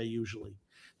TJ usually.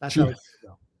 That's how it's going to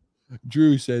go.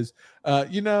 Drew says,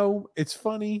 it's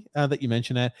funny that you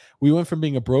mentioned that. We went from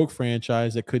being a broke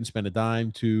franchise that couldn't spend a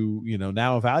dime to,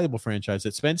 now a valuable franchise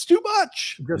that spends too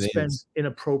much. Just spends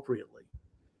inappropriately.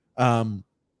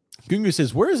 Gungu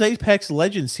says, where is Apex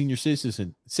Legend senior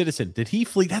citizen? Did he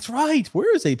flee? That's right.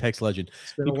 Where is Apex Legend?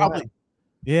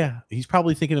 He's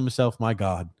probably thinking to himself, my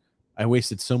God, I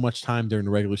wasted so much time during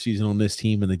the regular season on this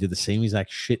team, and they did the same exact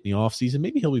shit in the offseason.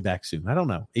 Maybe he'll be back soon. I don't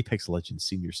know. Apex Legends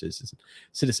senior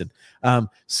citizen.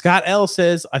 Scott L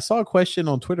says, I saw a question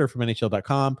on Twitter from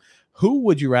NHL.com. Who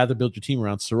would you rather build your team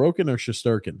around, Sorokin or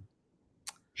Shesterkin?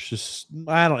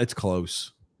 It's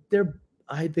close.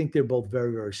 I think they're both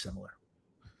very, very similar.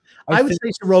 I would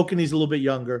say Sorokin, he's a little bit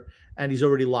younger, and he's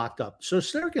already locked up. So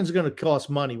Shesterkin's going to cost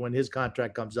money when his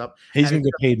contract comes up. He's going to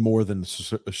get paid more than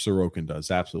Sorokin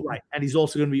does, absolutely. Right, and he's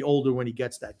also going to be older when he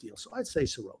gets that deal. So I'd say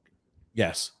Sorokin.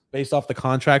 Yes, based off the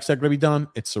contracts that are going to be done,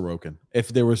 it's Sorokin. If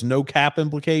there was no cap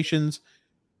implications,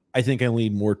 I think I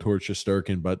lean more towards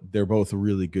Shesterkin, but they're both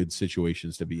really good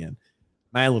situations to be in.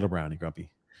 My little brownie,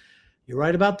 Grumpy. You're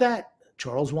right about that.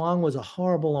 Charles Wang was a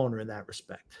horrible owner in that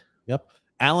respect. Yep.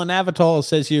 Alan Avatal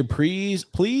says here, please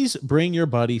bring your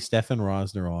buddy Stefan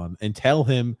Rosner on and tell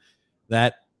him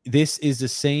that this is the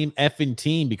same effing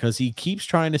team because he keeps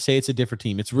trying to say it's a different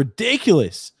team. It's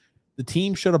ridiculous. The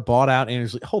team should have bought out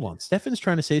Anders Lee. Hold on. Stefan's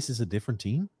trying to say this is a different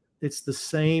team? It's the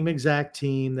same exact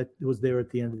team that was there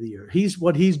at the end of the year.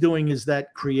 What he's doing is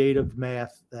that creative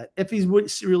math that if he's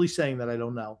really saying that, I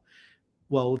don't know.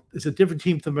 Well, it's a different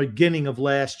team from the beginning of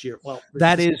last year. Well,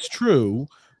 that is true.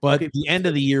 But at the end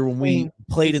of the year, when we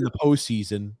played in the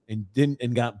postseason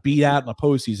and got beat out in the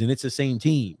postseason, it's the same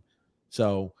team.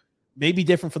 So maybe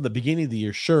different from the beginning of the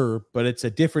year, sure, but it's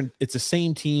the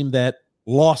same team that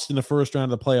lost in the first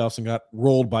round of the playoffs and got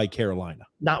rolled by Carolina.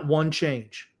 Not one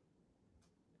change.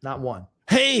 Not one.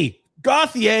 Hey,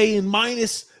 Gauthier and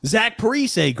minus Zach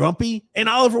Parise, Grumpy, and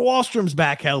Oliver Wahlstrom's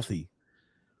back healthy.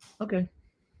 Okay.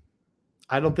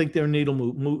 I don't think they're needle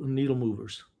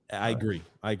movers. I agree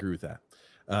with that.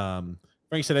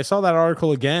 Frank said, I saw that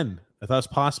article again. I thought it was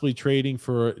possibly trading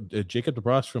for Jacob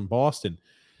DeBrusk from Boston.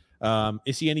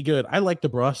 Is he any good? I like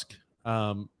DeBrusk.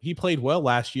 He played well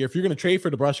last year. If you're going to trade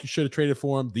for DeBrusk, you should have traded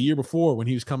for him the year before when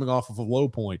he was coming off of a low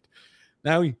point.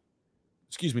 Now he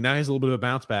has a little bit of a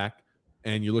bounce back,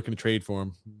 and you're looking to trade for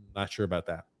him. Not sure about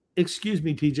that. Excuse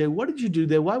me, TJ. What did you do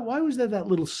there? Why was there that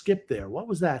little skip there? What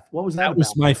was that? What was that? That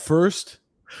was my first.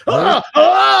 What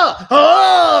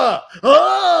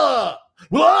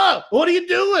are you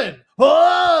doing?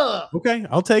 Okay,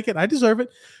 I'll take it. I deserve it.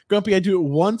 Grumpy, I do it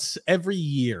once every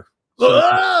year.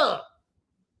 So,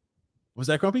 was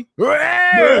that Grumpy?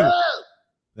 Oh,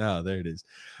 there it is.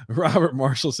 Robert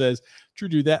Marshall says, true,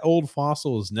 dude, that old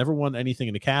fossil has never won anything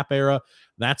in the Cap era.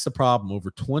 That's the problem.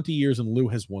 Over 20 years, and Lou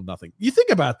has won nothing. You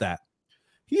think about that.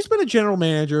 He's been a general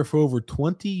manager for over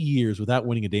 20 years without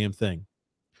winning a damn thing.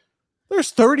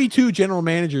 There's 32 general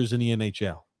managers in the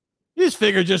NHL. You just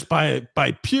figure just by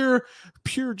pure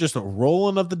just a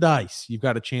rolling of the dice, you've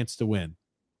got a chance to win.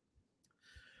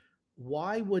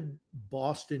 Why would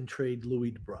Boston trade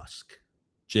Louis DeBrusk?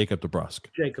 Jacob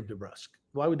DeBrusk.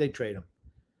 Why would they trade him?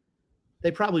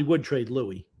 They probably would trade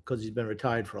Louis because he's been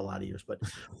retired for a lot of years. But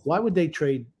why would they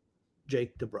trade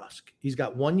Jake DeBrusk? He's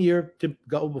got 1 year to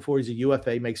go before he's a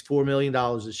UFA, makes $4 million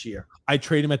this year. I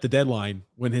trade him at the deadline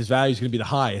when his value is going to be the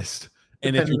highest.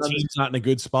 And if your team's not in a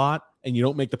good spot and you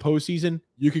don't make the postseason,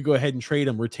 you could go ahead and trade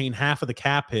him, retain half of the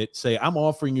cap hit, say, I'm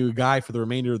offering you a guy for the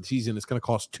remainder of the season. It's going to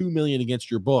cost $2 million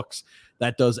against your books.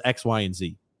 That does X, Y, and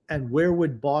Z. And where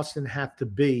would Boston have to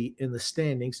be in the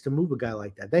standings to move a guy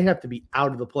like that? They have to be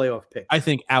out of the playoff pick. I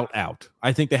think out.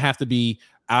 I think they have to be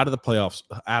out of the playoffs,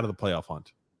 out of the playoff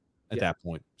hunt at that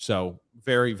point. So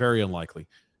very, very unlikely.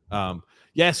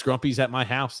 Yes, Grumpy's at my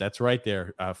house. That's right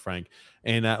there, Frank.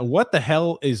 And what the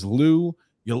hell is Lou?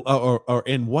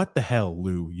 And what the hell,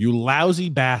 Lou? You lousy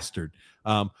bastard.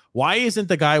 Why isn't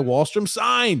the guy Wallstrom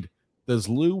signed? Does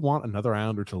Lou want another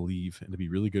Islander to leave and to be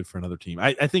really good for another team?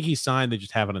 I think he's signed. They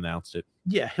just haven't announced it.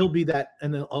 Yeah, he'll be that.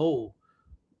 And then,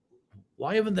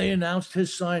 why haven't they announced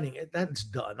his signing? That's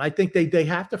done. I think they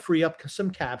have to free up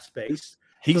some cap space.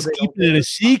 He's keeping it a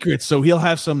secret, so he'll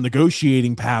have some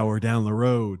negotiating power down the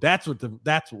road. That's what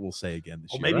we'll say again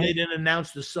this year. Maybe they didn't announce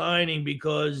the signing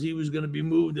because he was going to be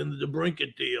moved into the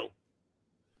DeBrincat deal.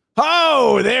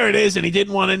 Oh, there it is, and he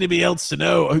didn't want anybody else to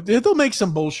know. They'll make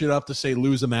some bullshit up to say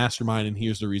Lou's a mastermind, and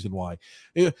here's the reason why.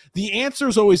 The answer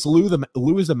is always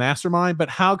Lou is the mastermind, but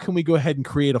how can we go ahead and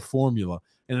create a formula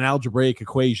and an algebraic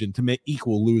equation to make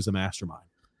equal Lou as a mastermind?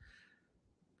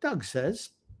 Doug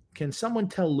says, can someone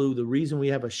tell Lou the reason we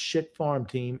have a shit farm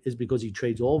team is because he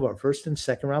trades all of our first and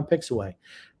second round picks away?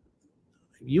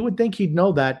 You would think he'd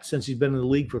know that since he's been in the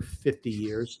league for 50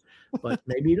 years, but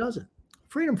maybe he doesn't.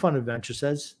 Freedom Fun Adventure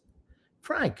says,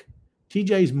 Frank,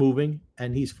 TJ's moving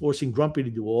and he's forcing Grumpy to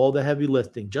do all the heavy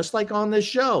lifting, just like on this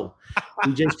show.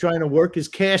 TJ's trying to work his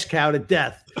cash cow to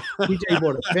death. TJ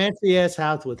bought a fancy ass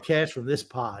house with cash from this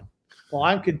pod. Well,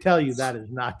 I can tell you that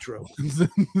is not true.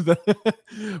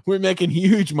 We're making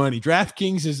huge money.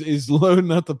 DraftKings is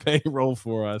loading up the payroll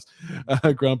for us.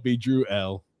 Grumpy Drew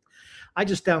L. I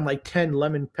just downed like 10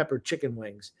 lemon pepper chicken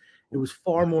wings. It was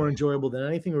far more enjoyable than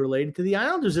anything related to the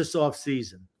Islanders this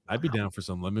offseason. I'd be down for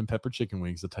some lemon pepper chicken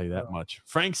wings, to tell you that much.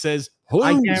 Frank says,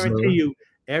 I guarantee you,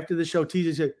 after the show,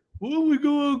 TJ said, well, we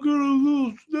go out get a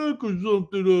little snack or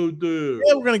something out there.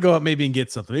 Yeah, we're going to go out maybe and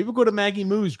get something. Maybe we'll go to Maggie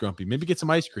Moo's, Grumpy. Maybe get some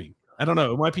ice cream. I don't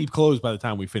know. It might be closed by the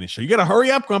time we finish. So you got to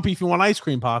hurry up, Grumpy, if you want ice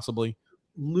cream, possibly.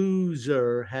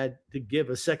 Loser had to give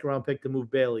a second-round pick to move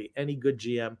Bailey. Any good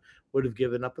GM would have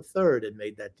given up a third and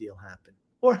made that deal happen.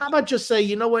 Or how about just say,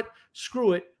 you know what?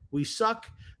 Screw it. We suck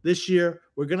this year.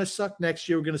 We're going to suck next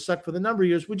year. We're going to suck for the number of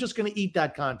years. We're just going to eat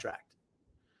that contract.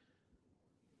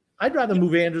 I'd rather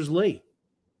move Anders Lee.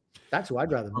 That's who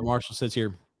I'd rather move. Marshall says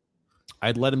here,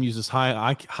 I'd let him use his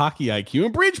high hockey IQ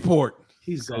in Bridgeport.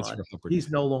 He's gone.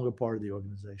 He's no longer part of the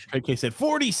organization. KK said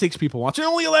 46 people watching,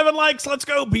 only 11 likes. Let's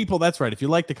go, people. That's right. If you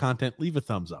like the content, leave a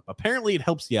thumbs up. Apparently, it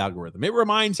helps the algorithm. It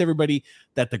reminds everybody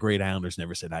that the Great Islanders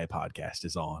Never Said I podcast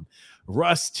is on.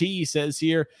 Russ T says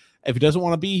here, if he doesn't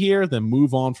want to be here, then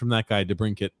move on from that guy,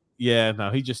 DeBrincat. Yeah,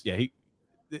 no,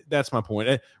 that's my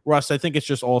point. Russ, I think it's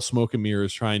just all smoke and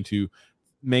mirrors trying to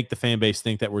make the fan base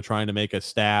think that we're trying to make a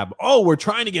stab. Oh, we're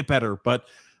trying to get better, but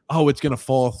it's going to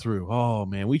fall through. Oh,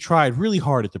 man, we tried really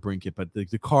hard at DeBrincat, but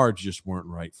the cards just weren't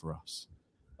right for us,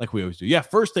 like we always do. Yeah,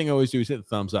 first thing I always do is hit the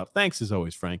thumbs up. Thanks as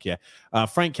always, Frank. Yeah.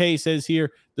 Frank K says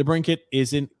here, DeBrincat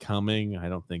isn't coming. I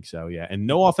don't think so, yeah. And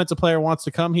no offensive player wants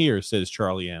to come here, says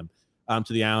Charlie M.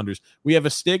 To the Islanders. We have a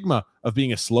stigma of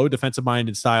being a slow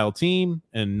defensive-minded style team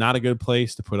and not a good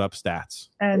place to put up stats.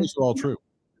 And those are all true.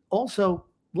 Also,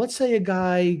 let's say a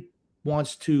guy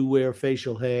wants to wear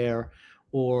facial hair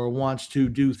or wants to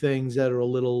do things that are a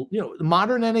little,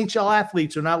 modern NHL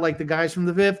athletes are not like the guys from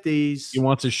the 50s. He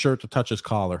wants his shirt to touch his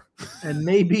collar. And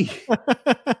maybe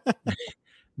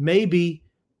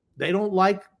they don't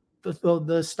like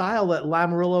the style that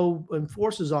Lamoriello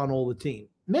enforces on all the team.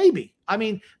 Maybe. I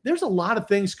mean, there's a lot of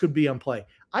things could be on play.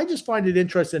 I just find it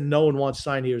interesting. No one wants to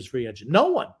sign here as free agent. No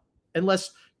one,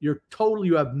 unless you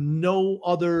have no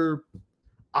other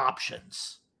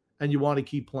options and you want to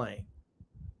keep playing.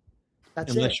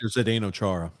 Unless you're Zdeno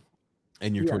Chara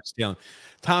and you're towards stealing.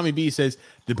 Tommy B says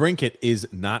DeBrincat is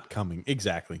not coming.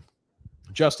 Exactly.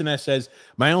 Justin S says,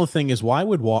 my only thing is, why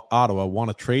would Ottawa want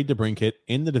to trade DeBrincat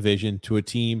in the division to a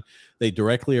team they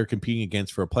directly are competing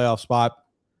against for a playoff spot?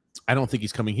 I don't think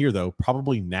he's coming here, though.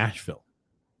 Probably Nashville.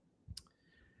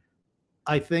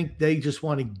 I think they just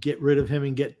want to get rid of him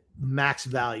and get max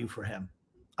value for him.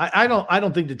 I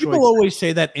don't think Detroit. People always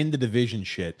say that in the division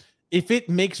shit. If it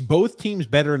makes both teams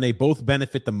better and they both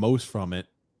benefit the most from it,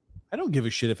 I don't give a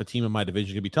shit if a team in my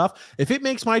division can be tough. If it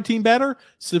makes my team better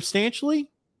substantially,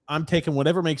 I'm taking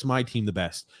whatever makes my team the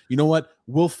best. You know what?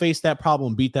 We'll face that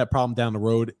problem, beat that problem down the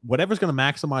road. Whatever's going to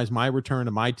maximize my return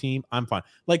to my team, I'm fine.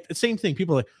 Like the same thing.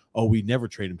 People are like, oh, we'd never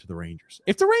trade him to the Rangers.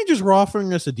 If the Rangers were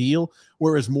offering us a deal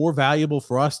where it's more valuable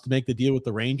for us to make the deal with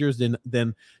the Rangers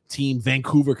than team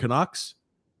Vancouver Canucks,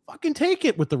 fucking take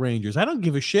it with the Rangers. I don't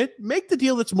give a shit. Make the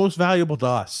deal that's most valuable to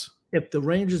us. If the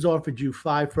Rangers offered you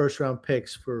 5 first-round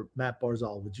picks for Matt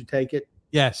Barzal, would you take it?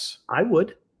 Yes. I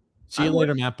would. See you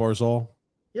later, Matt Barzal.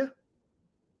 Yeah.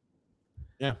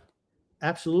 Yeah.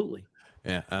 Absolutely.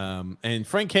 Yeah. And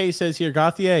Frank K says here,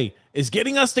 Gauthier is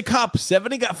getting us the cup.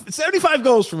 75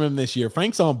 goals from him this year.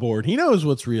 Frank's on board. He knows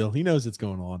what's real. He knows what's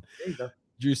going on. There you go.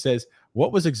 Drew says,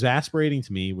 what was exasperating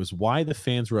to me was why the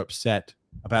fans were upset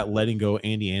about letting go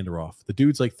Andy Anderoff. The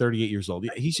dude's like 38 years old.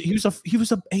 He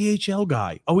was a AHL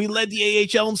guy. Oh, he led the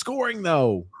AHL in scoring,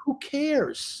 though. Who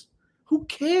cares? Who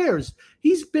cares?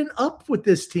 He's been up with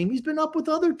this team. He's been up with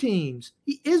other teams.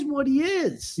 He is what he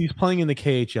is. He's playing in the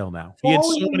KHL now. He had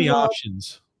so many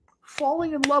options.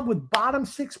 Falling in love with bottom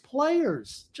 6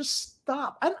 players. Just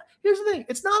stop. Here's the thing.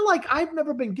 It's not like I've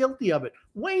never been guilty of it.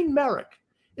 Wayne Merrick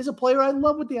is a player I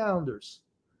love with the Islanders.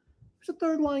 He's a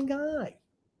third-line guy.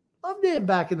 Loved him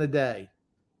back in the day.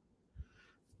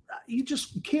 You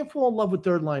just can't fall in love with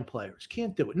third-line players.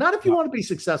 Can't do it. Not if you want to be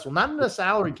successful. Not in the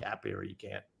salary cap era. You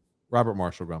can't. Robert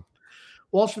Marshall, go.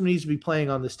 Wallstrom needs to be playing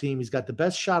on this team. He's got the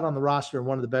best shot on the roster and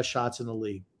one of the best shots in the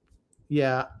league.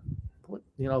 Yeah.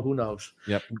 Who knows?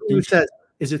 Yep. Who says,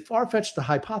 is it far-fetched to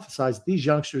hypothesize that these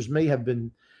youngsters may have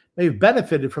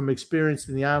benefited from experience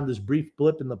in the Islanders' brief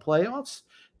blip in the playoffs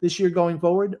this year going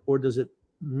forward, or does it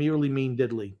merely mean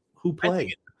diddly? Who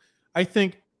played? I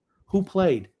think who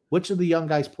played? Which of the young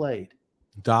guys played?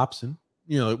 Dobson.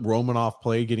 Romanoff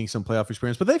played, getting some playoff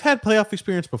experience, but they've had playoff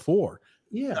experience before.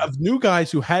 Yeah. Of new guys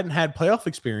who hadn't had playoff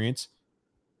experience,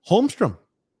 Holmstrom.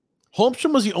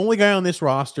 Holmstrom was the only guy on this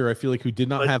roster, I feel like, who did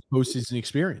not have postseason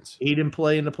experience. He didn't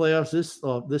play in the playoffs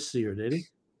this year, did he?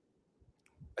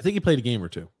 I think he played a game or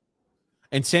two.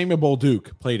 And Samuel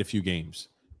Bolduc played a few games.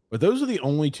 But those are the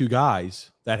only 2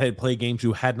 guys that had played games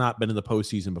who had not been in the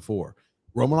postseason before.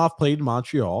 Romanoff played in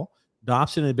Montreal.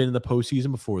 Dobson had been in the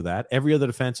postseason before that. Every other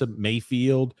defensive,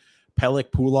 Mayfield,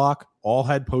 Pelech, Pulak, all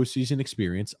had postseason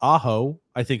experience. Aho,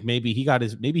 I think maybe he got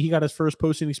his first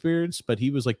postseason experience, but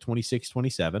he was like 26,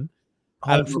 27.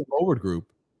 Out of the forward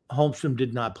group. Holmstrom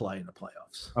did not play in the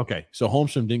playoffs. Okay, so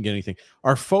Holmstrom didn't get anything.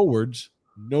 Our forwards,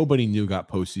 nobody new got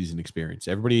postseason experience.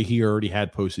 Everybody here already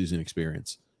had postseason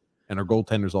experience. And our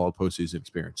goaltenders all had postseason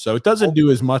experience. So it doesn't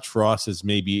do as much for us as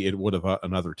maybe it would have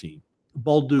another team.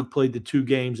 Bolduc played the 2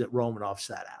 games that Romanoff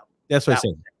sat out. That's what I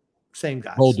said. Same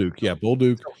guy. Bolduc, yeah.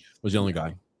 Bolduc was the only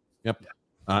guy. Yep.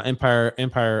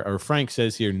 Empire, or Frank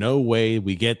says here, no way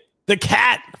we get the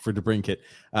cat for DeBrincat.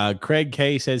 Craig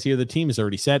K says here, the team is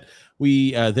already set.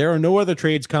 There are no other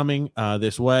trades coming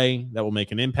this way that will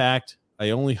make an impact. I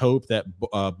only hope that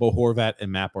Bo Horvat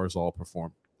and Matt Barzal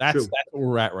perform. That's where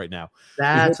we're at right now.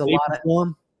 That's a lot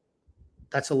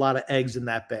of eggs in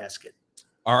that basket.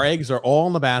 Our eggs are all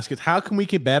in the basket. How can we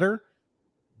get better?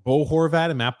 Bo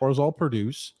Horvat and Matt Barzal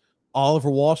produce.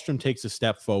 Oliver Wahlstrom takes a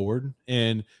step forward.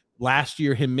 And last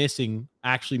year, him missing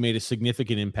actually made a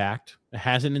significant impact. It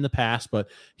hasn't in the past, but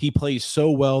he plays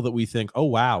so well that we think, oh,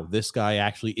 wow, this guy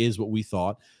actually is what we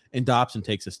thought. And Dobson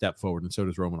takes a step forward, and so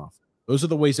does Romanoff. Those are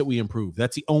the ways that we improve.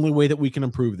 That's the only way that we can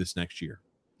improve this next year.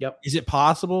 Yep. Is it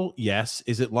possible? Yes.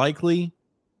 Is it likely?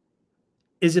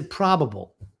 Is it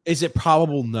probable? Is it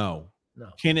probable? No. No.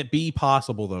 Can it be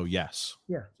possible though? Yes.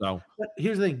 Yeah. So, but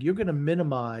here's the thing: you're going to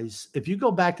minimize if you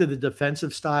go back to the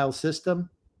defensive style system.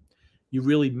 You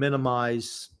really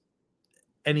minimize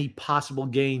any possible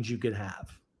gains you could have.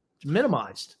 It's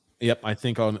minimized. yep, I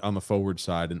think on the forward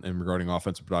side and regarding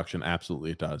offensive production,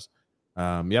 absolutely it does.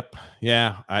 Yep.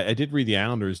 Yeah, I did read the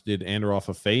Islanders did Andorov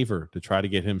a favor to try to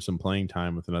get him some playing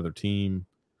time with another team.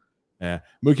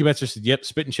 Mookie Betts said, yep,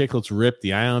 Spit and Chicklets ripped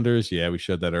the Islanders. Yeah, we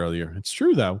showed that earlier. It's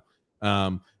true, though.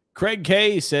 Craig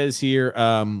K says here,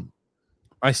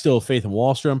 I still have faith in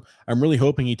Wahlstrom. I'm really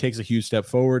hoping he takes a huge step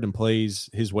forward and plays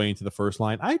his way into the first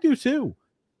line. I do, too.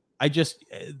 I just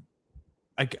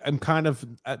I'm kind of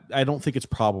I don't think it's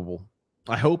probable.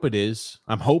 I hope it is.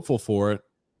 I'm hopeful for it.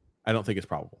 I don't think it's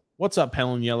probable. What's up,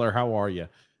 Helen Yeller? How are you?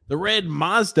 The Red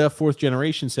Mazda 4th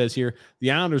generation says here the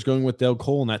Islanders going with Del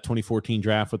Cole in that 2014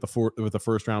 draft with the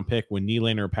first round pick when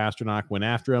Nylander or Pasternak went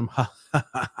after him.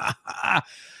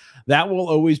 That will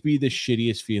always be the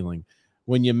shittiest feeling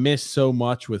when you miss so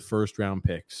much with first round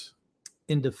picks.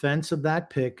 In defense of that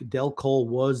pick, Del Cole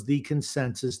was the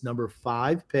consensus number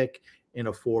 5 pick in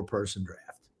a 4-person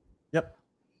draft. Yep.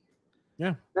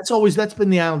 Yeah. That's been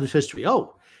the Islanders' history.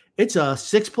 Oh, it's a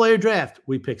 6-player draft.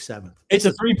 We pick 7th. It's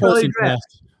a 3-person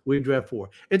draft. We draft 4.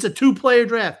 It's a 2-player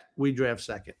draft. We draft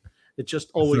 2nd. It's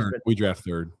just always been. We draft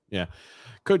 3rd. Yeah.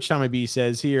 Coach Tommy B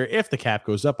says here, if the cap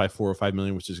goes up by $4 or $5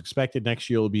 million, which is expected next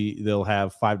year, they'll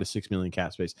have $5 to $6 million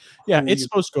cap space. Yeah, it's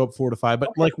supposed to go up 4 to 5, but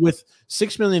like with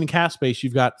 $6 million in cap space,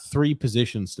 you've got 3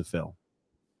 positions to fill.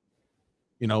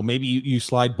 You know, maybe you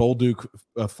slide Bolduc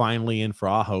finally in for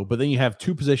Aho, but then you have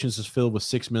 2 positions to fill with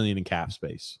 $6 million in cap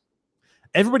space.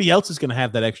 Everybody else is going to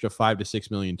have that extra $5 to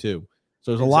 $6 million too. So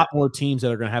there's a lot more teams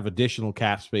that are going to have additional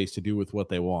cap space to do with what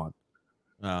they want.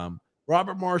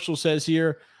 Robert Marshall says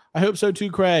here, I hope so too,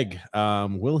 Craig.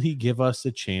 Will he give us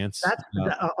a chance?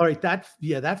 All right. That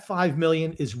 $5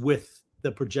 million is with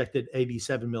the projected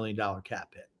 $87 million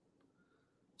cap hit.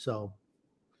 So,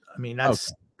 I mean,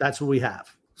 that's what we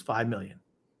have. It's $5 million,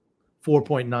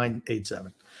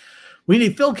 4.987. We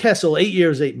need Phil Kessel, 8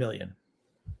 years, $8 million.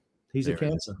 He's a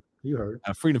cancer. You heard.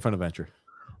 Freedom Fund Adventure.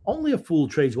 Only a fool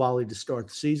trades Wally to start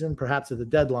the season, perhaps at the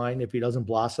deadline if he doesn't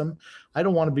blossom. I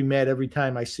don't want to be mad every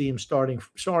time I see him starting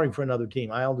for another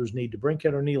team. Islanders need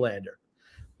DeBrincat or Nylander.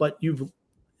 But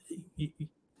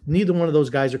neither one of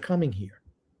those guys are coming here.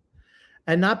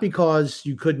 And not because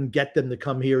you couldn't get them to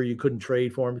come here or you couldn't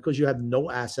trade for them, because you have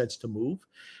no assets to move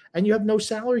and you have no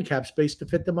salary cap space to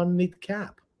fit them underneath the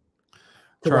cap.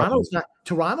 Toronto's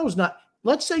not.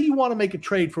 Let's say you want to make a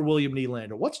trade for William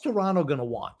Nylander. What's Toronto going to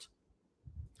want?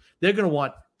 They're going to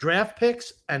want draft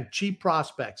picks and cheap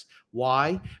prospects.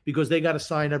 Why? Because they got to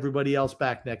sign everybody else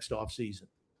back next offseason.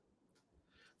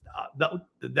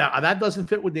 That doesn't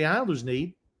fit what the Islanders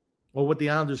need or what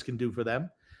the Islanders can do for them.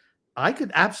 I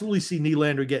could absolutely see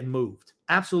Nylander getting moved.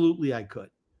 Absolutely, I could.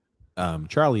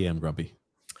 Charlie M. Grumpy.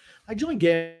 I joined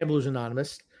Gamblers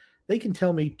Anonymous. They can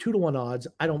tell me 2-1 odds.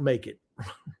 I don't make it.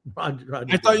 I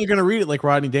thought you were going to read it like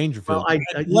Rodney Dangerfield. Well,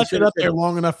 I left it up there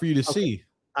long enough for you to see.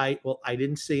 I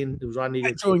didn't see it. It was Rodney.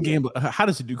 I joined Gambler. How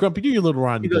does it do? Grumpy, do your little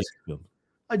Rodney Dangerfield.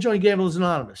 I joined Gamblers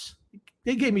Anonymous.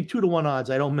 They gave me 2-1 odds.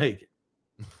 I don't make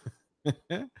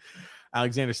it.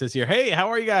 Alexander says here, hey, how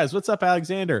are you guys? What's up,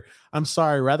 Alexander? I'm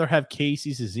sorry. Rather have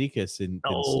Casey Cizikas in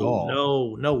Stahl.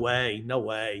 No way.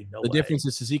 The difference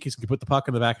is Cizikas can put the puck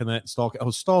in the back of that.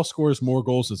 Stahl scores more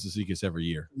goals than Cizikas every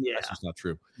year. Yeah. That's just not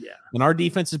true. Yeah. And our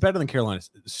defense is better than Carolina's.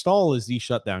 Stahl is the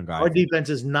shutdown guy. Our defense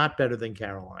is not better than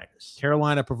Carolina's.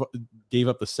 Carolina gave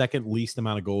up the second least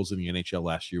amount of goals in the NHL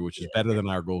last year, which is better than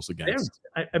our goals against.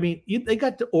 I mean, they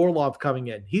got the Orlov coming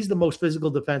in. He's the most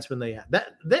physical defenseman they have.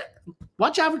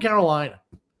 Watch out for Carolina.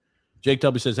 Jake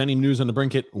W says, any news on the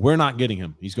Brinkett? We're not getting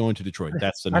him. He's going to Detroit.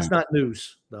 That's That's not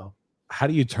news, though. How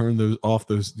do you turn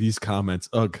these comments?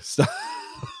 Ugh,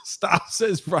 stop,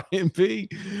 says Brian P.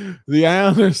 The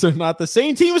Islanders are not the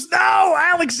same team as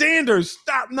Alexander.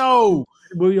 Stop. No.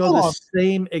 We are the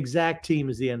same exact team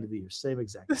as the end of the year. Same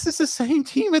exact. This is the same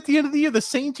team at the end of the year. The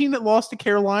same team that lost to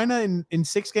Carolina in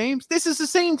 6 games. This is the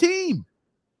same team.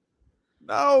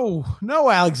 No,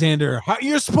 Alexander.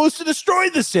 You're supposed to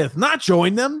destroy the Sith, not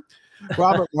join them.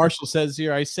 Robert Marshall says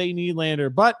here, I say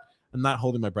Nylander, but I'm not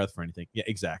holding my breath for anything. Yeah,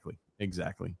 exactly.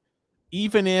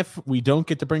 Even if we don't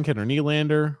get to Brinkett or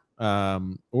Nylander,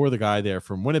 or the guy there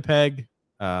from Winnipeg,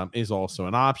 is also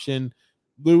an option.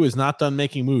 Lou is not done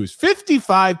making moves.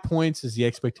 55 points is the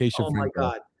expectation. Oh my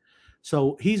God.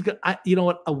 So he's got, you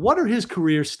know what are his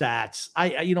career stats?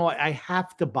 I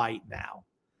have to bite now.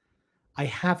 I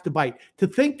have to bite. To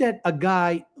think that a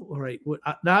guy, all right,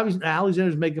 now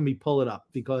Alexander's making me pull it up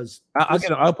because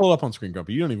I'll pull it up on screen,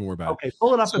 Grumpy. You don't even worry about it. Okay,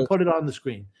 pull it up and put it on the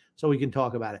screen so we can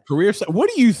talk about it. What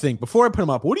do you think, before I put him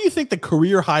up, what do you think the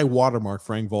career high watermark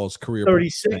for Engvall's career?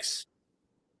 36.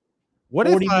 What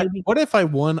if I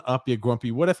one up you,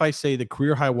 Grumpy? What if I say the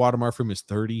career high watermark for him is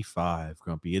 35,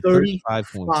 Grumpy?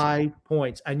 35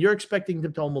 points. And you're expecting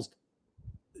them to almost,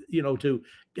 to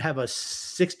have a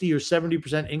 60 or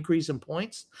 70% increase in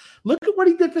points. Look at what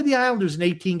he did for the Islanders in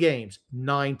 18 games.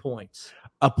 9 points.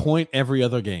 A point every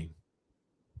other game.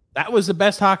 That was the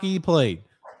best hockey he played.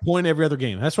 Point every other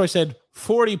game. That's why I said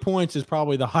 40 points is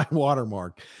probably the high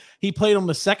watermark. He played on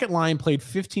the second line, played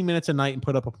 15 minutes a night, and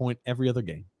put up a point every other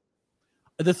game.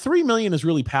 The $3 million is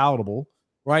really palatable,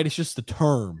 right? It's just the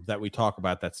term that we talk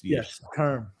about. That's the issue.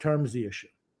 Term is the issue.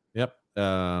 Yep.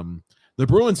 The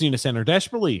Bruins need a center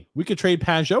desperately. We could trade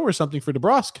Pajot or something for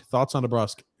DeBrusk. Thoughts on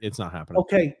DeBrusk? It's not happening.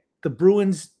 Okay, the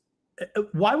Bruins.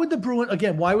 Why would the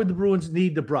Bruins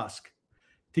need DeBrusk?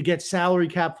 To get salary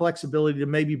cap flexibility to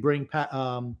maybe bring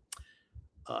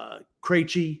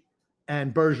Krejci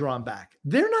and Bergeron back.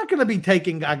 They're not going to be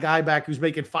taking a guy back who's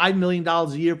making $5 million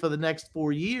a year for the next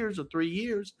 4 years or 3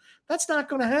 years. That's not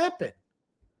going to happen.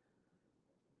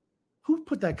 Who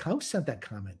sent that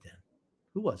comment in?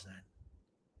 Who was that?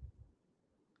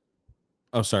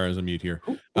 Oh, sorry, I was on mute here.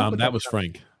 That was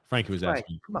Frank. Frank was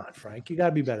asking. Come on, Frank. You got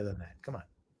to be better than that. Come on.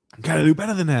 Got to do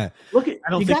better than that. You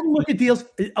got to look at deals.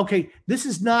 Okay, this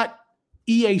is not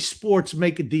EA Sports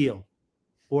make a deal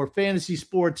or fantasy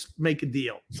sports make a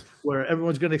deal where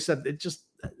everyone's going to accept it. Just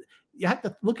you have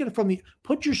to look at it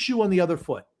put your shoe on the other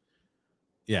foot.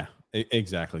 Yeah,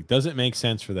 exactly. Does it make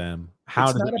sense for them?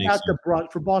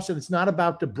 For Boston? It's not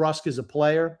about DeBrusk as a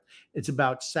player. It's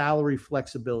about salary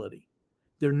flexibility.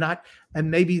 They're not, and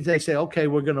maybe they say, okay,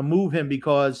 we're going to move him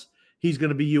because he's going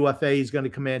to be UFA. He's going to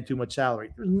command too much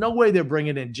salary. There's no way they're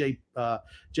bringing in JG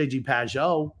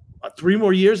Pajot 3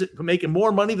 more years making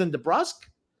more money than DeBrusk.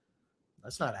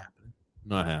 That's not happening.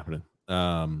 Not happening.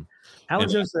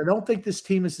 Alexander said, I don't think this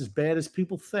team is as bad as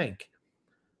people think.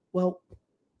 Well,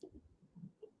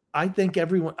 I think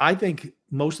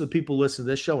most of the people listen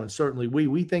to this show, and certainly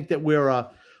we think that we're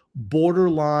a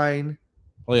borderline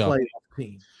playoff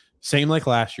team. Same like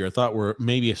last year. I thought we're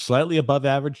maybe a slightly above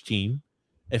average team.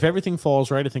 If everything falls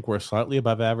right, I think we're a slightly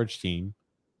above average team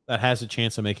that has a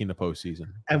chance of making the postseason.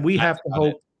 And we have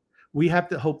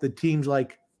to hope that teams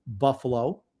like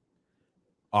Buffalo,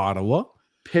 Ottawa,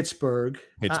 Pittsburgh.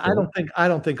 I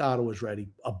don't think Ottawa's ready.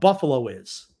 Buffalo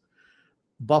is.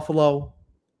 Buffalo,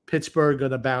 Pittsburgh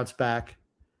going to bounce back.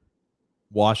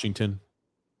 Washington.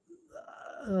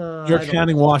 You're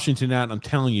counting Washington out, and I'm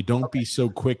telling you, don't be so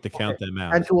quick to count them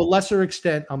out. And to a lesser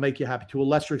extent, I'll make you happy. To a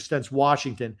lesser extent,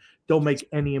 Washington don't make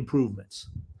any improvements.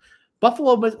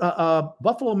 Buffalo missed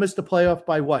the playoff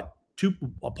by what?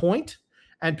 A point,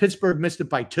 and Pittsburgh missed it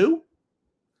by 2.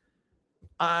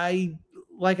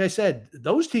 Like I said,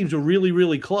 those teams are really,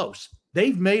 really close.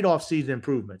 They've made offseason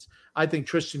improvements. I think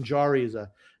Tristan Jarry is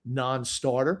a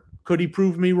non-starter. Could he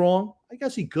prove me wrong? I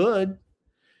guess he could.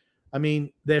 I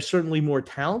mean, they're certainly more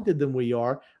talented than we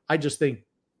are. I just think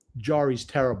Jarry's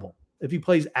terrible. If he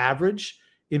plays average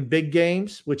in big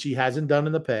games, which he hasn't done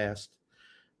in the past,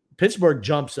 Pittsburgh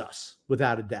jumps us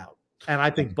without a doubt. And I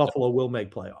think Buffalo will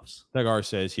make playoffs. Doug R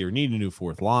says here, need a new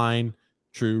fourth line.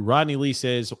 True. Rodney Lee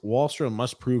says Wahlstrom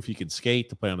must prove he can skate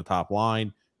to play on the top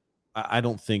line. I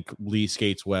don't think Lee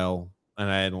skates well, and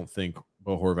I don't think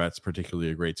Bo Horvat's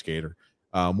particularly a great skater.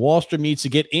 Wahlstrom needs to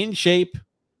get in shape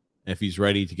if he's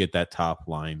ready to get that top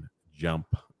line jump.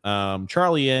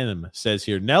 Charlie M says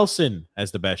here, Nelson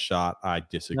has the best shot. I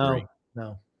disagree.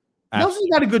 No. Nelson's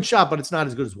got a good shot, but it's not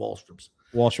as good as Wahlstrom's.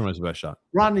 Wahlstrom has the best shot.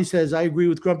 Rodney says, I agree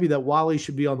with Grumpy that Wally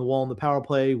should be on the wall in the power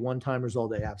play. One-timers all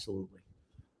day. Absolutely.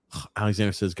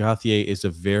 Alexander says Gauthier is a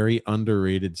very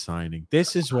underrated signing.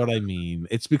 This is what I mean.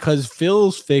 It's because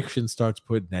Phil's fiction starts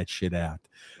putting that shit out.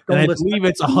 And I believe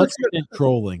it's 100%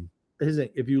 trolling.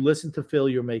 If you listen to Phil,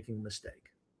 you're making a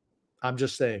mistake. I'm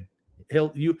just saying.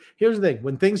 Here's the thing.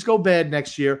 When things go bad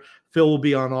next year, Phil will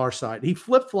be on our side. He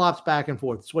flip-flops back and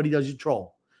forth. That's what he does. You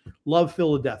troll. Love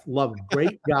Phil to death. Love him.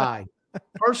 Great guy.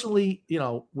 Personally,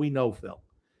 we know Phil.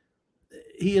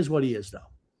 He is what he is, though.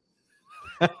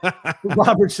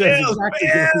 Robert says exactly.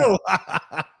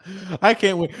 I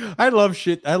can't wait. I love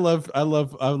shit. I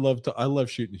love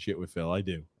shooting shit with Phil. I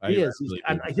do.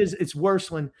 It's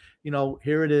worse when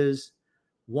here it is,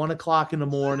 1:00 in the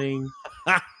morning,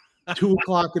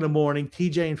 2:00 in the morning.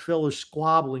 TJ and Phil are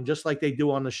squabbling just like they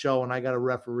do on the show, and I got to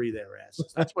referee their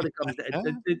asses. That's what it comes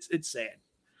to. It's sad.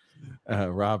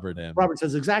 Robert M. Robert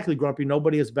says, exactly, Grumpy.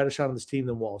 Nobody has a better shot on this team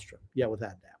than Wallstrom. Yeah,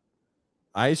 without doubt.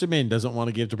 Eiserman doesn't want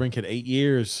to give DeBrincat 8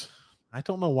 years. I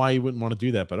don't know why he wouldn't want to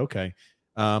do that, but okay.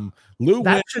 Lou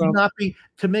that should not be,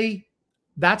 to me,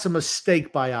 that's a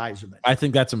mistake by Eiserman. I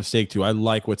think that's a mistake too. I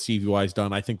like what Stevie Y's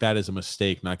done. I think that is a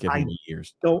mistake, not giving him 8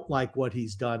 years. Don't like what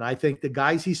he's done. I think the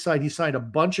guys he signed a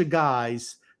bunch of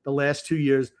guys the last 2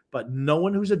 years, but no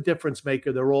one who's a difference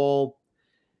maker. They're all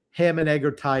ham and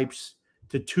egger types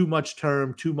to too much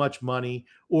term, too much money,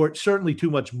 or certainly too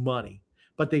much money,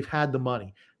 but they've had the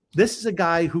money. This is a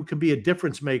guy who can be a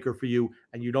difference maker for you,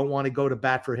 and you don't want to go to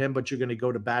bat for him, but you're going to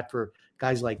go to bat for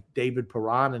guys like David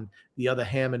Perron and the other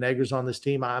ham and eggers on this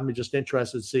team. I'm just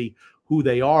interested to see who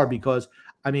they are because,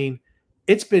 I mean,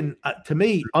 it's been, to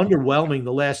me, underwhelming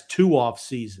the last 2 off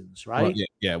seasons, right?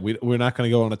 Well, we're not going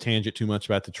to go on a tangent too much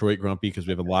about Detroit, Grumpy, because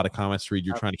we have a lot of comments to read.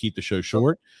 You're trying to keep the show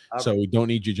short, so we don't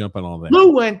need you jumping on that.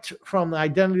 Lou went from the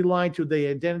identity line to the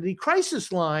identity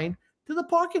crisis line to the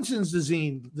Parkinson's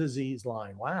disease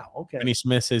line. Wow. Okay. Kenny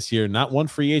Smith says here, not one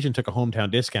free agent took a hometown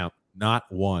discount. Not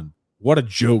one. What a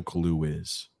joke Lou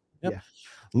is. Yep. Yeah.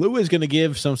 Lou is going to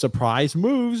give some surprise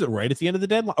moves right at the end of the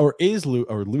deadline. Or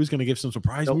Lou is going to give some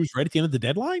surprise moves right at the end of the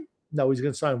deadline? No, he's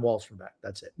going to sign Wallstrom back.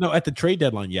 That's it. No, at the trade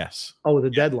deadline, yes. Oh, the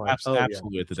deadline.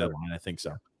 Absolutely at the deadline. I think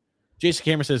so. Jason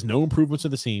Cameron says, no improvements to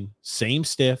the team. Same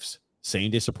stiffs.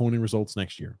 Same disappointing results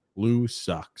next year. Lou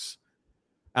sucks.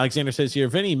 Alexander says here,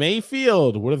 Vinny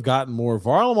Mayfield would have gotten more.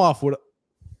 Varlamov would have.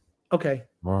 Okay.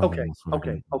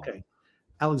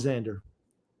 Alexander,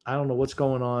 I don't know what's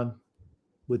going on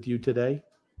with you today.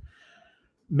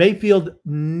 Mayfield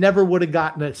never would have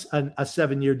gotten a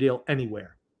 7-year deal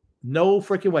anywhere. No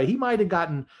freaking way. He might have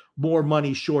gotten more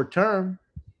money short term,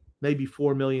 maybe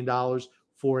 $4 million,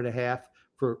 4.5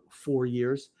 for 4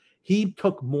 years. He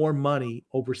took more money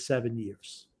over 7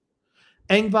 years.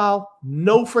 Engvall,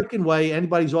 no freaking way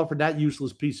anybody's offered that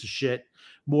useless piece of shit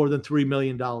more than $3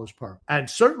 million per. And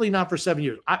certainly not for 7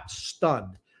 years. I'm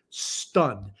stunned.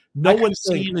 No one's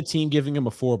seeing the team giving him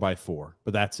a 4x4,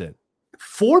 but that's it.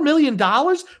 $4 million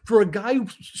for a guy who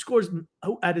scores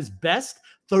at his best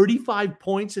 35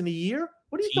 points in a year?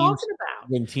 What are you talking about?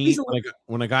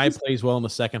 When a guy plays well in the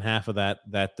second half of that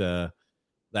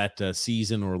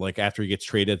season, or like after he gets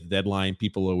traded at the deadline,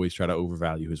 people always try to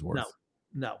overvalue his worth.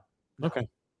 No. Okay.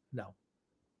 No.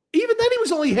 Even then, he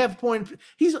was only half point.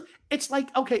 It's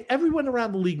like, okay, everyone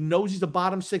around the league knows he's a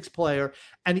bottom 6 player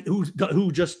and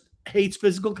who just hates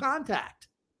physical contact.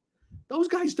 Those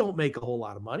guys don't make a whole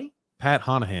lot of money. Pat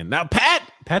Honahan. Now,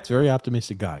 Pat's a very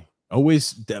optimistic guy.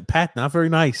 Pat, not very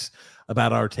nice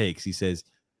about our takes. He says,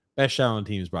 best shot on the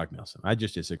team is Brock Nelson. I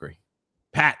just disagree.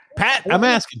 Pat, I'm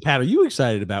asking Pat, are you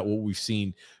excited about what we've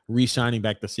seen re-signing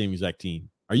back the same exact team?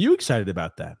 Are you excited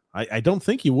about that? I don't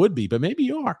think you would be, but maybe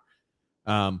you are.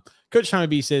 Coach Tommy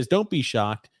B says, don't be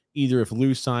shocked either if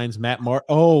Lou signs Matt Martin.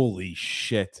 Holy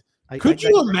shit. Could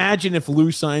you imagine if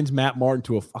Lou signs Matt Martin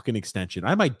to a fucking extension?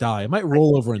 I might die. I might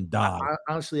roll over and die.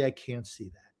 Honestly, I can't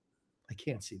see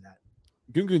that.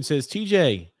 Gungun says,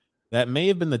 TJ, that may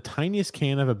have been the tiniest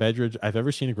can of a beverage I've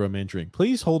ever seen a grown man drink.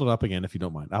 Please hold it up again if you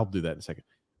don't mind. I'll do that in a second.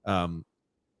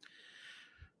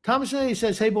 Thomas A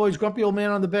says, hey, boys, grumpy old man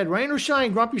on the bed. Rain or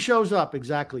shine, Grumpy shows up.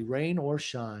 Exactly. Rain or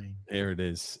shine. There it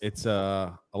is. It's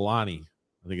Alani,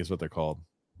 I think is what they're called.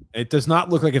 It does not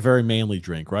look like a very manly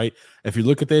drink, right? If you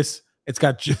look at this, it's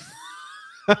got...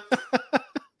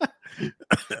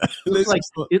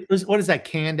 What is that,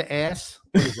 canned ass?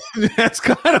 That's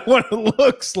kind of what it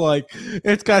looks like.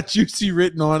 It's got juicy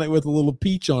written on it with a little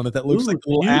peach on it that looks like a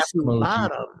little ass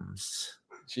bottoms.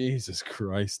 Jesus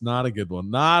Christ, not a good one.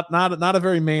 Not a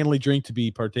very manly drink to be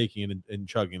partaking in and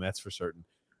chugging. That's for certain.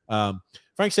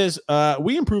 Frank says,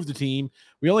 we improved the team.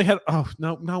 We only had,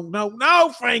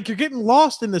 no, Frank, you're getting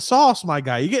lost in the sauce, my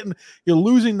guy. You're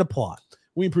losing the plot.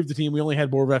 We improved the team. We only had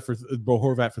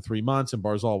Horvat for 3 months, and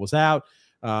Barzal was out.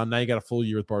 Now you got a full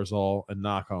year with Barzal, and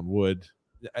knock on wood.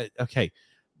 Okay,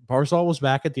 Barzal was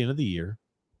back at the end of the year.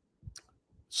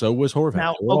 So was Horvat.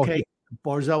 Now,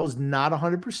 Barzal was not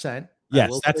 100%.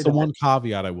 Yes, that's the one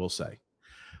caveat I will say.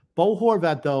 Bo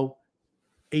Horvat, though,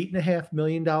 $8.5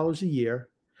 million a year,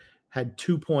 had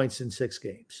 2 points in 6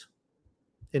 games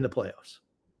in the playoffs.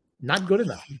 Not good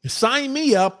enough. Sign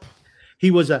me up.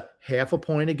 He was a half a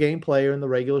point a game player in the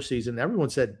regular season. Everyone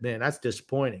said, man, that's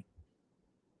disappointing.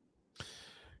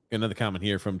 Another comment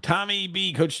here from Tommy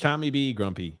B, Coach Tommy B,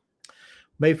 Grumpy.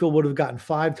 Mayfield would have gotten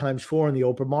 5 times 4 in the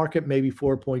open market, maybe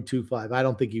 4.25. I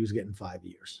don't think he was getting 5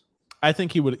 years. I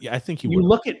think he would. I think he would.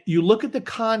 You look at the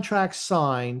contracts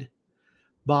signed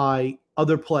by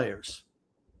other players.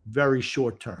 Very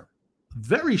short term.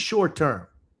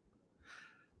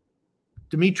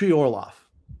 Dmitry Orlov,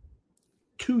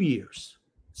 2 years,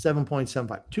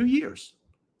 7.75. 2 years.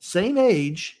 Same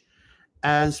age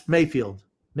as Mayfield,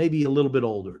 maybe a little bit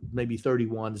older, maybe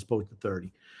 31 as opposed to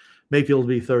 30. Mayfield will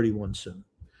be 31 soon.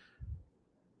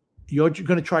 You're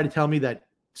going to try to tell me that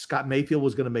Scott Mayfield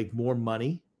was going to make more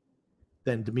money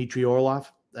than Dmitry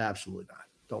Orlov? Absolutely not.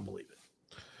 Don't believe it.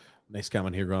 Nice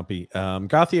comment here, Grumpy.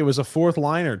 Gauthier was a fourth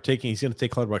liner he's going to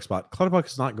take Clutterbuck's spot. Clutterbuck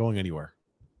is not going anywhere.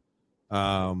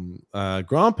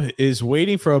 Grump is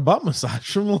waiting for a butt massage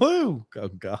from Lou. Oh,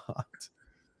 God.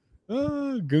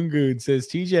 Gungoon says,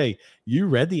 TJ, you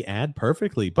read the ad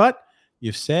perfectly, but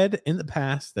you've said in the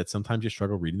past that sometimes you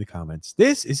struggle reading the comments.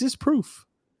 This is proof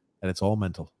that it's all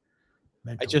mental.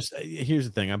 Here's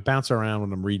the thing. I bounce around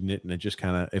when I'm reading it, and it just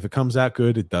kind of, if it comes out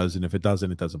good, it does. And if it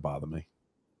doesn't, it doesn't bother me.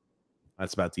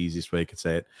 That's about the easiest way I could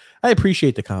say it. I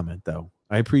appreciate the comment, though.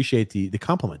 I appreciate the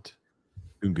compliment.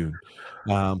 Goon.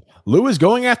 Lou is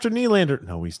going after Nylander.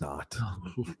 No, he's not.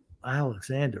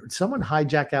 Alexander. Did someone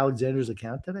hijack Alexander's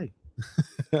account today?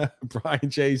 Brian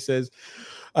J says,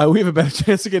 we have a better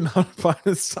chance of getting notified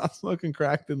and stop smoking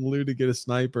crack than Lou to get a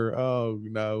sniper. Oh,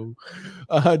 no.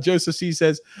 Joseph C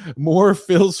says, more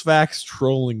Phil's facts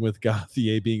trolling with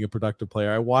Gauthier being a productive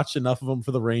player. I watched enough of him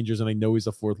for the Rangers, and I know he's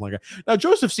a fourth line guy. Now,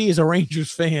 Joseph C is a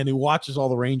Rangers fan who watches all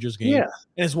the Rangers games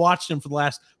and has watched them for the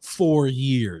last 4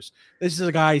 years. This is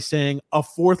a guy saying a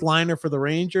fourth liner for the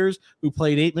Rangers who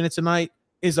played 8 minutes a night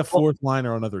is a fourth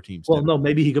liner on other teams. Well, no,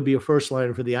 maybe he could be a first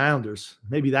liner for the Islanders.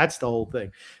 Maybe that's the whole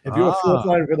thing. If you're a fourth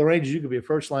liner for the Rangers, you could be a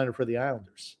first liner for the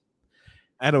Islanders.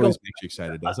 That always makes you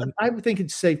excited, doesn't it? I think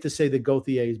it's safe to say that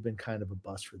Gauthier has been kind of a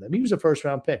bust for them. He was a first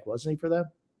round pick, wasn't he, for them?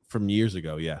 From years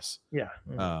ago, yes. Yeah.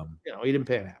 He didn't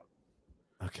pan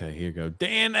out. Okay, here you go.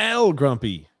 Dan L.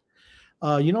 Grumpy.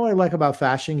 You know what I like about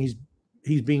Fasching?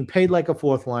 He's being paid like a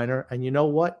fourth liner, and you know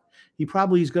what? He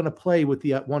probably is going to play with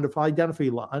the wonderful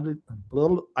identity line.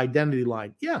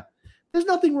 Yeah, there's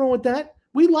nothing wrong with that.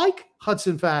 We like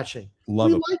Hudson Fasching. We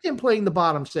like him playing the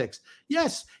bottom six.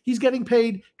 Yes, he's getting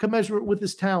paid commensurate with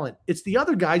his talent. It's the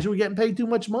other guys who are getting paid too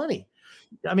much money.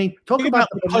 I mean, talk about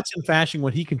Hudson Fasching,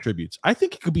 what he contributes. I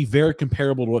think it could be very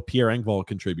comparable to what Pierre Engvall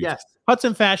contributes. Yes.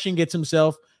 Hudson Fasching gets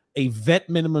himself a vet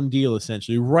minimum deal,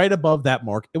 essentially, right above that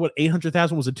mark. What,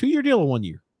 $800,000 was a 2-year deal or 1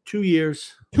 year? 2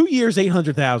 years. 2 years,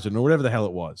 $800,000 or whatever the hell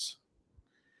it was.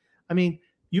 I mean,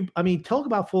 talk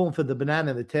about falling for the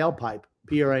banana in the tailpipe,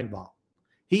 Pierre Engvall.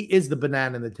 He is the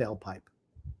banana in the tailpipe.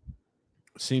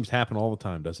 Seems to happen all the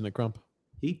time, doesn't it, Grump?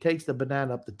 He takes the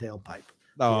banana up the tailpipe.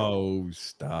 Oh,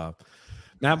 stop.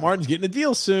 Matt Martin's getting a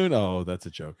deal soon. Oh, that's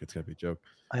a joke. It's got to be a joke.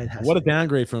 What a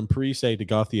downgrade from Parise to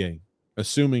Gauthier,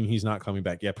 assuming he's not coming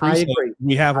back. Yeah, Parise,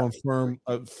 we have on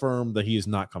firm that he is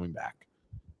not coming back.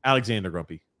 Alexander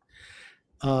Grumpy.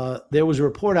 There was a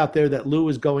report out there that Lou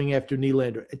is going after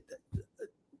Nylander.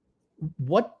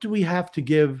 What do we have to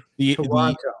give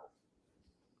Toronto?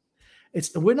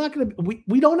 We're not going to.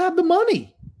 We don't have the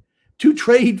money to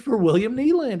trade for William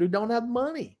Nylander. We don't have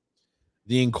money.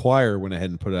 The Inquirer went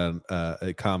ahead and put out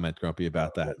a comment, Grumpy,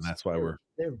 about that, and that's why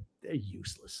they're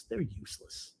useless. They're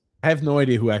useless. I have no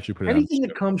idea who actually put it out. Anything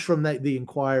that comes from the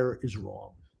Inquirer is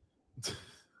wrong.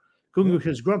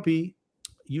 Because Grumpy,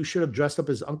 you should have dressed up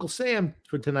as Uncle Sam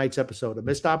for tonight's episode. A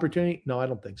missed opportunity? No, I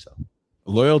don't think so.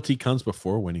 Loyalty comes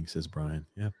before winning, says Brian.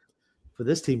 Yeah. For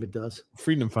this team, it does.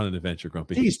 Freedom, fun, and adventure,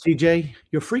 Grumpy. Geez, TJ,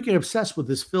 you're freaking obsessed with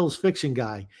this Phil's Fiction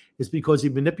guy. It's because he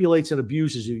manipulates and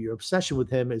abuses you. Your obsession with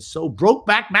him is so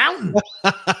Brokeback Mountain.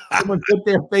 Someone put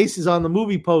their faces on the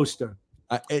movie poster.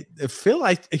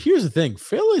 Phil, here's the thing.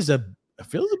 Phil's a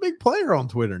big player on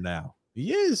Twitter now.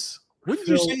 He is. Wouldn't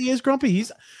you say he is, Grumpy?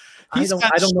 I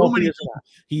don't know if he is or not.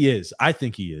 He is. I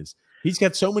think he is. He's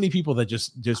got so many people that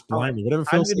just blindly whatever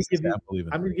Phil says.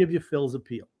 I'm going to give you Phil's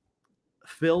appeal.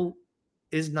 Phil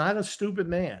is not a stupid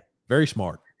man. Very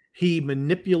smart. He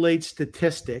manipulates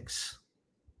statistics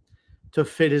to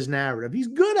fit his narrative. He's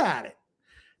good at it.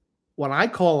 When I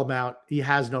call him out, he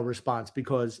has no response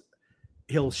because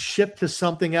he'll shift to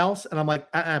something else. And I'm like,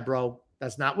 bro,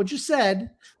 that's not what you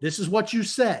said. This is what you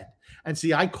said. And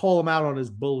see, I call him out on his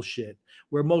bullshit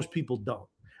where most people don't.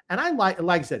 And I like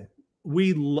I said,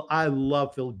 I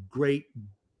love Phil, great,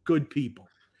 good people.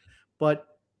 But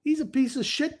he's a piece of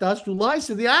shit dust who lies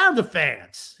to the Islander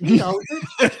fans. You know.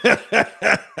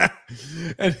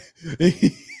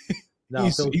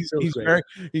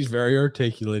 He's very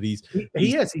articulate.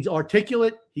 He is. He's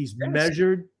articulate. He's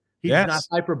measured.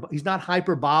 He's not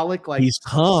hyperbolic. Like he's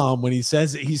calm when he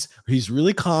says it. He's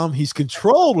really calm. He's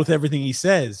controlled with everything he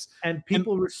says. And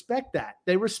people respect that.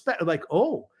 They respect like,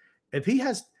 oh, if he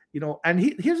has, and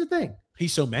here's the thing.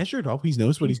 He's so measured. Oh, he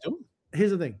knows what he's doing.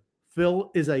 Here's the thing.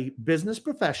 Phil is a business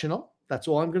professional. That's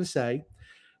all I'm going to say.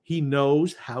 He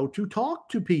knows how to talk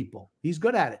to people. He's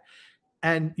good at it.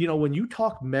 And, when you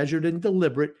talk measured and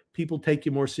deliberate, people take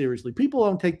you more seriously. People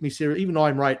don't take me seriously, even though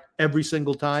I'm right every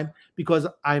single time, because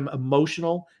I'm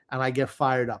emotional and I get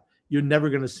fired up. You're never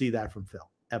going to see that from Phil,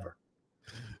 ever.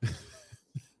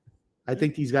 I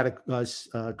think he's got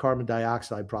a carbon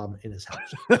dioxide problem in his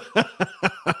house.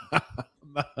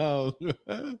 No.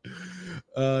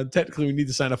 Technically, we need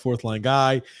to sign a fourth line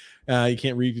guy. You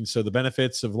can't read so the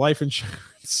benefits of life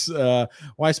insurance.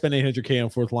 Why spend $800K on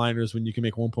fourth liners when you can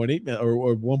make 1.8 million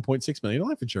or 1.6 million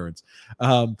life insurance?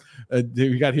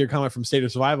 We got here a comment from State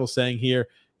of Survival saying here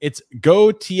it's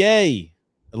Gaultier,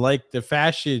 like the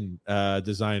fashion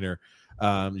designer,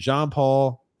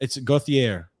 Jean-Paul. It's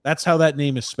Gaultier. That's how that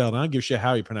name is spelled. I don't give a shit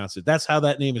how you pronounce it. That's how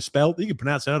that name is spelled. You can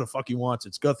pronounce it how the fuck you want.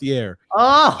 It's Gaultier.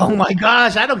 Oh my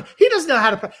gosh. He doesn't know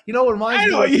how to, what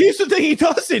reminds me. Here's the thing. He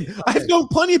doesn't. Okay. I've known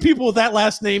plenty of people with that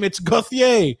last name. It's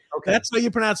Gaultier. Okay. That's how you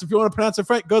pronounce it. If you want to pronounce it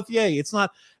right, Gaultier. It's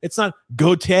not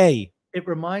Gaultier. It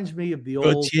reminds me of the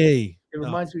old, Gaultier.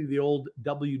 Reminds me of the old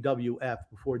WWF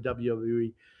before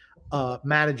WWE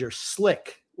manager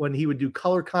Slick, when he would do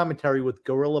color commentary with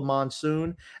Gorilla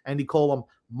Monsoon, and he called him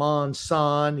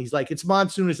Monson. He's like, it's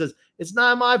Monsoon. He says, it's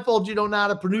not my fault you don't know how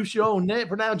to pronounce your own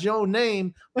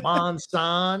name,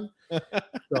 Monson.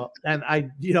 So, and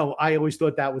I always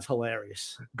thought that was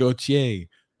hilarious. Gaultier.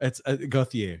 It's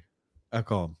Gaultier. I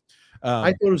call him.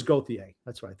 I thought it was Gaultier.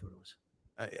 That's what I thought it was.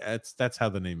 That's how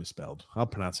the name is spelled. I'll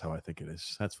pronounce how I think it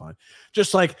is. That's fine.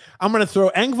 Just like I'm going to throw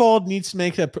Engvald needs to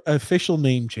make an official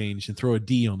name change and throw a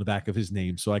D on the back of his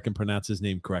name so I can pronounce his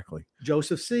name correctly.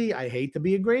 Joseph C., I hate to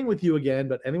be agreeing with you again,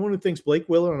 but anyone who thinks Blake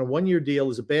Wheeler on a one-year deal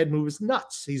is a bad move is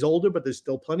nuts. He's older, but there's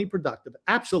still plenty productive.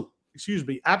 Absolutely.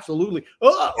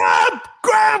 Oh,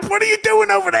 Grab, what are you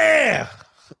doing over there?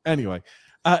 Anyway.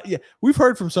 Yeah, we've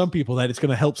heard from some people that it's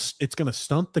going to help. It's going to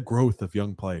stunt the growth of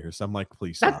young players. I'm like,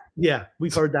 please stop. Yeah,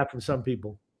 we've heard that from some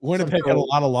people. Winnipeg had a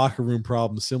lot of locker room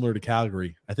problems similar to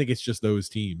Calgary. I think it's just those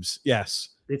teams. Yes,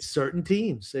 it's certain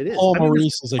teams. It is. Paul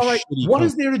Maurice is a shitty. What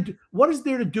is there to do? What is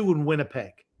there to do in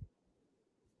Winnipeg?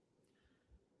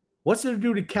 What's there to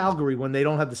do to Calgary when they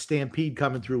don't have the Stampede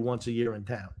coming through once a year in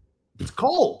town? It's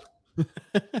cold.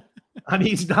 I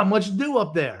mean, it's not much to do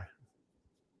up there.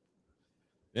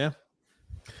 Yeah.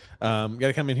 Got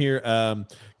to come in here.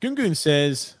 Gungun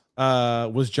says,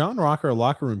 was John Rocker a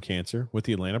locker room cancer with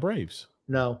the Atlanta Braves?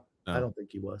 No, I don't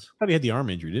think he was. Thought he had the arm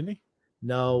injury, didn't he?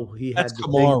 No, he That's had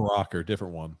Kamar Rocker,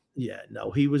 different one. Yeah, no,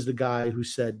 he was the guy who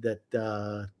said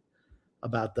that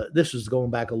about this was going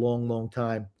back a long, long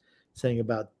time, saying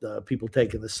about people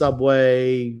taking the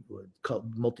subway,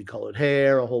 multicolored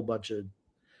hair, a whole bunch of.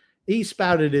 He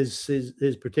spouted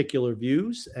his particular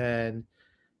views, and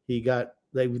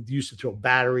they used to throw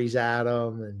batteries at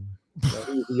him, and he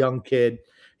was a young kid.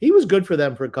 He was good for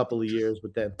them for a couple of years,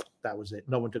 but then that was it.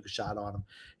 No one took a shot on him.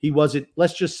 He wasn't.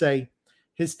 Let's just say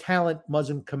his talent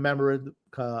wasn't commensurate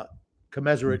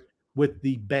with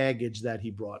the baggage that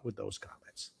he brought with those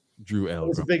comments. Drew L. It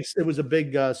was a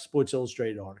big Sports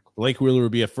Illustrated article. Blake Wheeler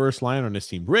would be a first line on this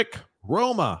team. Rick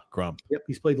Roma Grump. Yep,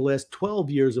 he's played the last 12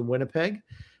 years in Winnipeg.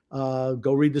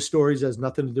 Go read the stories. It has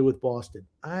nothing to do with Boston.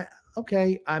 I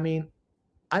mean,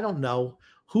 I don't know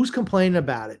who's complaining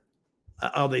about it.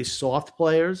 Are they soft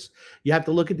players? You have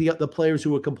to look at the players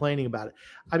who are complaining about it.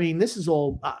 I mean, this is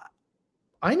all.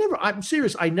 I'm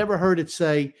serious. I never heard it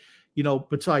say,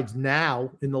 besides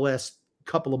now in the last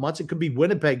couple of months, it could be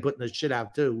Winnipeg putting the shit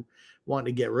out too,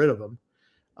 wanting to get rid of him.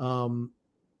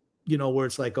 Where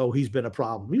it's like, oh, he's been a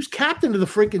problem. He was captain of the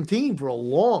freaking team for a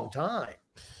long time.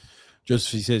 He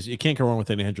says you can't go wrong with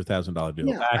any $100,000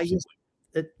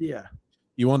 deal. Yeah,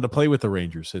 You wanted to play with the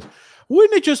Rangers. Says,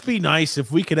 wouldn't it just be nice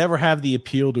if we could ever have the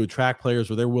appeal to attract players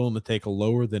where they're willing to take a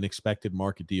lower than expected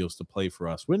market deals to play for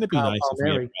us? Wouldn't it be nice if we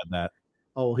ever had that?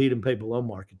 Oh, he didn't pay below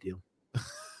market deal.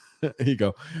 There you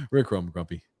go. Rick Rome,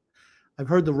 Grumpy. I've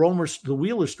heard the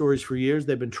Wheeler stories for years.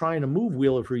 They've been trying to move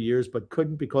Wheeler for years, but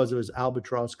couldn't because of his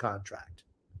albatross contract.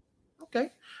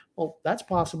 Okay. Well, that's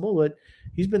possible, but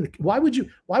he's been. Why would you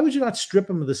not strip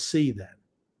him of the C then?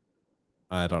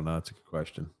 I don't know. That's a good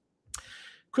question.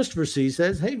 Christopher C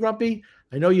says, "Hey Grumpy,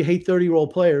 I know you hate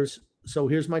 30-year-old players, so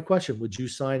here's my question: would you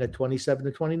sign a 27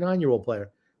 to 29-year-old player?"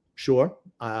 Sure.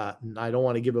 I don't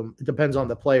want to give him. It depends on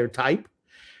the player type,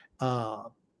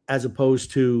 as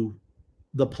opposed to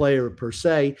the player per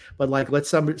se. But like,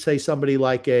 let's say somebody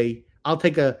like I'll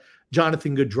take a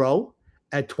Jonathan Gaudreau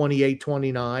at 28,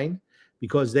 29.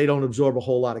 Because they don't absorb a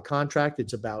whole lot of contract.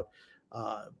 It's about,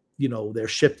 their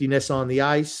shiftiness on the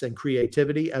ice and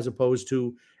creativity, as opposed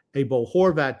to a Bo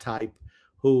Horvat type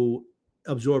who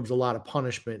absorbs a lot of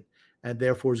punishment and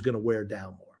therefore is going to wear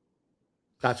down more.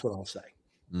 That's what I'll say.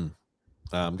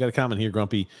 Got a comment here,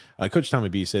 Grumpy. Coach Tommy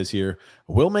B says here,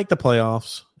 we'll make the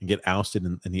playoffs and get ousted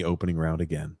in the opening round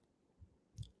again.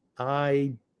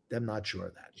 I am not sure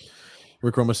of that.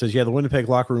 Rick Roma says, yeah, the Winnipeg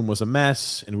locker room was a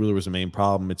mess, and Wheeler was the main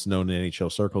problem. It's known in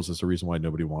NHL circles as the reason why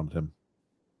nobody wanted him.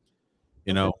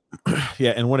 You know,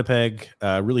 yeah, and Winnipeg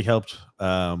really helped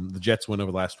the Jets win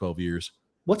over the last 12 years.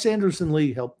 What's Anderson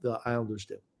Lee helped the Islanders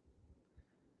do?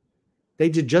 They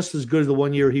did just as good as the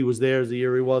 1 year he was there as the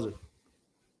year he wasn't.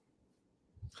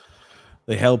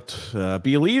 They helped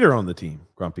be a leader on the team,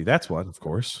 Grumpy. That's what, of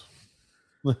course.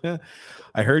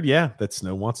 I heard, that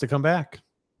Snow wants to come back.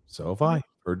 So have I.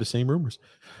 Heard the same rumors.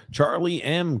 Charlie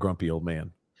M., Grumpy old man.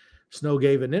 Snow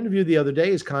gave an interview the other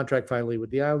day. His contract finally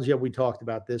with the Islanders. Yeah, we talked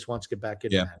about this. Wants to get back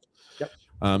into that.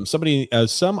 Yep.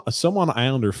 Someone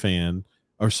Islander fan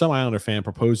or some Islander fan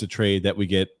proposed a trade that we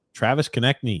get Travis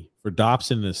Konechny for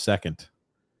Dobson in a second.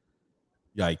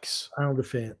 Yikes. Islander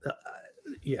fan.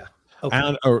 Yeah.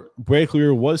 Okay. Blake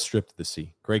Wheeler was stripped of the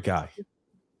sea. Great guy.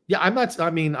 Yeah, I'm not. I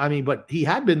mean, but he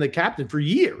had been the captain for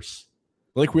years.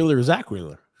 Blake Wheeler or Zach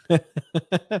Wheeler.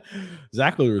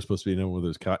 Zach Wheeler was supposed to be one of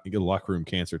those locker room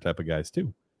cancer type of guys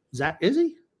too. Zach, is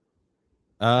he?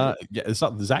 Yeah, it's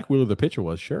not Zach Wheeler. The pitcher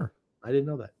was sure. I didn't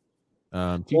know that.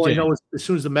 TJ, I know as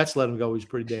soon as the Mets let him go, he's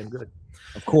pretty damn good.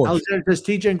 Of course. Alexander says,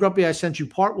 TJ and Grumpy, I sent you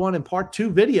part 1 and part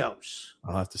 2 videos.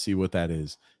 I'll have to see what that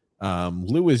is.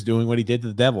 Lou is doing what he did to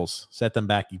the Devils, set them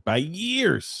back by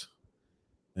years.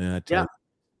 Yeah,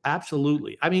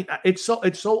 absolutely. I mean, it's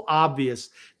so obvious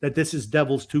that this is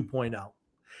Devils 2.0.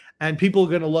 And people are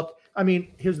going to look. I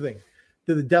mean, here's the thing.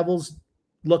 Do the Devils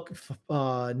look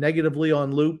negatively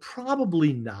on Lou?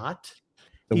 Probably not,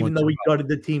 even though he gutted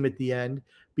the team at the end,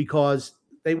 because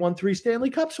they won 3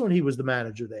 Stanley Cups when he was the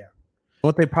manager there.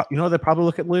 What they probably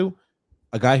look at Lou,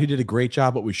 a guy who did a great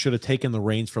job, but we should have taken the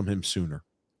reins from him sooner.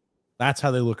 That's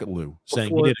how they look at Lou, saying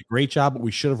he did a great job, but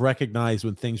we should have recognized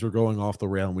when things were going off the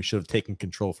rail, and we should have taken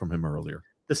control from him earlier.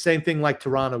 The same thing like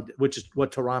Toronto, which is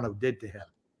what Toronto did to him.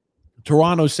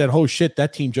 Toronto said, oh, shit,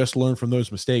 that team just learned from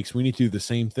those mistakes. We need to do the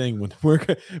same thing.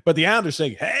 But the Islanders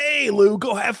saying, hey, Lou,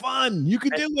 go have fun. You can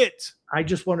do it. I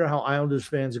just wonder how Islanders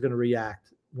fans are going to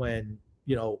react when,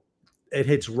 it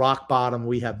hits rock bottom.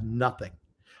 We have nothing.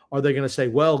 Are they going to say,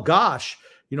 well, gosh,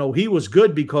 he was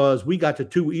good because we got to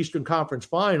 2 Eastern Conference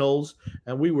finals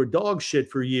and we were dog shit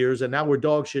for years and now we're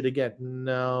dog shit again?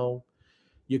 No,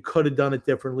 you could have done it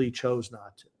differently, chose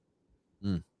not to.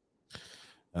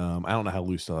 I don't know how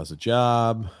Lou still has a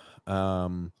job.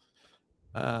 DeBrincat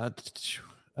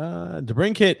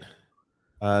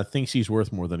thinks he's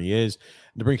worth more than he is.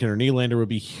 DeBrincat or Nylander would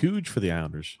be huge for the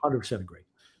Islanders. 100% agree.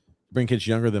 DeBrincat's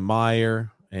younger than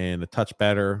Meyer and a touch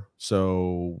better,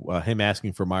 so him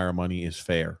asking for Meyer money is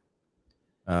fair.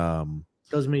 Doesn't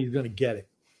mean he's going to get it.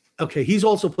 Okay, he's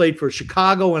also played for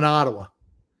Chicago and Ottawa.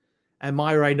 And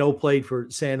Meyer, I know, played for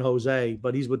San Jose,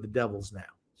 but he's with the Devils now.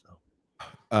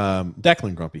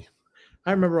 Declan Grumpy.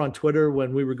 I remember on Twitter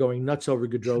when we were going nuts over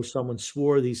Gaudreau, someone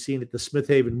swore that he's seen at the Smith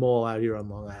Haven Mall out here on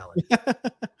Long Island.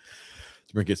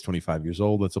 DeBrincat's 25 years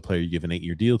old. That's a player you give an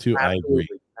 8-year deal to. Absolutely. I agree.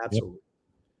 Absolutely. Yep.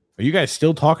 Are you guys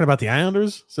still talking about the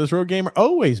Islanders? Says Road Gamer.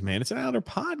 Always, man. It's an Islander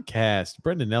podcast.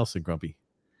 Brendan Nelson, Grumpy.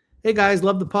 Hey, guys,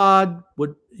 love the pod.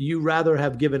 Would you rather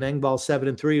have given Engvall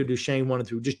 7-3 or Duchesne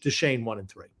 1-3? Just Duchesne 1-3.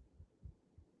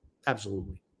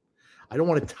 Absolutely. I don't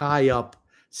want to tie up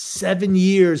 7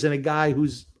 years in a guy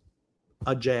who's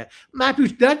a jam. Matt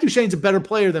Duchene's a better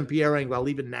player than Pierre Engvall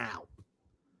even now.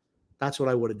 That's what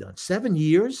I would have done. 7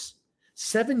 years?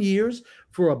 7 years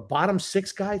for a bottom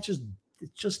 6 guy? It's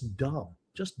just dumb.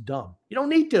 Just dumb. You don't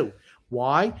need to.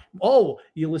 Why? Oh,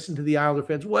 you listen to the Islander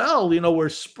fans. Well, we're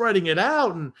spreading it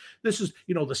out. And this is,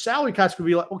 the salary cuts could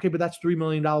be like, okay, but that's $3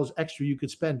 million extra you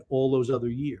could spend all those other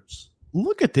years.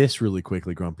 Look at this really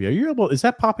quickly, Grumpy. Is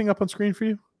that popping up on screen for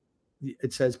you?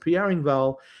 It says Pierre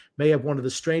Engvall may have one of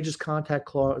the strangest contact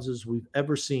clauses we've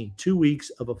ever seen. 2 weeks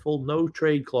of a full no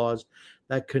trade clause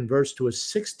that converts to a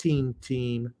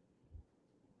 16-team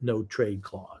no trade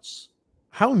clause.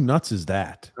 How nuts is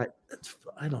that?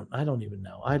 I don't even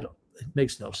know. It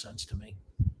makes no sense to me.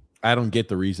 I don't get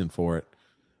the reason for it.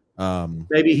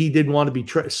 Maybe he didn't want to be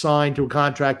signed to a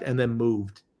contract and then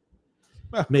moved.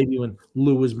 Maybe when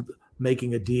Lou was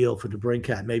making a deal for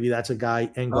DeBrincat, maybe that's a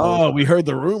guy. Oh, we heard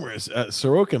the rumors.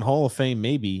 Sorokin Hall of Fame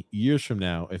maybe years from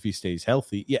now if he stays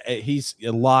healthy. Yeah, he's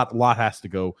a lot has to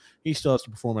go. He still has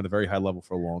to perform at a very high level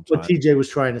for a long time. What TJ was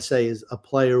trying to say is a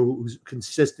player who's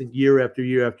consistent year after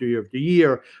year after year after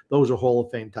year. Those are Hall of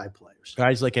Fame type players.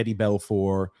 Guys like Eddie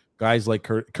Belfour, guys like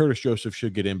Curtis Joseph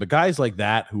should get in, but guys like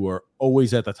that who are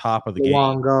always at the top of the game.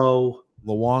 Luongo.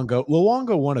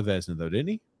 Luongo won a Vezina, though, didn't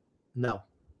he? No.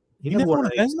 He never won a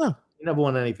Vezina. He never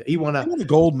won anything. He won a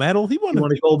gold medal. He won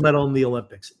a gold medal in the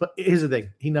Olympics. But here's the thing.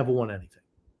 He never won anything.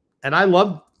 And I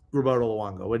love Roberto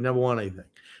Luongo. He never won anything.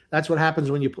 That's what happens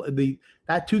when you play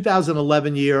that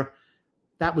 2011 year.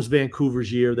 That was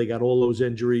Vancouver's year. They got all those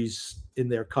injuries in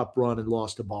their cup run and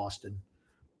lost to Boston.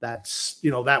 That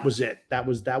was it. That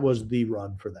was the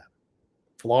run for them.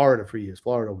 Florida for years.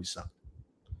 Florida always sucked.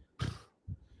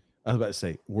 I was about to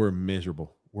say, we're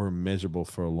miserable. We're miserable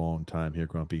for a long time here,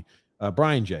 Grumpy.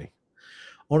 Brian J.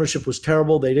 Ownership was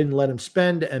terrible. They didn't let him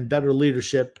spend, and better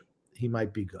leadership, he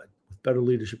might be good. With better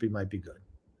leadership, he might be good.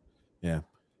 Yeah.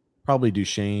 Probably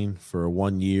Duchesne for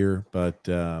 1 year, but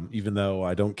even though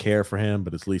I don't care for him,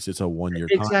 but at least it's a 1 year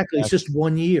Exactly. contract. It's just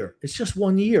 1 year. It's just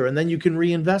 1 year, and then you can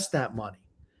reinvest that money.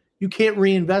 You can't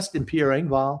reinvest in Pierre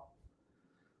Engvall.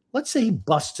 Let's say he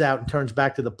busts out and turns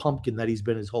back to the pumpkin that he's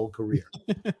been his whole career.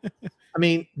 I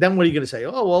mean, then what are you going to say?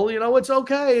 Oh, well, it's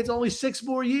okay. It's only 6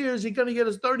 more years. He's going to get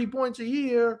us 30 points a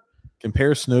year.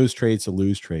 Compare Snow's trades to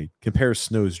Lou's trade. Compare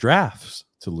Snow's drafts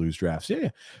to Lou's drafts.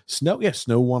 Yeah.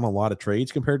 Snow won a lot of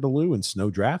trades compared to Lou, and Snow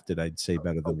drafted, I'd say,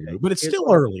 better than Lou. But it's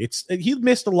still early. He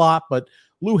missed a lot, but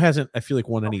Lou hasn't, I feel like,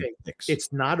 won any picks.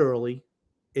 It's not early.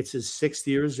 It's his 6th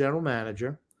year as general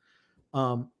manager.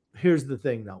 Here's the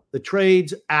thing, though. The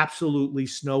trades, absolutely,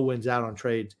 Snow wins out on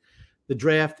trades. The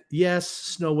draft, yes,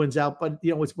 Snow wins out, but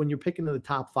it's when you're picking in the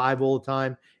top 5 all the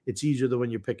time, it's easier than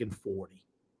when you're picking 40.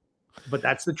 But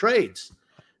that's the trades.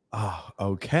 Oh,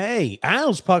 okay.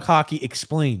 Al's Puck Hockey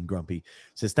explained, Grumpy.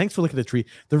 Says, thanks for looking at the tree.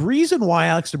 The reason why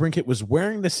Alex DeBrincat was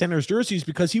wearing the center's jersey is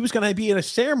because he was going to be at a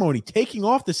ceremony taking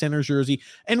off the center's jersey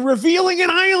and revealing an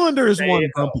Islanders one,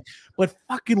 Grumpy. But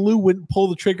fucking Lou wouldn't pull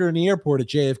the trigger in the airport at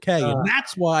JFK, and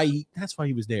that's why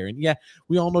he was there. And yeah,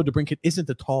 we all know DeBrincat isn't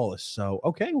the tallest. So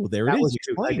okay, well there it is.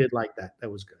 I did like that. That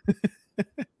was good.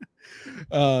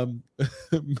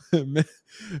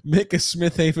 Make a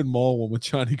Smith Haven Mall one with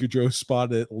Johnny Gaudreau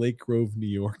spotted at Lake Grove, New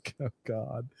York. Oh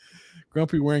God,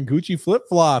 Grumpy wearing Gucci flip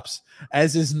flops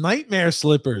as his nightmare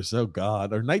slippers. Oh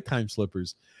God, or nighttime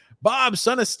slippers. Bob,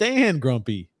 son of Stan,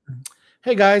 Grumpy.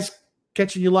 Hey guys,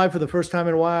 catching you live for the first time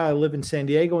in a while. I live in San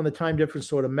Diego, and the time difference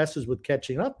sort of messes with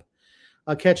catching up.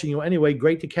 Catching you anyway.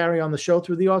 Great to carry on the show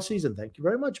through the off season. Thank you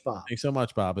very much, Bob. Thanks so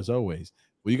much, Bob, as always.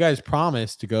 Well, you guys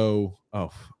promised to go.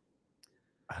 Oh,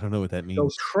 I don't know what that means. So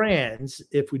trans,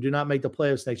 if we do not make the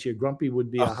playoffs next year, Grumpy would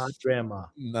be a hot grandma.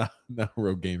 No,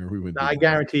 Road Gamer, we wouldn't. No, I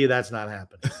guarantee you that's not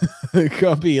happening.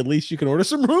 Grumpy, at least you can order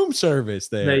some room service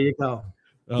there. There you go.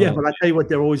 Yeah, but I tell you what,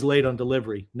 they're always late on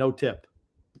delivery. No tip.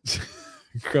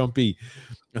 Grumpy,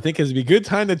 I think it'd be a good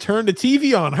time to turn the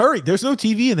TV on. Hurry, there's no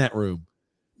TV in that room.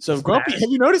 So Grumpy, have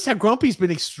you noticed how Grumpy's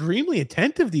been extremely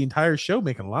attentive the entire show,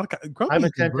 making a lot of Grumpy. I'm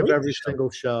attentive every single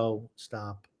show.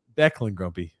 Stop. Declan,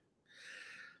 Grumpy.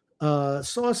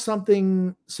 Saw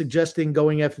something suggesting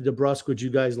going after DeBrusk. Would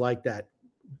you guys like that?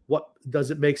 What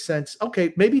does it make sense?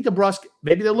 Okay, maybe DeBrusk.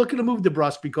 Maybe they're looking to move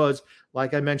DeBrusk because,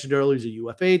 like I mentioned earlier, he's a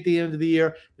UFA at the end of the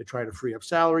year. They're trying to free up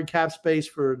salary cap space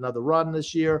for another run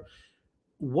this year.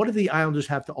 What do the Islanders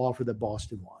have to offer that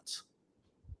Boston wants?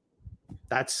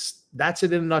 That's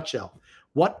it in a nutshell.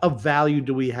 What of value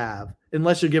do we have?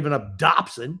 Unless you're giving up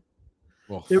Dobson,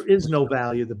 there is no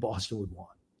value that Boston would want.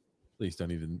 Please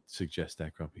don't even suggest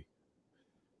that, Grumpy.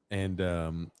 And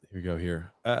here we go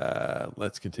here.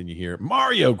 Let's continue here.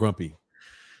 Mario, Grumpy.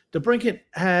 DeBrincat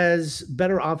has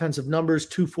better offensive numbers,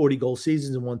 2 40-goal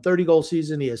seasons and 1 30-goal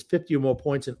season. He has 50 or more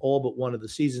points in all but one of the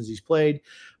seasons he's played.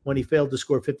 When he failed to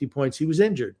score 50 points, he was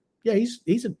injured. Yeah, he's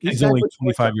only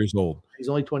 25 years old. He's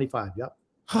only 25, yep.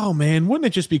 Oh, man, wouldn't it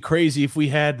just be crazy if we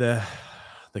had the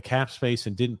cap space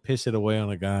and didn't piss it away on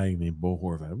a guy named Bo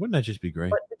Horvat? Wouldn't that just be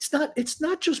great? But it's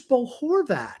not just Bo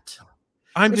Horvat.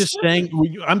 I'm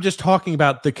just talking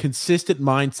about the consistent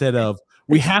mindset of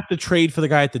we have to trade for the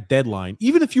guy at the deadline.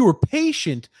 Even if you were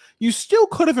patient, you still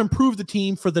could have improved the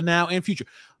team for the now and future.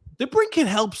 DeBrincat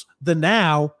helps the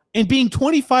now, and being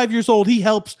 25 years old, he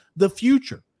helps the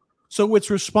future. So it's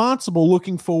responsible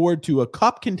looking forward to a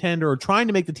cup contender or trying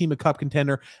to make the team a cup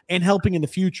contender and helping in the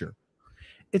future.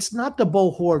 It's not the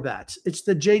Bo Horvats. It's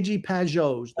the J.G.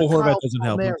 Pageaus. Bo Horvat doesn't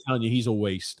help. I'm telling you, he's a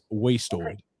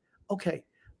wasteoid. Okay,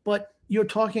 but you're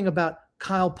talking about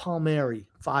Kyle Palmieri,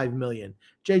 $5 million.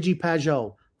 J.G.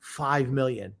 Pageau, $5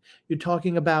 million. You're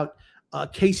talking about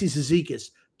Casey Zizekas,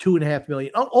 $2.5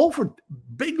 million. All for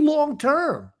big long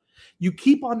term. You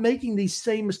keep on making these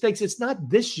same mistakes. It's not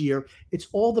this year. It's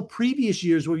all the previous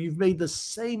years where you've made the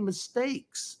same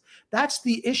mistakes. That's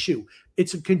the issue.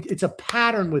 It's a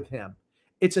pattern with him.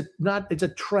 It's a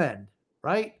trend,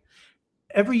 right?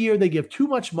 Every year they give too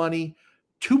much money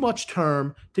too much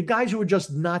term to guys who are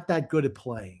just not that good at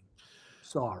playing.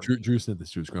 Sorry. Drew sent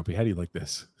this to us, Grumpy. How do you like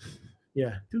this?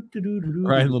 Yeah.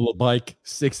 Riding a little bike,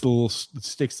 sticks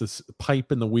the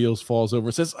pipe in the wheels, falls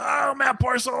over, says, "Oh, Matt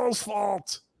Parcells'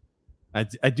 fault."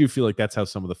 I do feel like that's how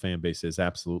some of the fan base is.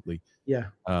 Absolutely. Yeah.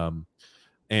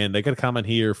 And I got a comment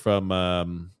here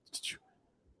from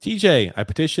TJ. I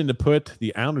petitioned to put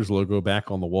the Islanders logo back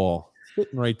on the wall.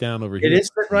 Sitting right down over here. It is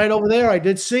sitting right over there. I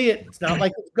did see it. It's not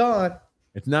like it's gone.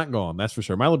 It's not gone, that's for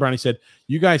sure. Milo Brownie said,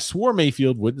 you guys swore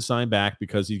Mayfield wouldn't sign back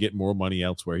because he'd get more money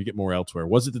elsewhere. He'd get more elsewhere.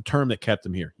 Was it the term that kept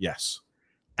him here? Yes.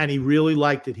 And he really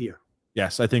liked it here.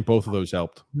 Yes, I think both of those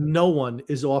helped. No one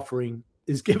is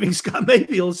giving Scott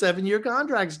Mayfield a 7-year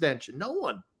contract extension. No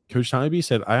one. Coach Tommy B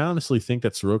said, I honestly think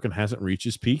that Sorokin hasn't reached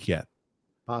his peak yet.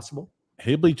 Possible.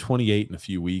 He'll be 28 in a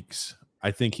few weeks.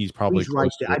 I think he's probably close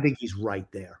right to there. it. I think he's right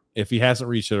there. If he hasn't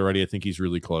reached it already, I think he's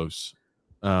really close.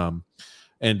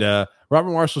 And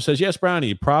Robert Marshall says, yes,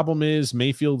 Brownie, problem is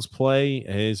Mayfield's play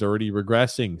is already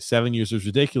regressing. 7 years is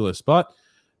ridiculous. But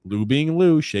Lou being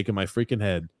Lou, shaking my freaking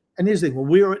head. And here's the thing. When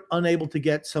we are unable to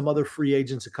get some other free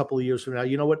agents a couple of years from now,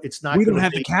 you know what? It's not. We don't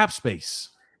have the cap space.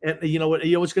 And you know what?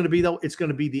 You know what's going to be, though? It's going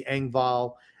to be the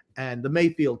Engvall and the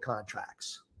Mayfield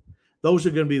contracts. Those are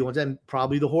going to be the ones. And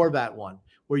probably the Horvat one,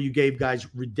 where you gave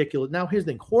guys ridiculous. Now, here's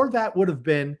the thing. Horvat would have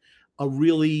been a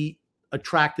really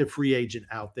attractive free agent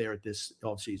out there at this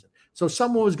offseason. So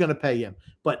someone was going to pay him,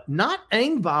 but not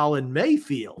Engvall and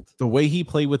Mayfield. The way he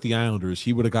played with the Islanders,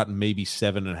 he would have gotten maybe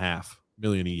 $7.5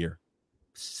 million a year.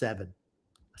 7.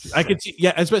 I could see,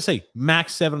 yeah, I was about to say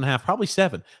max 7.5, probably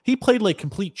 7. He played like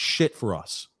complete shit for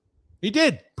us. He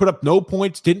did put up no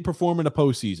points, didn't perform in a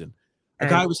postseason. A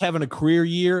guy was having a career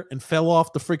year and fell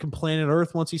off the freaking planet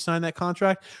Earth once he signed that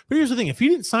contract. But here's the thing: if he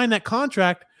didn't sign that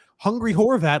contract, hungry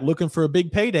Horvat looking for a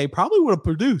big payday probably would have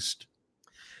produced.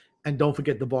 And don't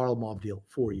forget the Varlamov deal,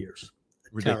 4 years.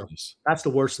 Ridiculous. Terrible. That's the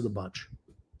worst of the bunch.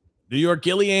 New York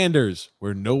Gilly Anders,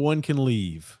 where no one can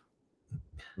leave.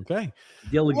 Okay.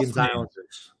 Gilligan's Wolfman.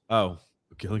 Islanders. Oh,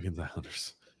 Gilligan's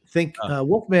Islanders. Think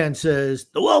Wolfman says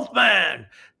the Wolfman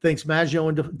thinks Maggio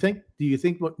and do you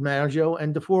think what Maggio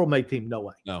and DeFore will make team? No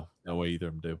way. No way either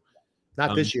of them do.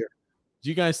 Not this year. Do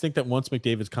you guys think that once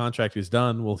McDavid's contract is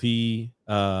done, will he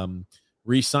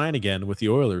re-sign again with the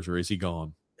Oilers, or is he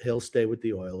gone? He'll stay with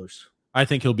the Oilers. I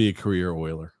think he'll be a career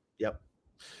Oiler. Yep.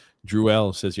 Drew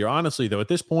L says here, honestly, though, at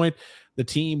this point, the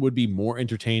team would be more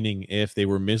entertaining if they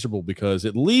were miserable, because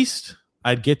at least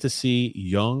I'd get to see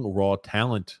young, raw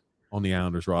talent on the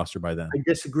Islanders roster by then. I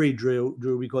disagree, Drew,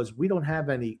 because we don't have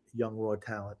any young, raw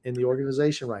talent in the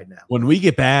organization right now. When we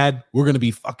get bad, we're going to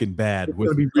be fucking bad. It's with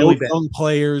gonna be really bad. Young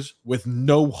players with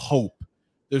no hope.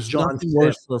 There's nothing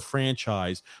worse for a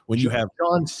franchise when you have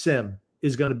John Sim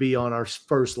is going to be on our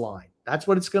first line. That's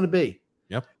what it's going to be.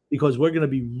 Yep. Because we're going to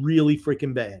be really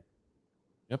freaking bad.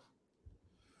 Yep.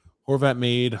 Horvat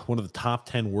made one of the top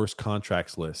 10 worst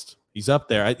contracts list. He's up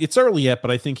there. It's early yet, but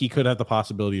I think he could have the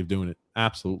possibility of doing it.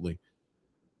 Absolutely.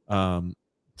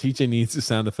 TJ needs a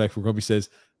sound effect from Grumpy says,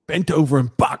 bent over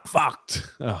and buck fucked.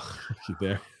 Oh, you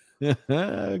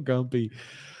there. Grumpy.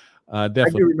 Definitely. I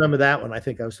do remember that one. I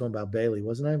think I was talking about Bailey,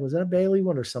 wasn't I? Was that a Bailey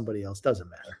one or somebody else? Doesn't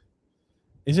matter.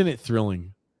 Isn't it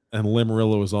thrilling? And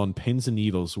Limarillo is on pins and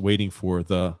needles waiting for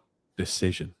the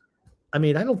decision. I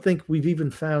mean, I don't think we've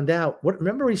even found out.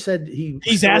 Remember he said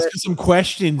he's asking some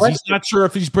questions. He's not sure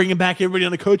if he's bringing back everybody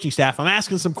on the coaching staff. I'm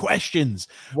asking some questions.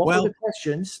 What were the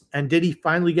questions? And did he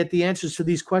finally get the answers to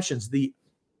these questions? The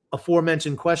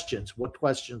aforementioned questions. What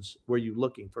questions were you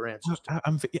looking for answers to?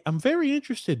 I'm very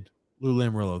interested, Lou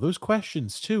Lamoriello. Those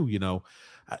questions too,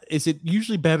 is it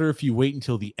usually better if you wait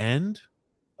until the end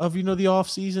of, the off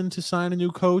season to sign a new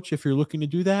coach if you're looking to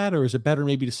do that? Or is it better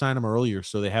maybe to sign them earlier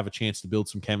so they have a chance to build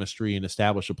some chemistry and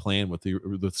establish a plan with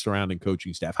the surrounding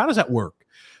coaching staff? How does that work?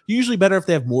 Usually better if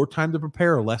they have more time to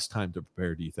prepare or less time to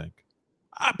prepare, do you think?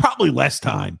 Probably less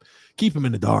time. Keep them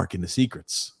in the dark in the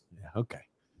secrets. Yeah, okay.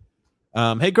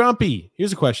 Hey, Grumpy,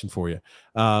 here's a question for you.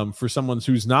 For someone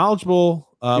who's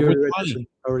knowledgeable. Already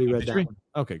read that one.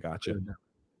 Okay, gotcha.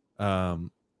 Oh,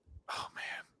 man.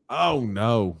 Oh,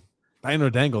 no.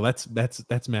 Dino Dangle,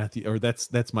 that's Matthew, or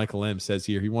that's Michael M. says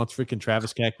here. He wants freaking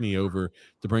Travis Cackney over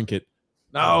to Brinkett.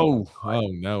 No.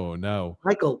 Oh, no.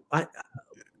 Michael,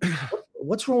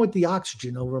 what's wrong with the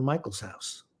oxygen over in Michael's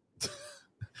house?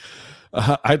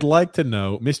 I'd like to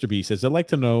know, Mr. B says, I'd like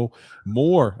to know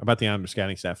more about the Islanders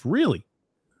scouting staff. Really?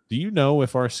 Do you know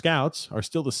if our scouts are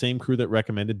still the same crew that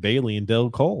recommended Bailey and Del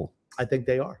Cole? I think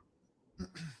they are.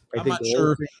 I'm not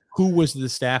sure who was the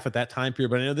staff at that time period,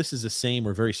 but I know this is the same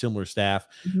or very similar staff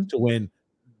to when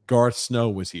Garth Snow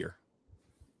was here.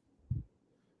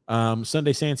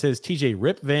 Sunday Sand says TJ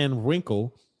Rip Van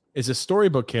Winkle is a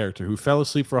storybook character who fell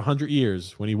asleep for 100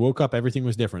 years. When he woke up, everything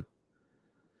was different.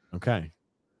 Okay,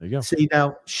 there you go. See,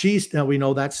 now we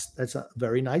know that's a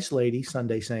very nice lady,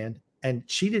 Sunday Sand, and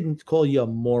she didn't call you a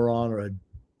moron or a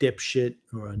dipshit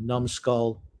or a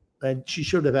numbskull, and she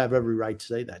should have every right to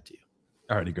say that to you.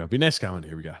 All righty, Grumpy. Next comment.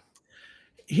 Here we go.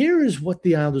 Here is what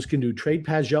the Islanders can do: trade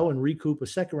Pajot and recoup a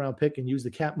second-round pick and use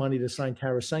the cap money to sign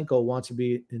Tarasenko. Wants to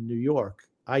be in New York.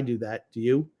 I do that. Do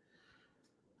you?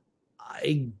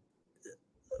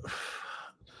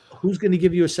 Who's going to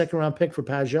give you a second-round pick for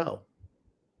Pajot?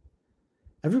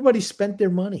 Everybody spent their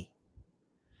money.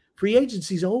 Free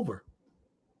agency's over.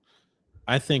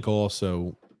 I think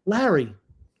also, Larry,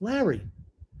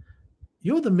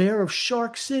 you're the mayor of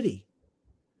Shark City.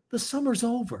 The summer's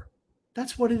over.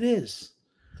 That's what it is.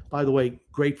 By the way,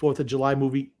 great 4th of July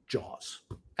movie, Jaws.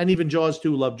 And even Jaws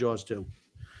 2, love Jaws 2.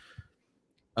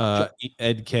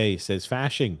 Ed K says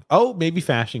Fashing. Oh, maybe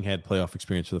Fashing had playoff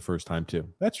experience for the first time too.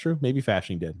 That's true. Maybe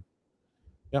Fashing did.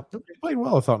 Yep. He played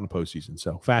well, I thought, in the postseason.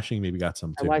 So Fashing maybe got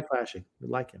some too. I like Fashing. I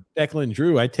like him. Declan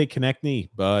Drew, I'd take Konechny,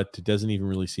 but it doesn't even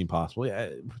really seem possible. Yeah,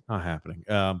 not happening.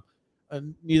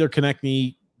 Neither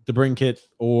Konechny, DeBrincat,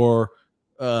 or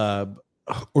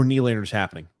Nylander is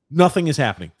happening. Nothing is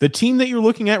happening. The team that you're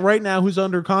looking at right now who's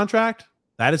under contract,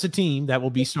 that is a team that will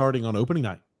be starting on opening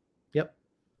night. Yep.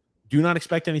 Do not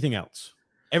expect anything else.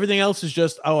 Everything else is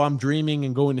just, I'm dreaming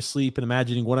and going to sleep and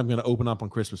imagining what I'm going to open up on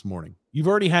Christmas morning. You've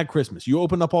already had Christmas. You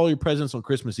opened up all your presents on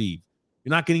Christmas Eve.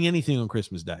 You're not getting anything on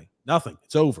Christmas Day. Nothing.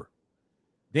 It's over.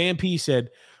 Dan P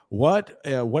said, what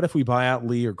if we buy out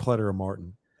Lee or Clutter or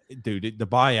Martin? Dude, the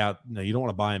buyout, no, you don't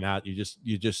want to buy him out.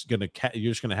 You're just going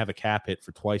to have a cap hit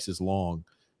for twice as long.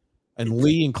 And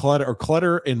Lee and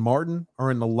Clutter and Martin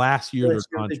are in the last year of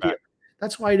their contract.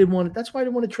 That's why I didn't want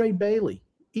to trade Bailey.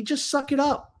 He just suck it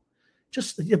up.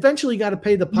 Just eventually got to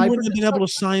pay the piper. We wouldn't have been able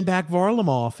to sign back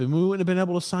Varlamov, and we wouldn't have been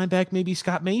able to sign back maybe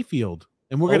Scott Mayfield.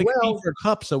 And we're going to compete for a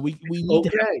cup, so we need to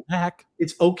have it back.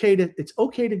 It's okay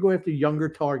to go after younger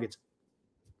targets.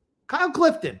 Kyle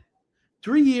Clifton,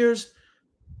 3 years,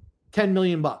 $10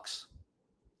 million.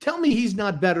 Tell me he's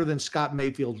not better than Scott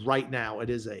Mayfield right now at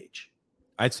his age.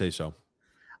 I'd say so.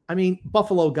 I mean,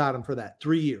 Buffalo got him for that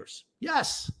 3 years.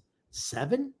 Yes.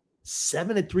 7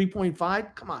 at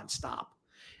 3.5. Come on, stop.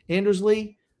 Anders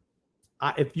Lee,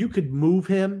 if you could move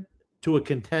him to a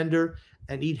contender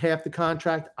and eat half the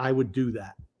contract, I would do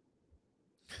that.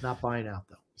 Not buying out,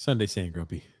 though. Sunday saying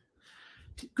Grumpy.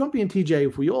 Grumpy and TJ,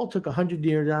 if we all took 100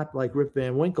 years out like Rip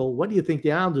Van Winkle, what do you think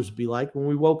the Islanders would be like when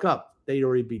we woke up? They'd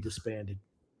already be disbanded.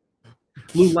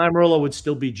 Lou Lamoriello would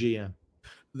still be GM.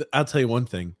 I'll tell you one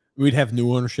thing. We'd have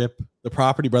new ownership. The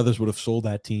Property Brothers would have sold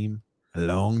that team a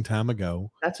long time ago.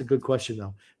 That's a good question,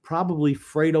 though. Probably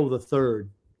Fredo III,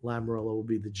 Lamoriello will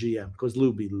be the GM because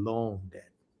Lou be long dead.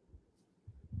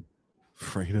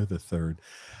 Fredo III.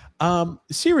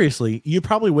 Seriously, you'd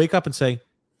probably wake up and say,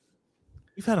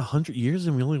 we've had 100 years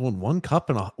and we only won one cup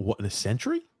in a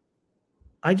century?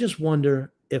 I just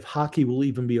wonder if hockey will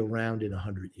even be around in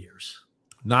 100 years.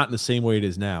 Not in the same way it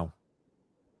is now.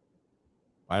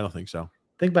 I don't think so.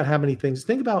 Think about how many things.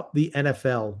 Think about the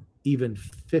NFL even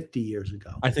 50 years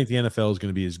ago. I think the NFL is going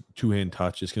to be his two-hand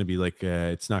touch. It's going to be like,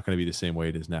 it's not going to be the same way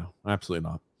it is now. Absolutely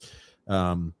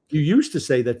not. You used to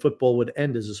say that football would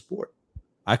end as a sport.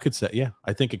 I could say, yeah,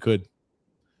 I think it could.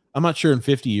 I'm not sure in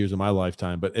 50 years of my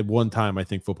lifetime, but at one time, I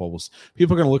think football was,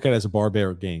 people are going to look at it as a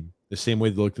barbaric game, the same way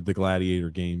they looked at the gladiator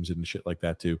games and shit like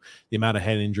that too. The amount of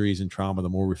head injuries and trauma, the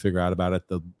more we figure out about it,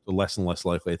 the less and less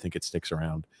likely I think it sticks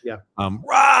around. Yeah.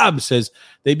 Rob says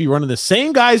they'd be running the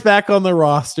same guys back on the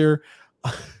roster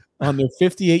on their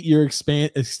 58-year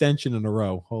extension in a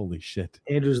row. Holy shit.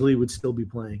 Anders Lee would still be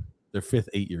playing. Their 5th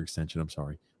 8-year extension. I'm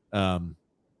sorry.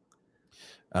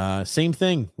 Same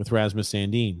thing with Rasmus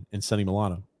Sandin and Sonny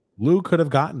Milano. Lou could have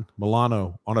gotten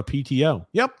Milano on a PTO.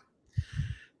 Yep.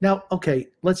 Now, okay,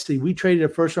 let's see. We traded a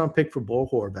first-round pick for Bo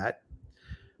Horvat.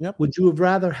 Yep. Would you have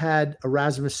rather had a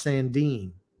Rasmus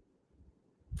Sandin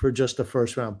for just a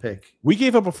first-round pick? We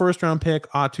gave up a first-round pick,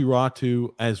 Atu Ratu,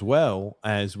 as well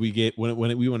as we get when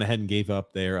we went ahead and gave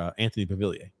up their Anthony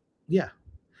Pavillier. Yeah.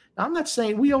 Now, I'm not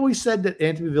saying we always said that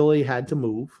Anthony Pavillier had to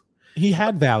move. He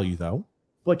had value, though.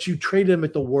 But you traded him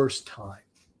at the worst time.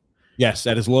 Yes,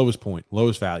 at his lowest point,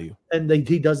 lowest value. And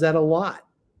he does that a lot.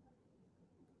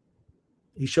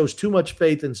 He shows too much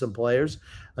faith in some players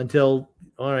until,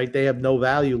 all right, they have no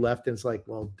value left. And it's like,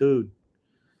 well, dude,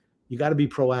 you got to be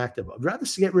proactive. I'd rather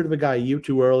get rid of a guy a year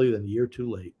too early than a year too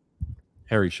late.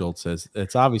 Harry Schultz says,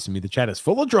 it's obvious to me the chat is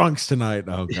full of drunks tonight.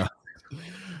 Oh, God.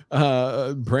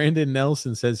 Brandon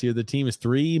Nelson says here the team is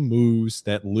 3 moves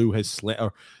that Lou has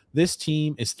this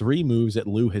team is 3 moves that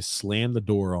Lou has slammed the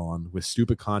door on with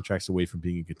stupid contracts away from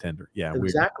being a contender. Yeah,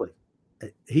 exactly.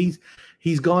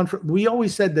 He's gone from. We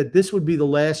always said that this would be the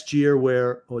last year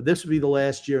this would be the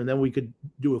last year, and then we could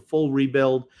do a full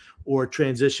rebuild or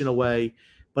transition away.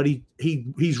 But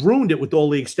he's ruined it with all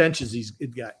the extensions he's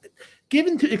got.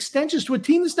 Given to extensions to a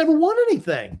team that's never won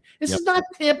anything. This is not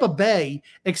Tampa Bay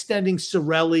extending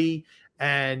Cirelli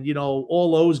and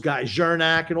all those guys,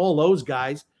 Jernak and all those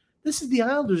guys. This is the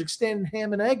Islanders extending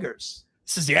Ham and Eggers.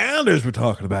 This is the Islanders we're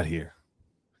talking about here.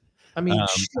 I mean,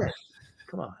 shit.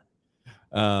 Come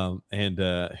on.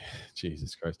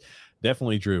 Jesus Christ.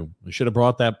 Definitely, Drew. We should have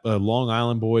brought that Long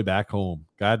Island boy back home.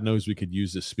 God knows we could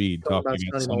use the speed. Talking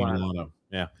about Sonny Milano.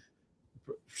 Yeah.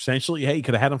 Essentially, hey, you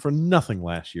could have had him for nothing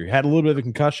last year. He had a little bit of a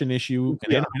concussion issue.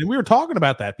 And we were talking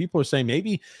about that. People are saying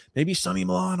maybe Sonny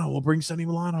Milano. We'll bring Sonny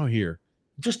Milano here.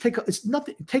 Just take a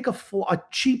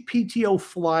cheap PTO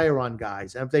flyer on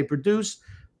guys. And if they produce,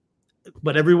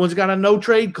 but everyone's got a no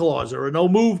trade clause or a no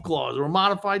move clause or a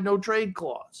modified no trade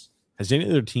clause. Has any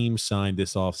other team signed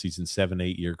this offseason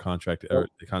 7-8 year contract or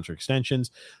the contract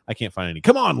extensions? I can't find any.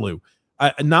 Come on, Lou.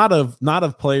 Not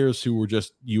of players who were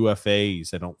just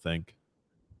UFAs, I don't think.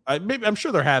 I'm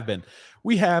sure there have been.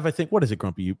 We have, I think, what is it,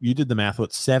 Grumpy? You did the math.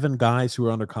 What, 7 guys who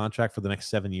are under contract for the next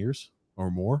 7 years or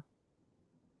more?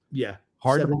 Yeah.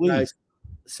 Hard to believe.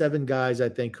 7 guys, I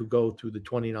think, who go through the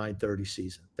 29-30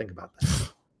 season. Think about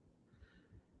that.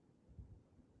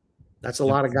 That's a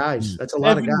lot of guys. That's a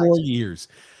lot of guys. 7 more years.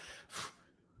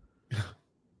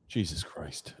 Jesus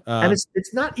Christ. And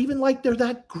it's not even like they're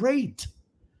that great.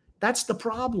 That's the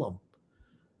problem.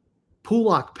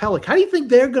 Pulak, Pellick, how do you think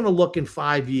they're going to look in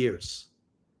 5 years?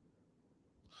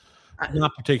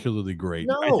 Not particularly great.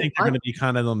 No, I think they're going to be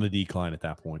kind of on the decline at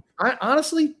that point.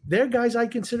 Honestly, they're guys I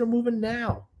consider moving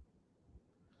now.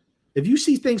 If you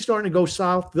see things starting to go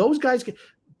south, those guys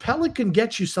Pellick can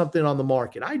get you something on the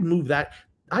market. I'd move that.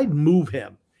 I'd move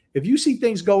him. If you see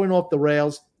things going off the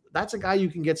rails, that's a guy you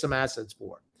can get some assets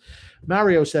for.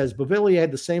 Mario says, Bavili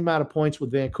had the same amount of points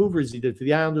with Vancouver as he did for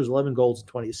the Islanders, 11 goals and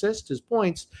 20 assists. His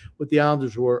points with the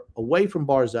Islanders were away from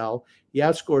Barzal. He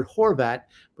outscored Horvat,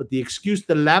 but the excuse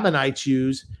the Lamanites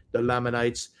use,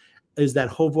 is that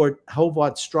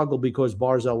Horvat struggled because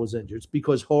Barzal was injured. It's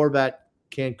because Horvat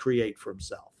can't create for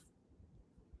himself.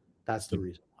 That's the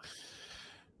reason why.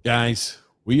 Guys,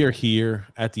 we are here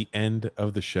at the end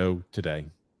of the show today.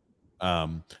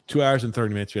 2 hours and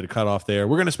 30 minutes. We had to cut off there.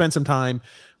 We're going to spend some time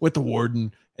with the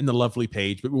Warden and the lovely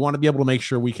Paige, but we want to be able to make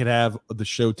sure we could have the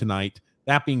show tonight.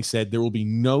 That being said, there will be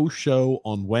no show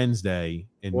on Wednesday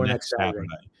and next Saturday.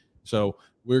 So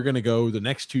we're going to go the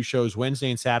next 2 shows, Wednesday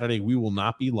and Saturday. We will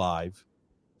not be live.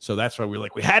 So that's why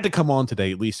we had to come on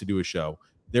today at least to do a show.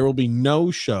 There will be no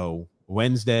show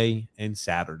Wednesday and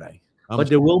Saturday. But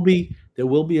there will be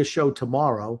a show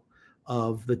tomorrow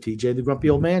of the TJ the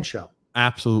Grumpy Old Man show.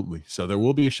 Absolutely. So there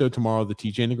will be a show tomorrow, the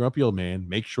TJ and the Grumpy Old Man.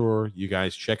 Make sure you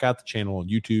guys check out the channel on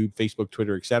YouTube, Facebook,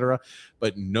 Twitter, etc.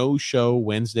 But no show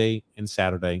Wednesday and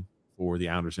Saturday for the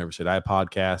Islanders Never Say Die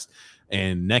podcast.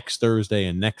 And next Thursday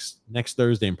and next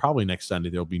Thursday and probably next Sunday,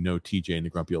 there'll be no TJ and the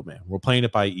Grumpy Old Man. We're playing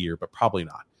it by ear, but probably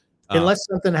not. Unless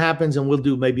something happens and we'll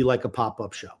do maybe like a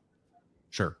pop-up show.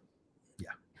 Sure.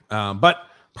 Yeah. But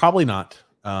probably not.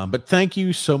 But thank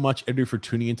you so much, everybody, for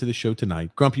tuning into the show tonight.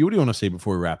 Grumpy, what do you want to say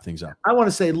before we wrap things up? I want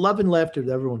to say love and laughter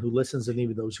to everyone who listens and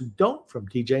even those who don't from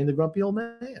TJ and the Grumpy Old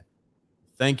Man.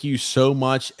 Thank you so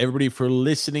much, everybody, for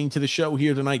listening to the show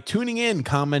here tonight, tuning in,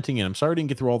 commenting in. I'm sorry I didn't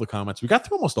get through all the comments. We got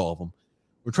through almost all of them.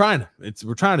 We're trying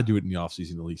to do it in the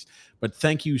offseason at least. But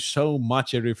thank you so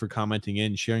much, everybody, for commenting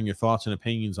in, sharing your thoughts and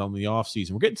opinions on the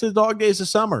offseason. We're getting to the dog days of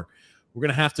summer. We're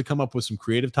going to have to come up with some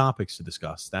creative topics to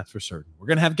discuss. That's for certain. We're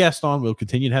going to have guests on. We'll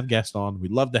continue to have guests on.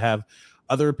 We'd love to have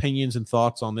other opinions and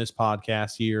thoughts on this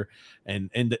podcast here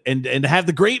and have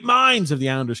the great minds of the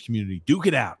Islanders community duke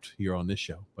it out here on this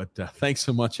show. But thanks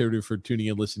so much, everybody, for tuning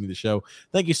in, listening to the show.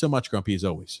 Thank you so much, Grumpy, as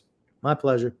always. My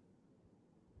pleasure.